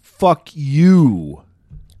Italians. Fuck you.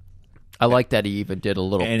 I like that he even did a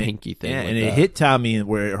little pinky thing. Yeah, and it hit Tommy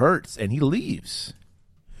where it hurts, and he leaves.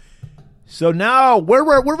 So now, where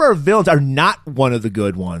our villains are not one of the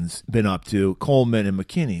good ones been up to, Coleman and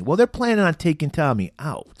McKinney. Well, they're planning on taking Tommy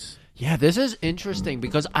out. Yeah, this is interesting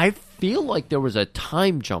because I feel like there was a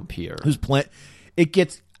time jump here.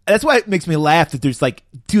 That's why it makes me laugh that there's like,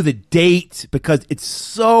 to the date, because it's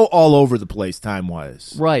so all over the place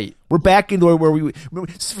time-wise. Right. We're back into where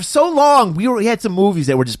for so long, we had some movies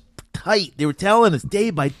that were just tight. They were telling us day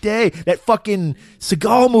by day. That fucking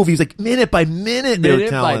Seagal movie was like minute by minute. They were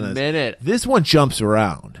telling us. Minute. This one jumps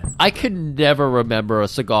around. I could never remember a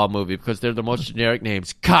Seagal movie because they're the most generic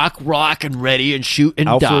names: Cock, Rock, and Ready and Shoot and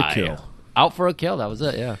Out Die. for a Kill. Out for a Kill. That was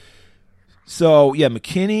it. Yeah. So yeah,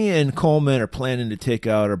 McKinney and Coleman are planning to take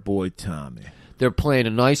out our boy Tommy. They're playing a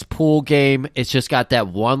nice pool game. It's just got that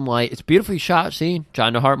one light. It's a beautifully shot scene.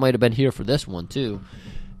 John DeHart might have been here for this one, too.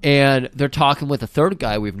 And they're talking with a third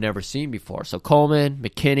guy we've never seen before. So Coleman,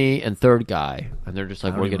 McKinney, and third guy. And they're just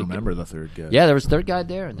like, we're going to remember the third guy. Yeah, there was a third guy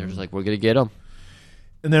there. And they're just like, we're going to get him.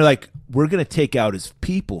 And they're like, we're going to take out his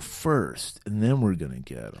people first, and then we're going to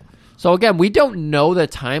get him. So again, we don't know the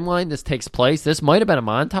timeline this takes place. This might have been a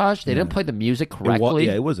montage. They didn't play the music correctly.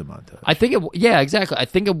 It was a montage. I think it. Yeah, exactly. I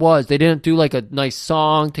think it was. They didn't do like a nice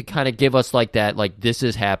song to kind of give us like that. Like this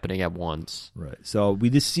is happening at once. Right. So we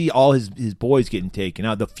just see all his boys getting taken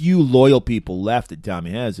out. The few loyal people left that Tommy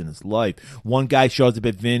has in his life. One guy shows up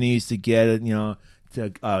at Vinny's to get it. You know.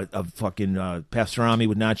 A fucking pastrami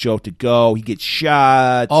would not show up to go. He gets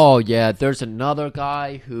shot. Oh yeah, there's another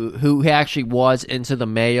guy who actually was into the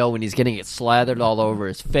mayo and he's getting it slathered all over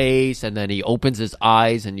his face, and then he opens his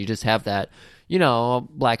eyes and you just have that, you know, a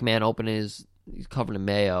black man he's covered in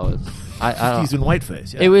mayo. He's in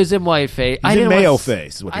whiteface. Yeah. It was in whiteface. He's in mayo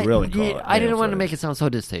face is what they really call it. I didn't want to make it sound so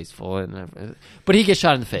distasteful, but he gets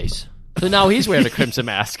shot in the face. So now he's wearing a crimson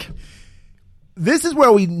mask. This is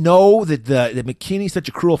where we know that that McKinney's such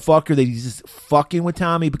a cruel fucker that he's just fucking with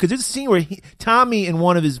Tommy, because there's a scene where Tommy and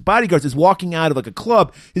one of his bodyguards is walking out of like a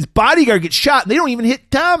club. His bodyguard gets shot and they don't even hit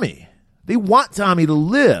Tommy. They want Tommy to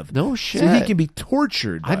live. No shit. So he can be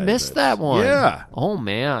tortured. I missed that one. Yeah. Oh,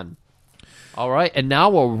 man. All right. And now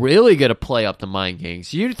we're really going to play up the Mind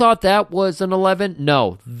Games. You thought that was an 11?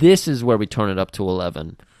 No. This is where we turn it up to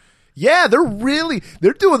 11. Yeah, they're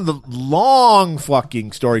doing the long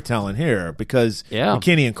fucking storytelling here because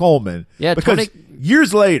McKinney and Coleman. Yeah, because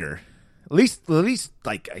years later, at least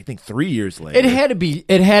like I think 3 years later. It had to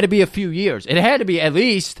be a few years. It had to be at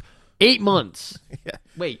least 8 months. Yeah.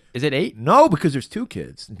 Wait, is it 8? No, because there's 2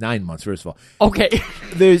 kids. 9 months, first of all. Okay.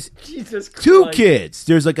 There's Jesus Christ. 2 kids.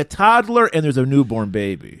 There's like a toddler and there's a newborn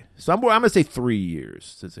baby. So I'm going to say 3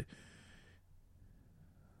 years.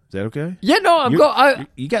 Is that okay? Yeah, no,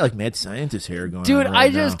 you got like mad scientist hair going dude, on right I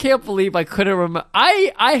just can't believe I couldn't remember.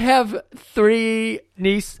 I have 3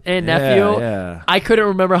 niece and nephew. Yeah. I couldn't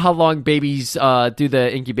remember how long babies do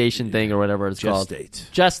the incubation thing or whatever it's called.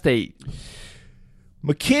 Gestate.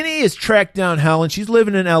 McKinney has tracked down Helen. She's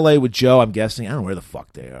living in L.A. with Joe, I'm guessing. I don't know where the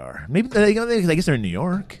fuck they are. Maybe I guess they're in New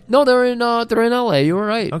York. No, they're in L.A. You were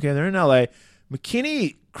right. Okay, they're in L.A.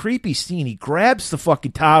 McKinney, creepy scene. He grabs the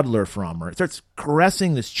fucking toddler from her. Starts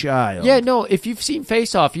caressing this child. Yeah, no, if you've seen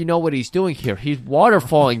Face Off, you know what he's doing here. He's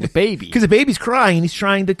waterfalling the baby. Because the baby's crying and he's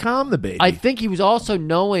trying to calm the baby. I think he was also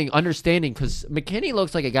understanding, because McKinney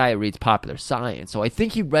looks like a guy who reads popular science. So I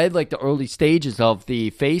think he read like the early stages of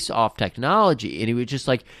the Face Off technology. And he was just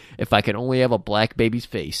like, if I could only have a black baby's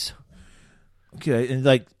face. Okay, and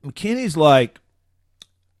like McKinney's like,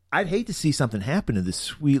 I'd hate to see something happen to this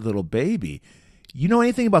sweet little baby. You know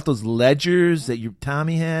anything about those ledgers that your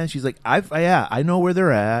Tommy has? She's like, I know where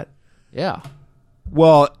they're at. Yeah.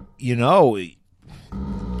 Well, you know,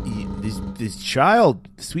 this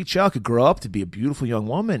sweet child could grow up to be a beautiful young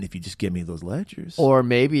woman if you just give me those ledgers. Or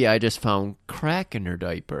maybe I just found crack in her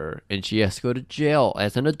diaper and she has to go to jail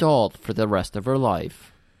as an adult for the rest of her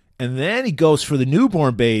life. And then he goes for the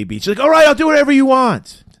newborn baby. She's like, all right, I'll do whatever you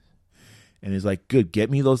want. And he's like, good,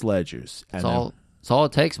 get me those ledgers. That's all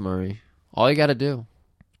it takes, Murray. All you got to do.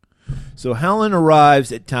 So Helen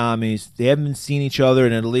arrives at Tommy's. They haven't been seeing each other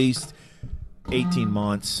in at least 18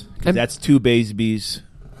 months. That's 2 babies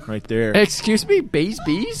right there. Excuse me? Babies?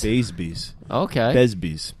 Babies. Okay.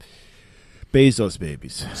 Besbies. Bezos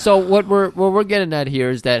babies. So what we're getting at here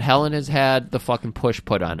is that Helen has had the fucking push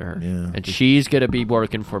put on her. Yeah. And she's going to be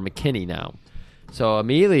working for McKinney now. So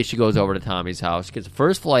immediately she goes over to Tommy's house, gets the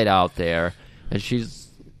first flight out there, and she's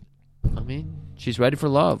ready for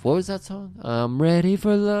love. What was that song? I'm ready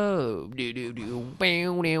for love. Do do do.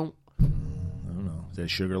 Bow, down. I don't know. Is that a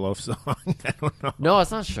Sugarloaf song? I don't know. No,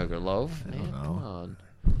 it's not Sugarloaf. I don't know. Come on.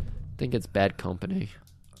 I think it's Bad Company.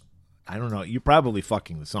 I don't know. You're probably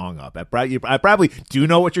fucking the song up. I probably do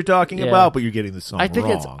know what you're talking about, but you're getting the song wrong. I think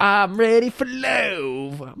it's I'm ready for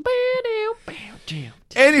love.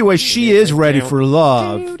 Anyway, she is ready for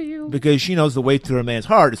love because she knows the way to a man's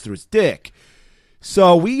heart is through his dick.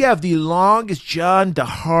 So we have the longest John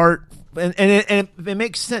DeHart, and it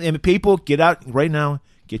makes sense. And people, get out right now,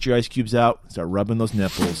 Get your ice cubes out. Start rubbing those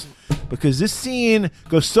nipples. Because this scene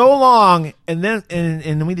goes so long, and then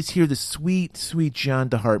and we just hear the sweet, sweet John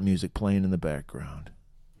DeHart music playing in the background.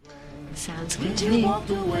 Sounds good to me.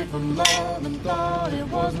 Walked away from love and thought it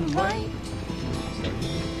wasn't right.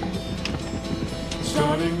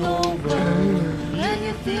 Starting over, and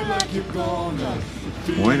you feel like you're gonna.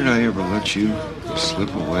 Why did I ever let you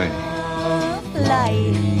slip away?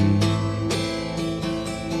 Light.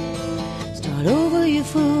 Start over, you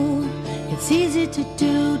fool. It's easy to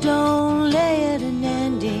do. Don't lay at an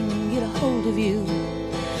ending. Get a hold of you.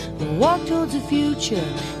 Walk towards the future.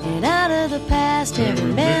 Get out of the past and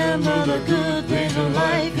remember the good things in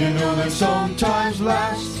life. You know they sometimes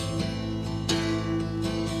last.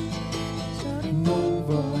 Starting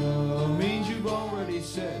over means you've already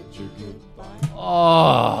said your goodbye.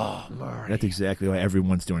 Oh, Murray. That's exactly what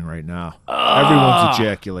everyone's doing right now. Everyone's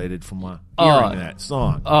ejaculated from hearing that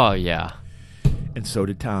song. Oh, yeah. And so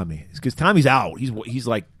did Tommy. It's because Tommy's out. He's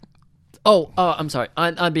like, I'm sorry.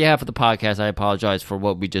 On behalf of the podcast, I apologize for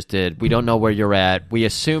what we just did. We don't know where you're at. We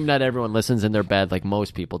assume that everyone listens in their bed like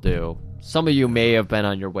most people do. Some of you may have been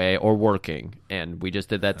on your way or working, and we just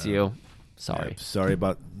did that to you. Sorry. sorry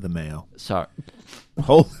about the mayo. Sorry.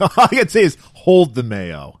 All I can say is hold the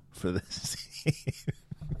mayo for this.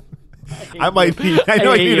 I might need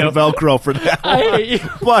a Velcro for that one. I hate you.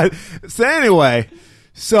 But so anyway,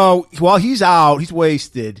 so while he's out, he's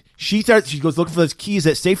wasted. She goes looking for those keys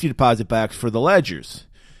at safety deposit box for the ledgers,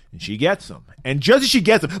 and she gets them. And just as she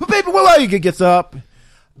gets them, baby, where are you? Gets up,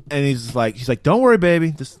 and she's like, don't worry,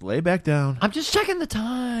 baby, just lay back down. I'm just checking the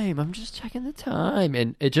time.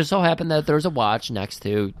 And it just so happened that there's a watch next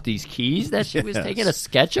to these keys that she was taking a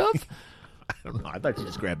sketch of. I don't know. I thought she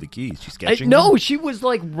just grabbed the keys. She's sketching. No, them? she was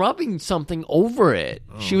like rubbing something over it.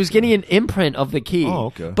 She was getting an imprint of the key. Oh,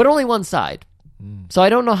 okay. But only one side. So I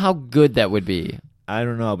don't know how good that would be. I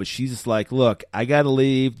don't know, but she's just like, look, I got to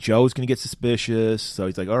leave. Joe's going to get suspicious. So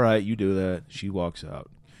he's like, all right, you do that. She walks out.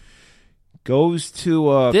 Goes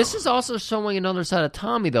to... This is also showing another side of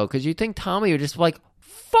Tommy, though, because you think Tommy would just like,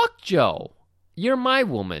 fuck Joe. You're my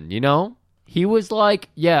woman, you know? He was like,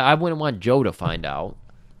 yeah, I wouldn't want Joe to find out.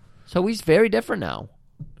 So he's very different now.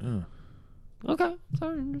 Okay.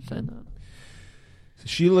 Sorry, I understand that. So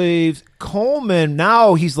she leaves. Coleman,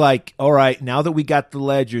 now he's like, all right, now that we got the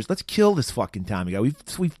ledgers, let's kill this fucking Tommy guy.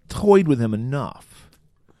 We've toyed with him enough.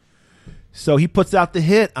 So he puts out the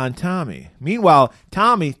hit on Tommy. Meanwhile,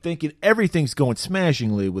 Tommy, thinking everything's going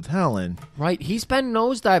smashingly with Helen. Right. He's been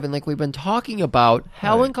nosediving like we've been talking about.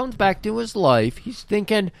 Helen comes back to his life. He's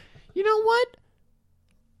thinking, you know what?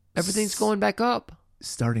 Everything's going back up.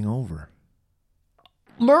 Starting over.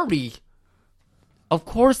 Murray. Of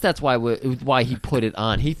course that's why he put it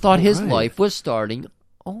on. He thought his life was starting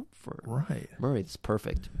over. Right. Murray, it's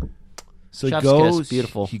perfect. So Chef's he goes, kiss,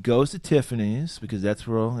 beautiful. He goes to Tiffany's because that's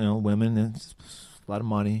where, women, it's a lot of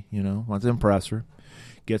money, wants to impress her.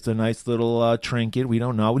 Gets a nice little trinket. We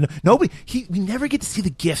don't know. We never get to see the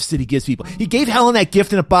gifts that he gives people. He gave Helen that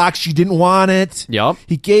gift in a box. She didn't want it. Yup.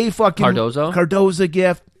 He gave fucking Cardozo a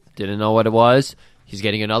gift. Didn't know what it was. He's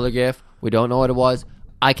getting another gift. We don't know what it was.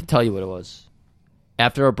 I can tell you what it was.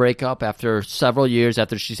 After a breakup, after several years,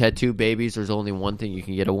 after she's had 2 babies, there's only one thing you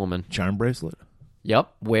can get a woman. Charm bracelet. Yep.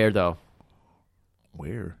 Where, though?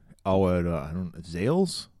 Where? Oh, at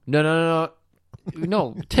Zales? No,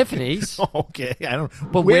 Tiffany's. Okay, I don't.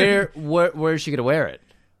 But where is she gonna wear it?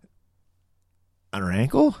 On her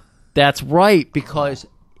ankle? That's right, because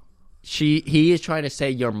he is trying to say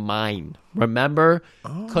you're mine. Remember?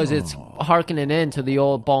 Because it's hearkening into the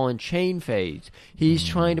old ball and chain phase. He's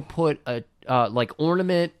trying to put a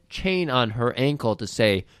ornament chain on her ankle to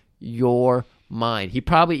say you're mine. He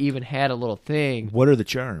probably even had a little thing. What are the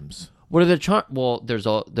charms? What are the charms? Well, there's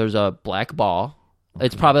a black ball. Okay.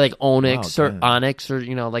 It's probably like onyx or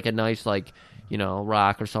like a nice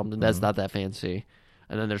rock or something. That's not that fancy.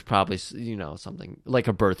 And then there's probably something like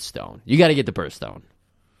a birthstone. You got to get the birthstone.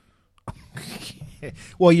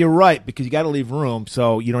 Well, you're right, because you got to leave room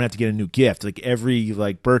so you don't have to get a new gift. Like every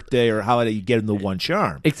birthday or holiday, you get them the one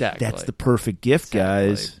charm. Exactly. That's the perfect gift,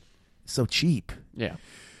 guys. So cheap. Yeah.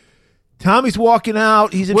 Tommy's walking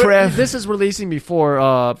out. He's in traffic. This is releasing before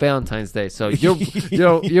Valentine's Day, so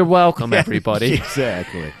you're welcome, everybody.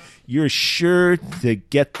 Exactly. You're sure to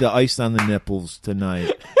get the ice on the nipples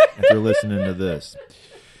tonight if you're listening to this.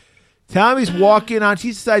 Tommy's walking on. He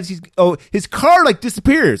decides his car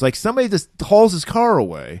disappears. Like somebody just hauls his car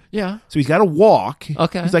away. Yeah. So he's got to walk.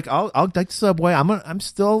 Okay. He's like, I'll take the subway. I'm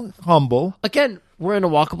still humble. Again, we're in a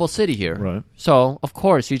walkable city here. Right. So, of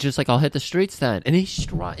course, he's just like, I'll hit the streets then. And he's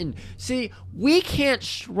strutting. See, we can't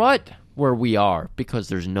strut where we are because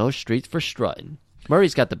there's no streets for strutting.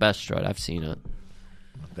 Murray's got the best strut. I've seen it.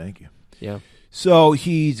 Thank you. Yeah. So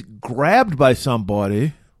he's grabbed by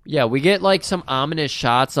somebody. Yeah, we get like some ominous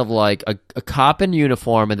shots of like a cop in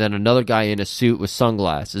uniform and then another guy in a suit with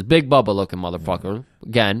sunglasses. Big Bubba looking motherfucker.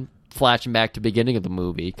 Again, flashing back to beginning of the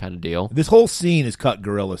movie kind of deal. This whole scene is cut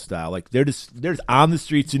guerrilla style. Like they're just on the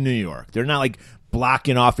streets in New York. They're not like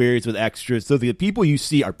blocking off areas with extras. So the people you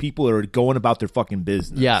see are people that are going about their fucking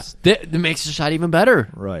business. Yes. That makes the shot even better.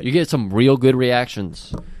 Right. You get some real good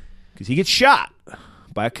reactions. Because he gets shot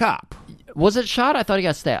by a cop. Was it shot? I thought he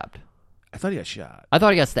got stabbed. I thought he got shot. I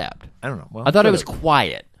thought he got stabbed. I don't know. Well, I thought it was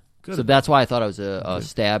quiet. Could've So that's why I thought it was a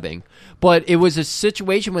stabbing. But it was a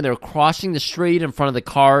situation when they were crossing the street in front of the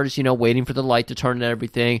cars, you know, waiting for the light to turn and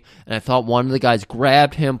everything. And I thought one of the guys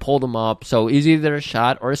grabbed him, pulled him up. So it was either a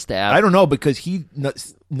shot or a stab. I don't know because he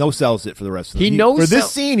no sells it for the rest of the movie. He no for this sell-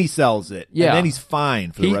 scene, he sells it. Yeah. And then he's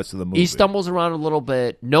fine for the rest of the movie. He stumbles around a little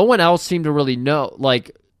bit. No one else seemed to really know.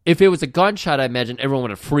 Like, if it was a gunshot, I imagine everyone would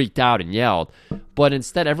have freaked out and yelled. But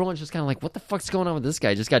instead, everyone's just kind of like, what the fuck's going on with this guy?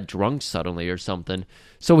 He just got drunk suddenly or something.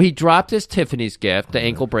 So he dropped his Tiffany's gift, the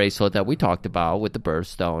ankle bracelet that we talked about with the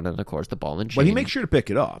birthstone and, of course, the ball and chain. But he makes sure to pick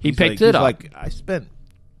it up. He He's picked like, it up. Like, I spent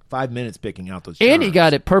 5 minutes picking out those And charms. he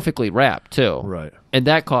got it perfectly wrapped, too. Right. And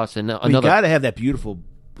that cost Well, another... you got to have that beautiful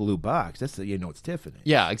blue box. That's the, it's Tiffany.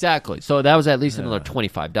 Yeah, exactly. So that was at least another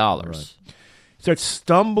 $25. Right. Starts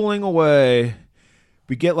stumbling away.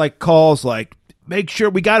 We get like calls like, make sure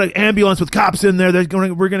we got an ambulance with cops in there. We're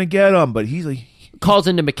going to get them. But he's like... Calls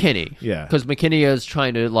into McKinney. Yeah. Because McKinney is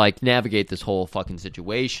trying to, like, navigate this whole fucking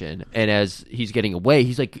situation. And as he's getting away,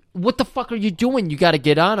 he's like, what the fuck are you doing? You got to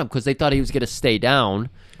get on him. Because they thought he was going to stay down.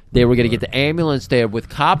 They were going to get the ambulance there with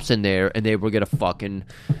cops in there. And they were going to fucking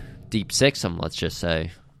deep six him, let's just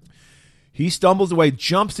say. He stumbles away,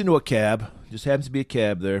 jumps into a cab. Just happens to be a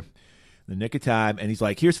cab there. In the nick of time. And he's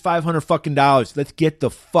like, here's $500 fucking dollars. Let's get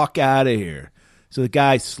the fuck out of here. So the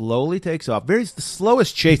guy slowly takes off. The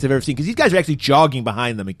slowest chase I've ever seen because these guys are actually jogging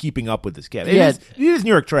behind them and keeping up with this cab. It is New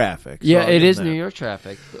York traffic. Yeah, so it is New York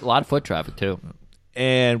traffic. A lot of foot traffic, too.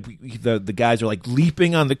 And the guys are like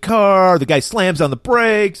leaping on the car. The guy slams on the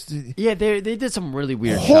brakes. Yeah, they did some really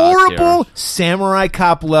weird Horrible shots here. samurai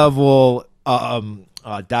cop level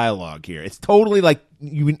dialogue here. It's totally like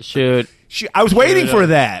you Shoot. I was waiting for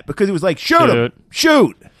that because it was like shoot.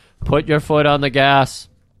 Put your foot on the gas.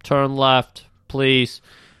 Turn left, please.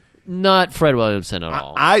 Not Fred Williamson at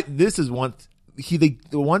all. This is one. The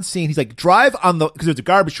one scene he's like drive on the because there's a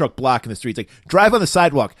garbage truck blocking the streets. Like drive on the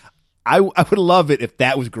sidewalk. I would love it if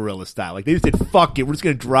that was guerrilla style. Like they just said, "Fuck it, we're just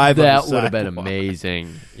gonna drive." That on the sidewalk. would have been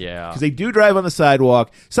amazing. Yeah, because they do drive on the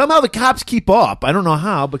sidewalk. Somehow the cops keep up. I don't know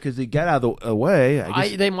how because they get out of the way. I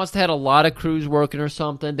guess. They must have had a lot of crews working or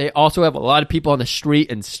something. They also have a lot of people on the street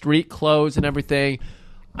in street clothes and everything.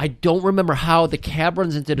 I don't remember how the cab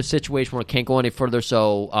runs into the situation where it can't go any further,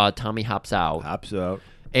 so Tommy hops out.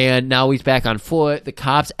 And now he's back on foot. The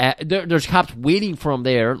cops, there's cops waiting for him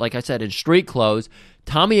there, like I said, in street clothes.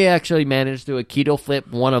 Tommy actually managed to Aikido flip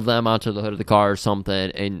one of them onto the hood of the car or something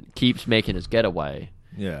and keeps making his getaway.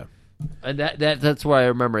 Yeah. And that's where I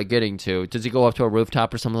remember it getting to. Does he go up to a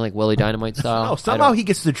rooftop or something like Willie Dynamite style? No, somehow he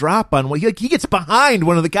gets the drop on one. He gets behind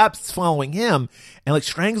one of the cops that's following him and like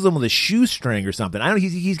strangles him with a shoestring or something. I don't know.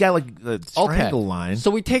 He's got like a strangle line.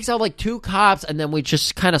 So he takes out like two cops and then we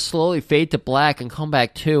just kind of slowly fade to black and come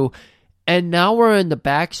back to. And now we're in the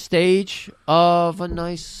backstage of a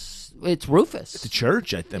nice... It's Rufus. It's a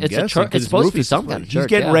church, I'm it's guessing. A church. It's supposed to be some kind of church. He's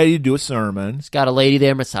getting ready to do a sermon. He's got a lady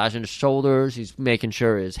there massaging his shoulders. He's making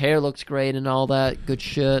sure his hair looks great and all that good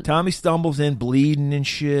shit. Tommy stumbles in, bleeding and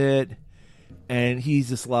shit. And he's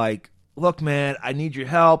just like, look, man, I need your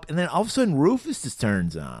help. And then all of a sudden, Rufus just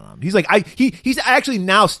turns on him. He's like, he's actually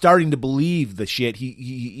now starting to believe the shit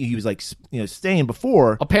he was like, saying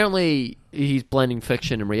before. Apparently, he's blending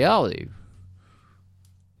fiction and reality.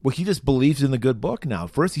 Well, he just believes in the good book now.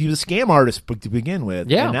 First, he was a scam artist to begin with.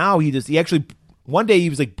 Yeah. And now he actually, one day he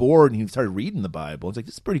was like bored and he started reading the Bible. It's like,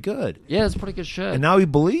 this is pretty good. Yeah, it's pretty good shit. And now he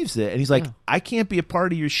believes it. And he's like, I can't be a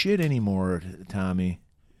part of your shit anymore, Tommy.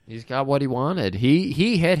 He's got what he wanted.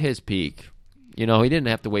 He hit his peak. He didn't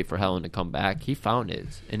have to wait for Helen to come back. He found it,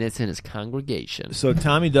 and it's in his congregation. So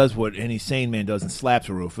Tommy does what any sane man does and slaps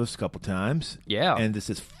Rufus a couple times. Yeah. And just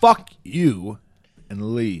says, fuck you,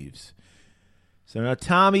 and leaves. So now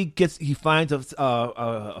Tommy finds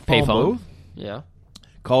a phone booth. Yeah.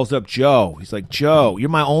 Calls up Joe. He's like, Joe, you're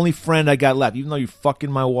my only friend I got left, even though you're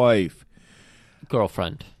fucking my wife.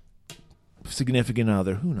 Girlfriend. Significant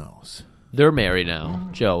other. Who knows? They're married now,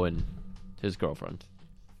 Joe and his girlfriend.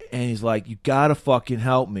 And he's like, you gotta fucking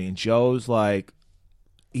help me. And Joe's like,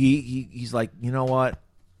 he's like, you know what?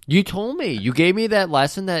 You told me. You gave me that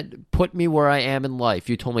lesson that put me where I am in life.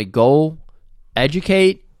 You told me go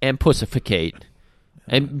educate and pussificate.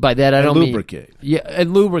 And by that I don't lubricate. mean... Yeah,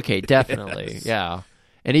 and lubricate, definitely. Yes. Yeah.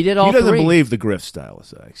 And he did all He doesn't three. believe the Griff style of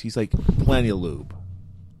sex. He's like, plenty of lube.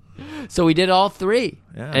 So he did all three.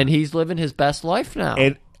 Yeah. And he's living his best life now.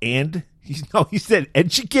 And he said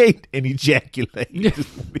educate and ejaculate.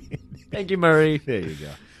 Thank you, Murray. There you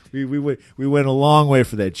go. We went a long way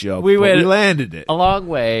for that joke. We but went we landed it. a long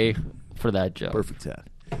way for that joke. Perfect 10.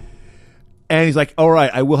 And he's like, all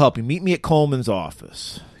right, I will help you. Meet me at Coleman's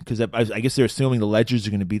office. Because I guess they're assuming the ledgers are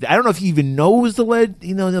going to be there. I don't know if he even knows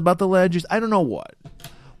about the ledgers. I don't know what.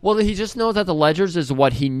 Well, he just knows that the ledgers is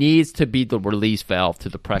what he needs to be the release valve to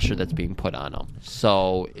the pressure that's being put on him.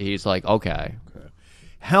 So he's like, okay.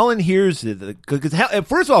 Helen hears it. Because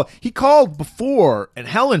first of all, he called before, and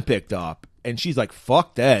Helen picked up. And she's like,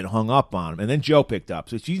 fuck that, hung up on him. And then Joe picked up.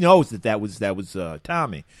 So she knows that was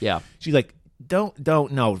Tommy. Yeah. She's like, don't,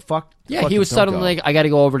 no, fuck. Yeah, fuck he it, was don't suddenly go. like, I got to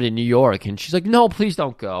go over to New York. And she's like, no, please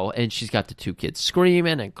don't go. And she's got the two kids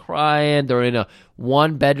screaming and crying. They're in a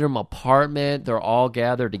one-bedroom apartment. They're all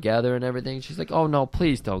gathered together and everything. She's like, oh, no,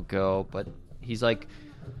 please don't go. But he's like,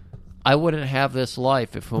 I wouldn't have this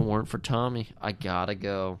life if it weren't for Tommy. I got to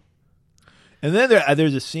go. And then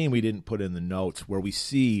there's a scene we didn't put in the notes where we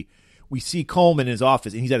see Coleman in his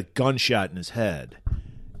office, and he's got a gunshot in his head.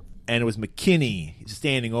 And it was McKinney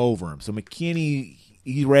standing over him. So McKinney,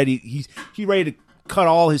 he's ready to cut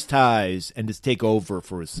all his ties and just take over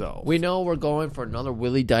for himself. We know we're going for another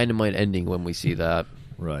Willie Dynamite ending when we see that.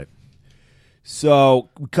 Right. So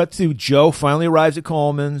we cut to Joe finally arrives at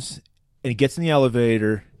Coleman's, and he gets in the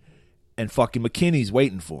elevator, and fucking McKinney's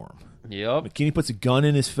waiting for him. Yep. McKinney puts a gun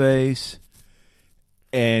in his face,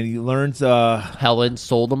 and he learns Helen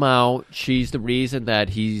sold him out. She's the reason that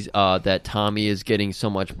that Tommy is getting so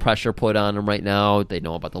much pressure put on him right now. They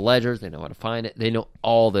know about the ledgers. They know how to find it. They know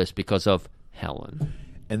all this because of Helen.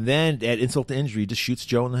 and then at insult to injury, he just shoots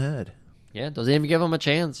Joe in the head. Yeah, doesn't even give him a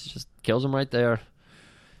chance. Just kills him right there.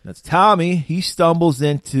 That's Tommy. He stumbles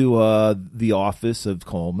into the office of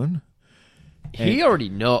Coleman. He already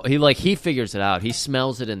know. He figures it out. He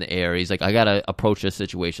smells it in the air. He's like, I gotta approach this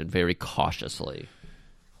situation very cautiously.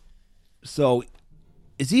 So,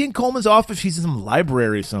 is he in Coleman's office? He's in some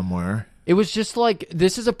library somewhere. It was just like,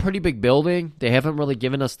 this is a pretty big building. They haven't really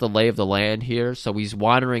given us the lay of the land here. So he's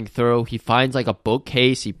wandering through. He finds like a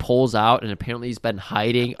bookcase. He pulls out, and apparently he's been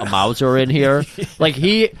hiding a Mauser in here.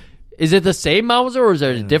 Is it the same Mauser or is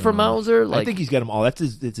there a different Mauser? I think he's got them all. It's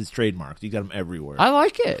his trademark. He's got them everywhere. I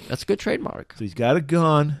like it. That's a good trademark. So he's got a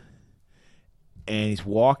gun, and he's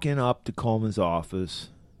walking up to Coleman's office,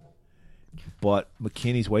 but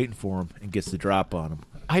McKinney's waiting for him and gets the drop on him.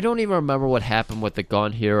 I don't even remember what happened with the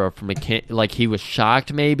gun here, or from like he was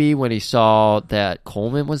shocked maybe when he saw that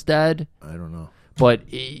Coleman was dead. I don't know. But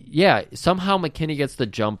yeah, somehow McKinney gets the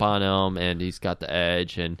jump on him, and he's got the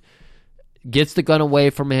edge, and gets the gun away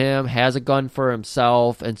from him, has a gun for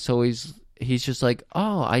himself, and so he's just like,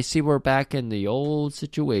 oh, I see we're back in the old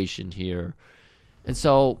situation here. And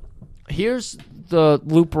so here's the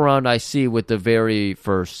loop around I see with the very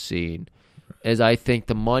first scene. Is I think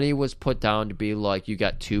the money was put down to be like, you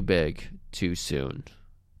got too big too soon,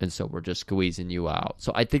 and so we're just squeezing you out.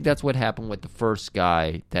 So I think that's what happened with the first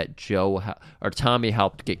guy that Tommy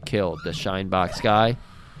helped get killed, the Shinebox guy,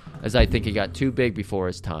 as I think he got too big before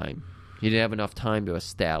his time. He didn't have enough time to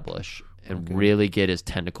establish and really get his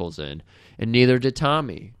tentacles in, and neither did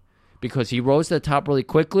Tommy, because he rose to the top really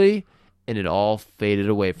quickly, and it all faded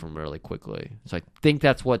away from him really quickly. So I think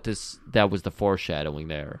that's what that was the foreshadowing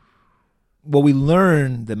there. Well, we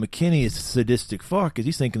learn that McKinney is a sadistic fuck because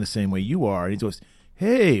he's thinking the same way you are. And he goes,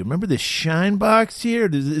 hey, remember this shine box here?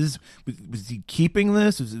 Was he keeping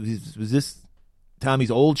this? Was this Tommy's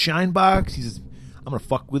old shine box? He says, I'm going to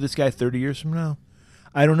fuck with this guy 30 years from now.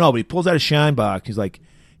 I don't know, but he pulls out a shine box. He's like,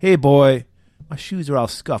 hey, boy, my shoes are all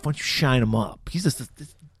scuffed. Why don't you shine them up? He's just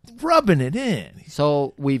rubbing it in.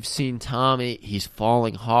 So we've seen Tommy. He's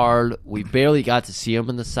falling hard. We barely got to see him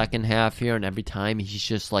in the second half here, and every time he's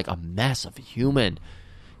just like a mess of a human.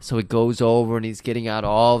 So he goes over and he's getting out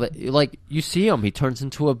all of it. Like, you see him. He turns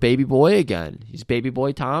into a baby boy again. He's baby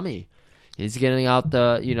boy Tommy. He's getting out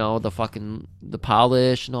the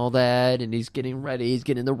polish and all that, and he's getting ready. He's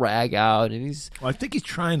getting the rag out, and he's... Well, I think he's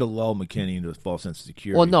trying to lull McKinney into a false sense of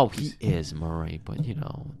security. Well, no, he is, Murray, but,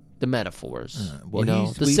 the metaphors,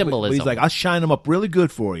 the symbolism. He's like, I'll shine them up really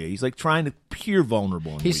good for you. He's like trying to appear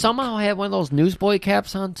vulnerable. He somehow had one of those newsboy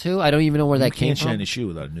caps on, too. I don't even know where that came from. You can't shine a shoe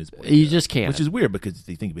without a newsboy You cap, just can't. Which is weird because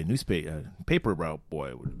they think it'd be a newspaper paper route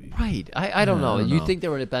boy would be. Right. I don't know. I don't You'd know. think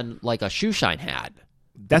there would have been like a shoe shine hat.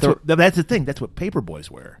 That's the thing. That's what paper boys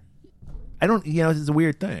wear. I don't. It's a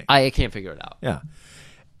weird thing. I can't figure it out. Yeah.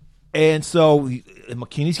 And so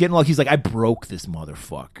McKinney's getting like, he's like, I broke this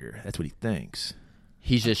motherfucker. That's what he thinks.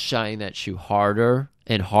 He's just shining that shoe harder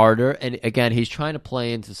and harder. And again, he's trying to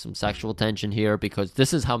play into some sexual tension here because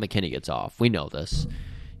this is how McKinney gets off. We know this.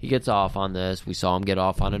 He gets off on this. We saw him get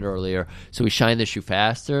off on it earlier. So he's shining the shoe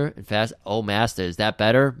faster and fast. Oh, Master, is that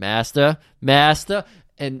better? Master.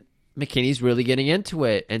 And McKinney's really getting into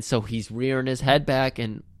it. And so he's rearing his head back,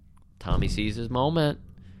 and Tommy sees his moment.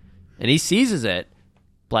 And he seizes it.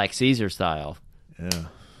 Black Caesar style. Yeah.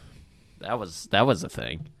 That was a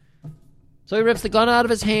thing. So he rips the gun out of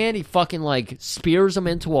his hand. He fucking spears him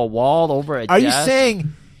into a wall over a Are desk. you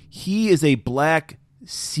saying he is a Black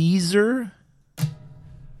Caesar?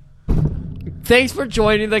 Thanks for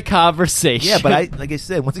joining the conversation. Yeah, but like I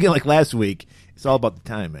said, once again, like last week, it's all about the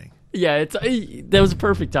timing. Yeah, that was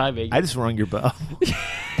perfect timing. I just rung your bell.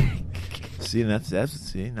 See,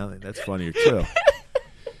 that's funnier too.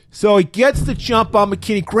 So he gets the jump on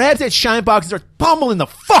McKinney, grabs that shine box, and starts pummeling the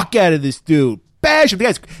fuck out of this dude. Bash him.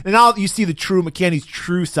 And now you see the true McKinney's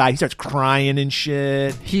true side. He starts crying and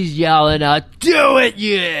shit. He's yelling out, "Do it,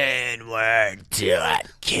 you N-word! Do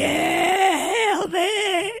it! Kill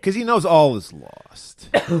me!" Because he knows all is lost.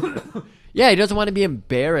 Yeah, he doesn't want to be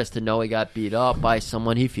embarrassed to know he got beat up by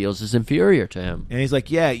someone he feels is inferior to him. And he's like,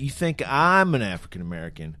 yeah, you think I'm an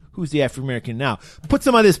African-American? Who's the African-American now? Put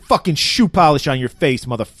some of this fucking shoe polish on your face,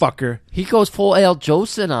 motherfucker. He goes full Al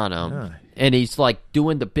Jolson on him. Yeah. And he's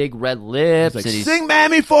doing the big red lips. He's like, and he's sing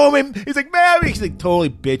Mammy for him. He's like, Mammy. He's like totally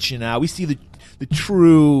bitching out. We see the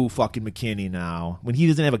true fucking McKinney now. When he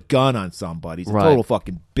doesn't have a gun on somebody, he's a total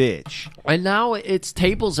fucking bitch. And now it's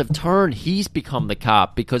tables have turned. He's become the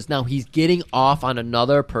cop because now he's getting off on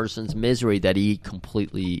another person's misery that he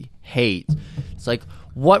completely hates. It's like,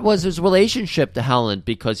 what was his relationship to Helen?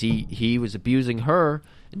 Because he was abusing her,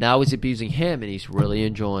 and now he's abusing him, and he's really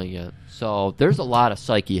enjoying it. So there's a lot of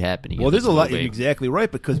psyche happening. Well, in there's this a lot. movie. You're exactly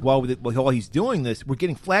right, because while he's doing this, we're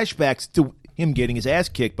getting flashbacks to him getting his ass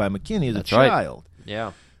kicked by McKinney as a child. Right.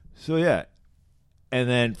 Yeah. So yeah, and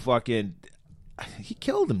then fucking he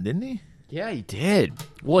killed him, didn't he? Yeah, he did.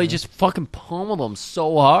 Well, he just fucking pummeled him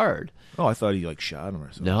so hard. Oh, I thought he shot him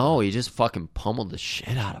or something. No, he just fucking pummeled the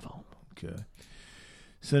shit out of him. Okay.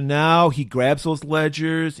 So now he grabs those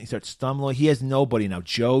ledgers. He starts stumbling. He has nobody now.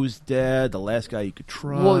 Joe's dead. The last guy you could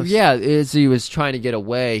trust. Well, yeah, as he was trying to get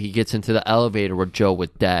away, he gets into the elevator where Joe was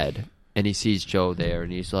dead. And he sees Joe there,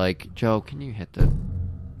 and he's like, Joe, can you hit the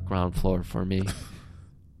ground floor for me?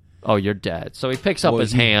 Oh, you're dead. So he picks up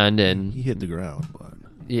his hand, and he hit the ground. But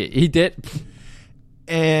he did.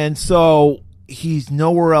 And so he's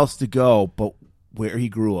nowhere else to go but where he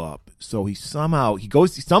grew up. So he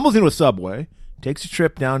stumbles into a subway, takes a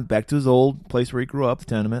trip down back to his old place where he grew up, the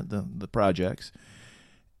tenement, the projects.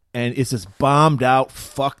 And it's just bombed out,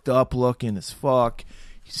 fucked up looking as fuck.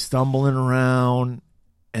 He's stumbling around.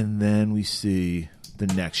 And then we see the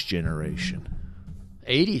next generation.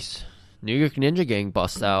 80s. New York Ninja Gang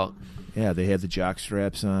bust out. Yeah, they had the jock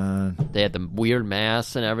straps on. They had the weird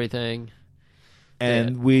masks and everything.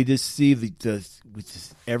 And we just see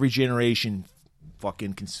every generation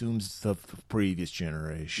fucking consumes the previous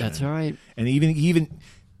generation. That's right. And even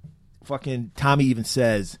fucking Tommy even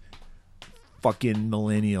says fucking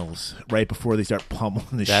millennials right before they start pummeling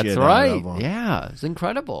the shit out of them. Yeah, it's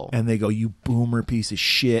incredible. And they go, you boomer piece of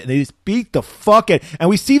shit. And they just beat the fuck out. And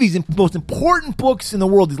we see these most important books in the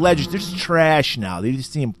world, these legends, they're just trash now. They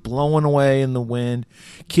just see him blowing away in the wind.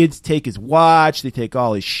 Kids take his watch. They take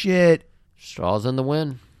all his shit. Straws in the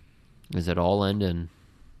wind. Is it all ending?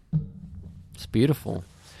 It's beautiful.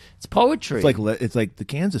 It's poetry. It's like the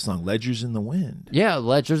Kansas song, Ledgers in the Wind. Yeah,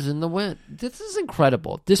 Ledgers in the Wind. This is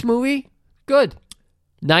incredible. This movie, good.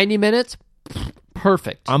 90 minutes,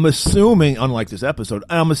 perfect. I'm assuming, unlike this episode,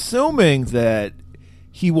 I'm assuming that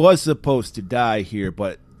he was supposed to die here,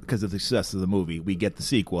 but because of the success of the movie, we get the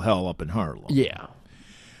sequel, Hell Up in Harlem. Yeah.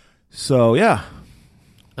 So, yeah.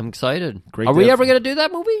 I'm excited. Great Are we ever going to do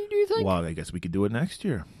that movie, do you think? Well, I guess we could do it next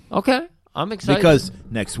year. Okay. I'm excited. Because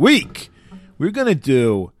next week, we're going to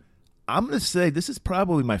do, I'm going to say, this is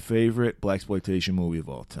probably my favorite blaxploitation movie of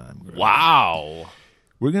all time. Wow.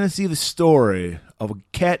 We're going to see the story of a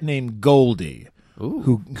cat named Goldie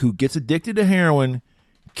who gets addicted to heroin,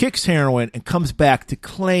 kicks heroin, and comes back to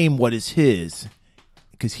claim what is his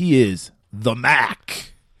because he is the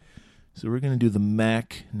Mac. So we're going to do the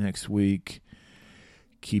Mac next week.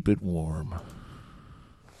 Keep it warm.